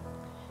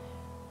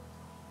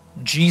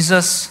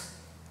 Jesus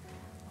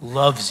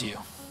loves you.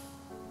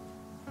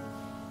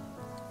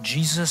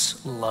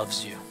 Jesus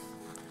loves you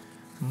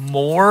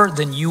more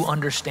than you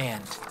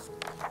understand.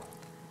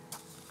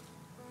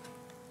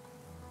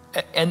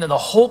 And the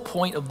whole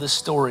point of this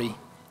story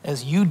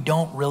is you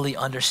don't really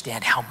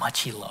understand how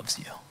much he loves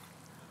you.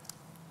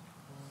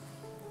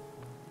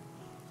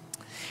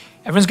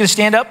 Everyone's going to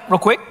stand up real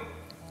quick.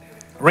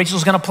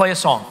 Rachel's going to play a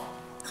song.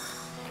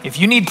 If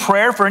you need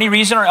prayer for any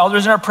reason, our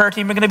elders and our prayer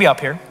team are going to be up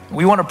here.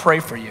 We want to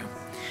pray for you.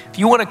 If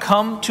you want to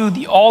come to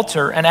the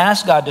altar and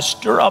ask God to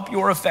stir up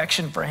your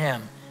affection for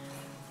him,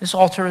 this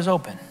altar is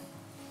open.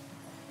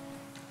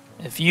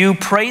 If you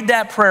prayed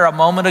that prayer a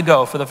moment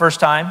ago for the first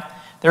time,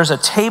 there's a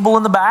table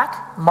in the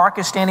back. Mark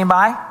is standing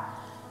by.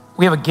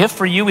 We have a gift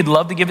for you. We'd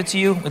love to give it to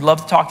you. We'd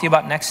love to talk to you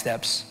about next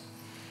steps.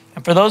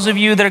 And for those of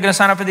you that are going to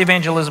sign up for the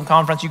evangelism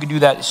conference, you can do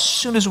that as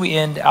soon as we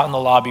end out in the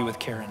lobby with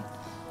Karen.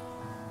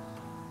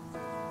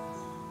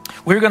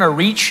 We're going to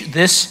reach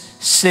this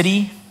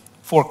city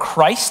for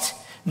Christ,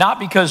 not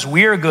because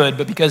we're good,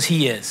 but because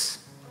he is.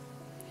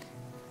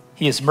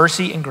 He is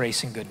mercy and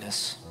grace and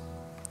goodness.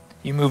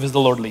 You move as the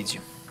Lord leads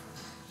you.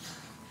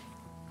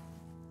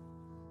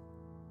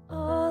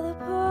 All the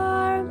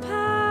poor and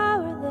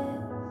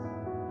powerless,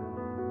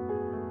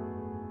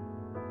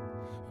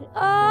 and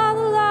all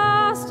the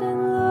lost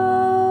and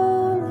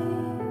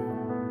lonely,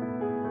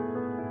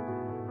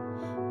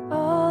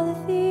 all the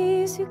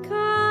thieves who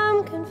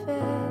come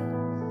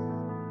confess,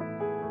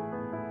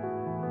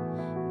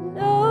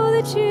 know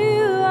that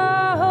you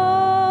are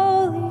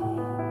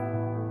holy,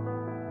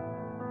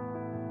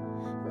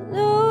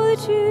 know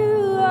that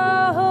you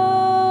are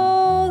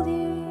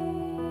holy,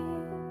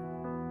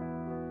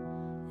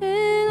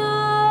 and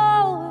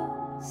all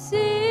will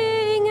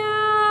sing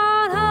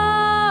out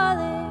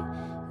hallelujah,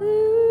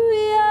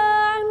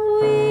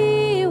 and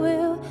we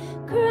will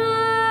cry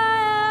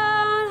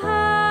out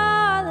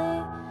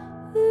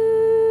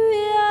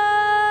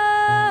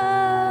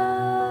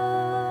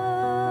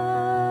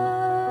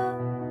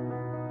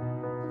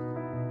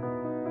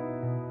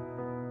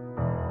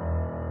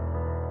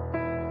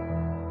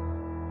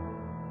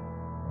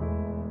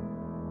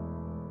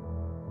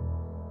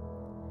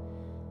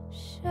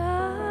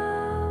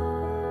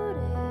Shout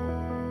it,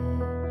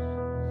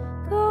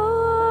 go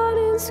on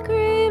and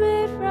scream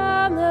it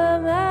from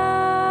the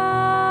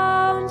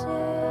mountains.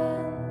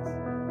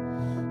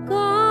 Go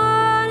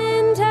on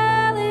and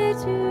tell it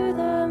to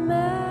the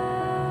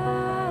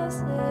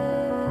masses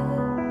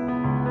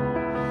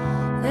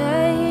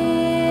that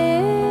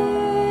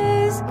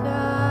He is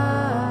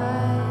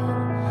God.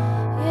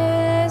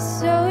 Yes,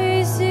 so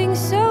we sing,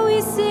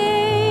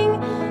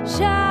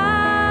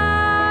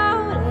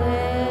 shout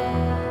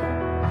it.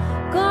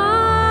 Go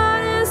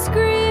on and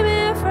scream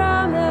it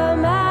from the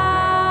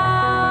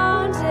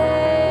mountains.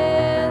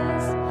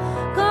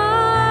 Go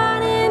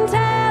on and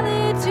tell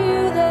it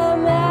to the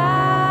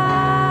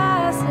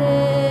masses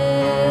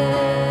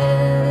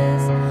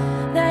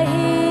that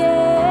He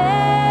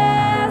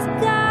is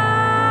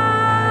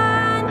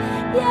God.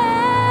 Yes,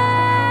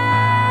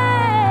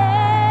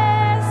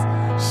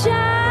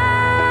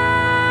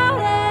 shout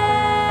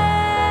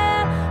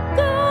it.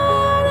 Go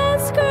on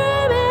and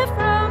scream it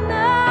from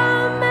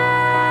the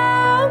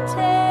mountains.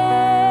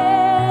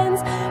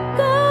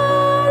 Go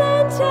on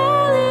and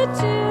tell it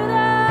to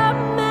the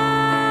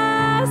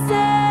masses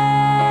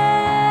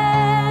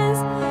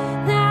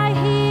that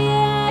He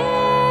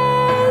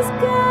is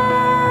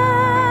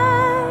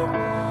God.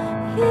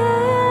 Yes,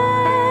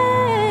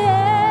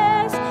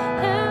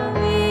 and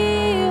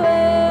we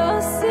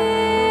will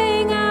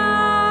sing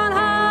out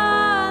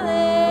hallelujah.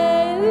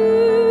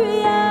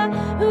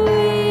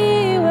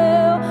 We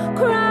will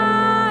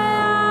cry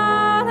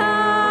out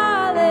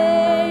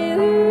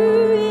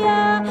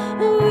hallelujah.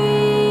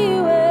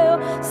 We will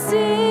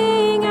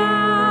sing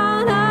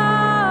out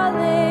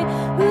hallelujah.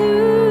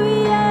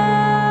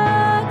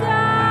 God,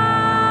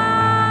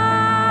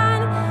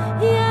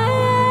 yes,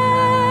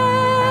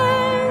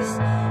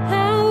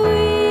 and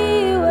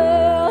we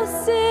will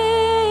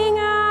sing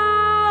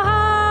out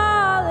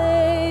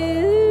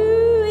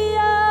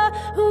hallelujah.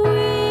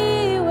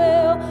 We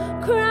will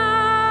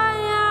cry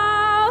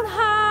out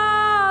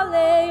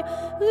hallelujah,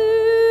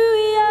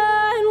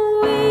 and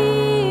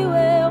we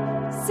will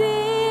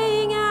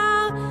sing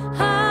out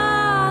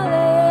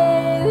hallelujah.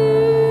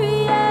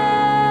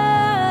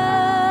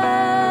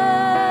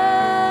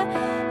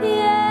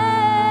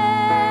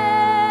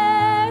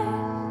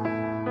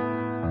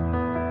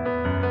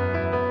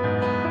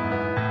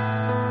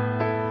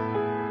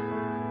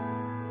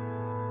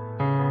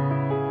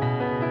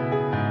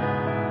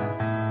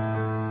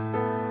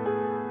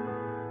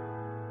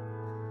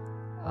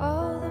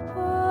 All the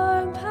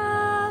poor and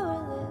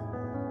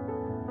powerless,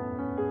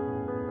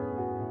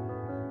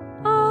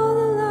 all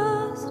the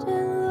lost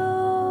and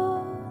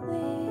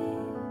lonely,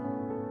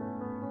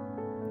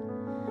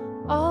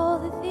 all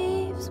the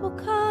thieves will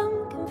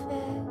come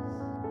confess,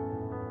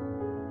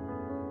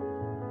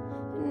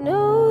 and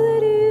know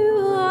that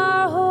you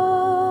are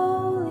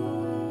holy,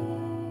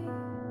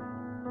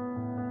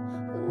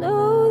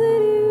 know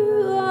that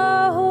you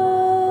are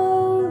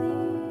holy,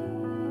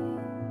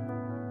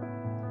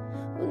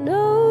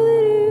 know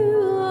that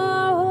you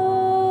are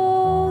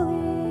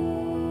holy.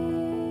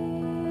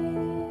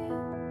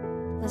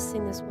 Let's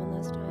sing this one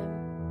last time.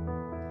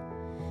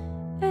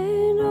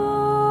 And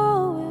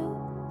all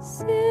will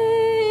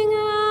sing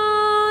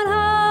out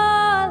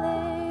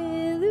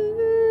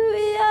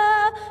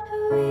hallelujah.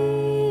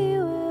 We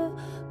will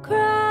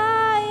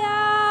cry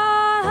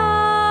out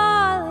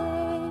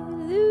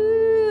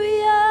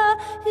hallelujah.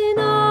 And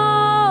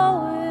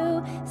all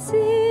will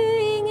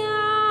sing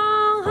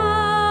out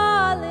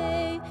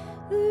hallelujah.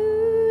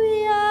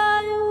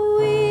 And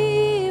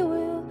we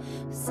will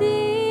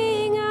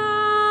sing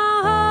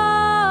out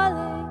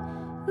hallelujah.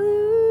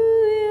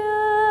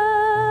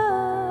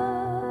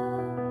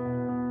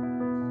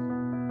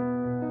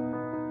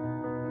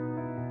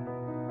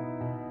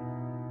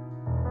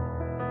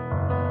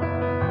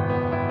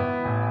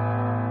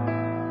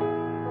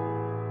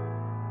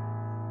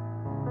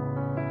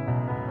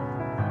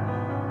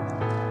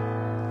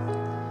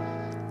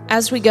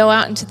 As we go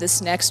out into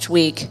this next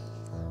week,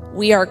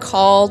 we are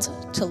called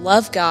to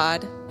love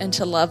God and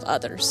to love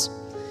others.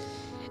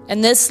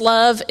 And this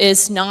love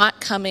is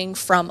not coming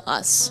from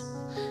us.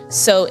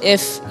 So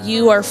if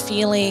you are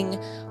feeling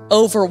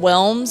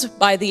overwhelmed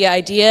by the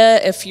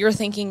idea, if you're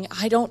thinking,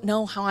 I don't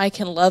know how I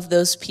can love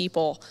those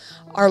people,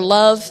 our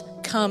love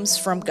comes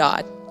from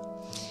God.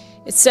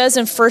 It says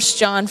in 1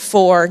 John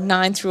 4,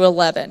 9 through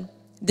 11,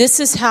 this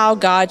is how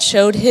God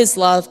showed his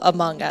love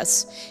among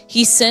us.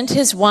 He sent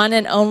his one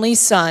and only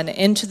Son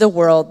into the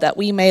world that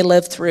we may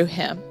live through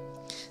him.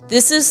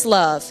 This is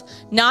love,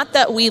 not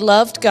that we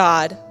loved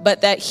God,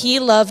 but that he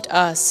loved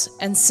us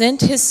and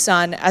sent his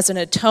Son as an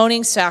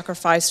atoning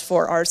sacrifice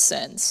for our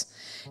sins.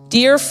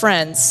 Dear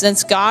friends,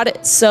 since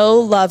God so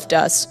loved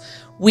us,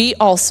 we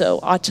also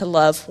ought to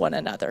love one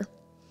another.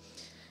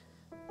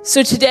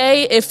 So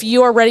today, if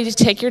you are ready to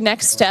take your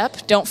next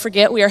step, don't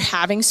forget we are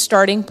having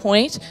Starting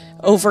Point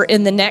over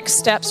in the Next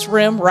Steps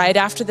room right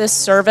after this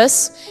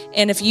service.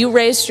 And if you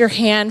raised your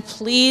hand,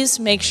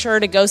 please make sure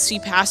to go see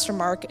Pastor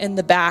Mark in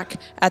the back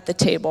at the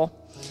table.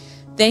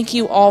 Thank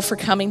you all for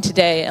coming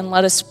today, and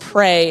let us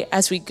pray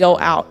as we go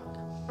out.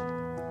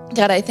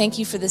 God, I thank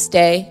you for this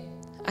day.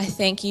 I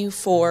thank you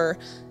for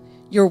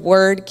your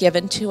word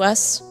given to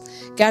us.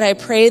 God, I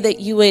pray that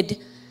you would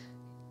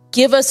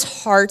give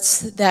us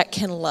hearts that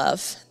can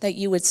love, that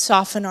you would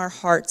soften our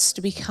hearts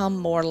to become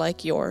more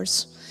like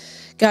yours.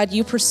 God,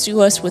 you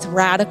pursue us with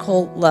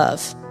radical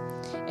love,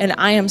 and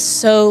I am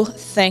so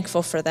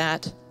thankful for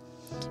that.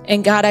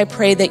 And God, I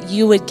pray that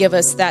you would give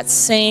us that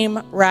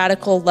same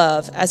radical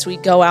love as we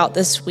go out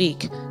this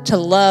week to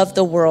love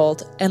the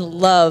world and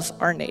love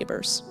our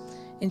neighbors.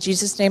 In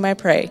Jesus' name I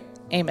pray,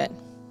 amen.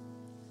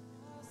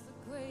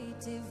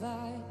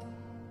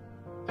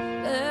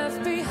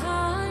 Left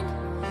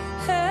behind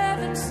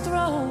heaven's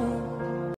throne.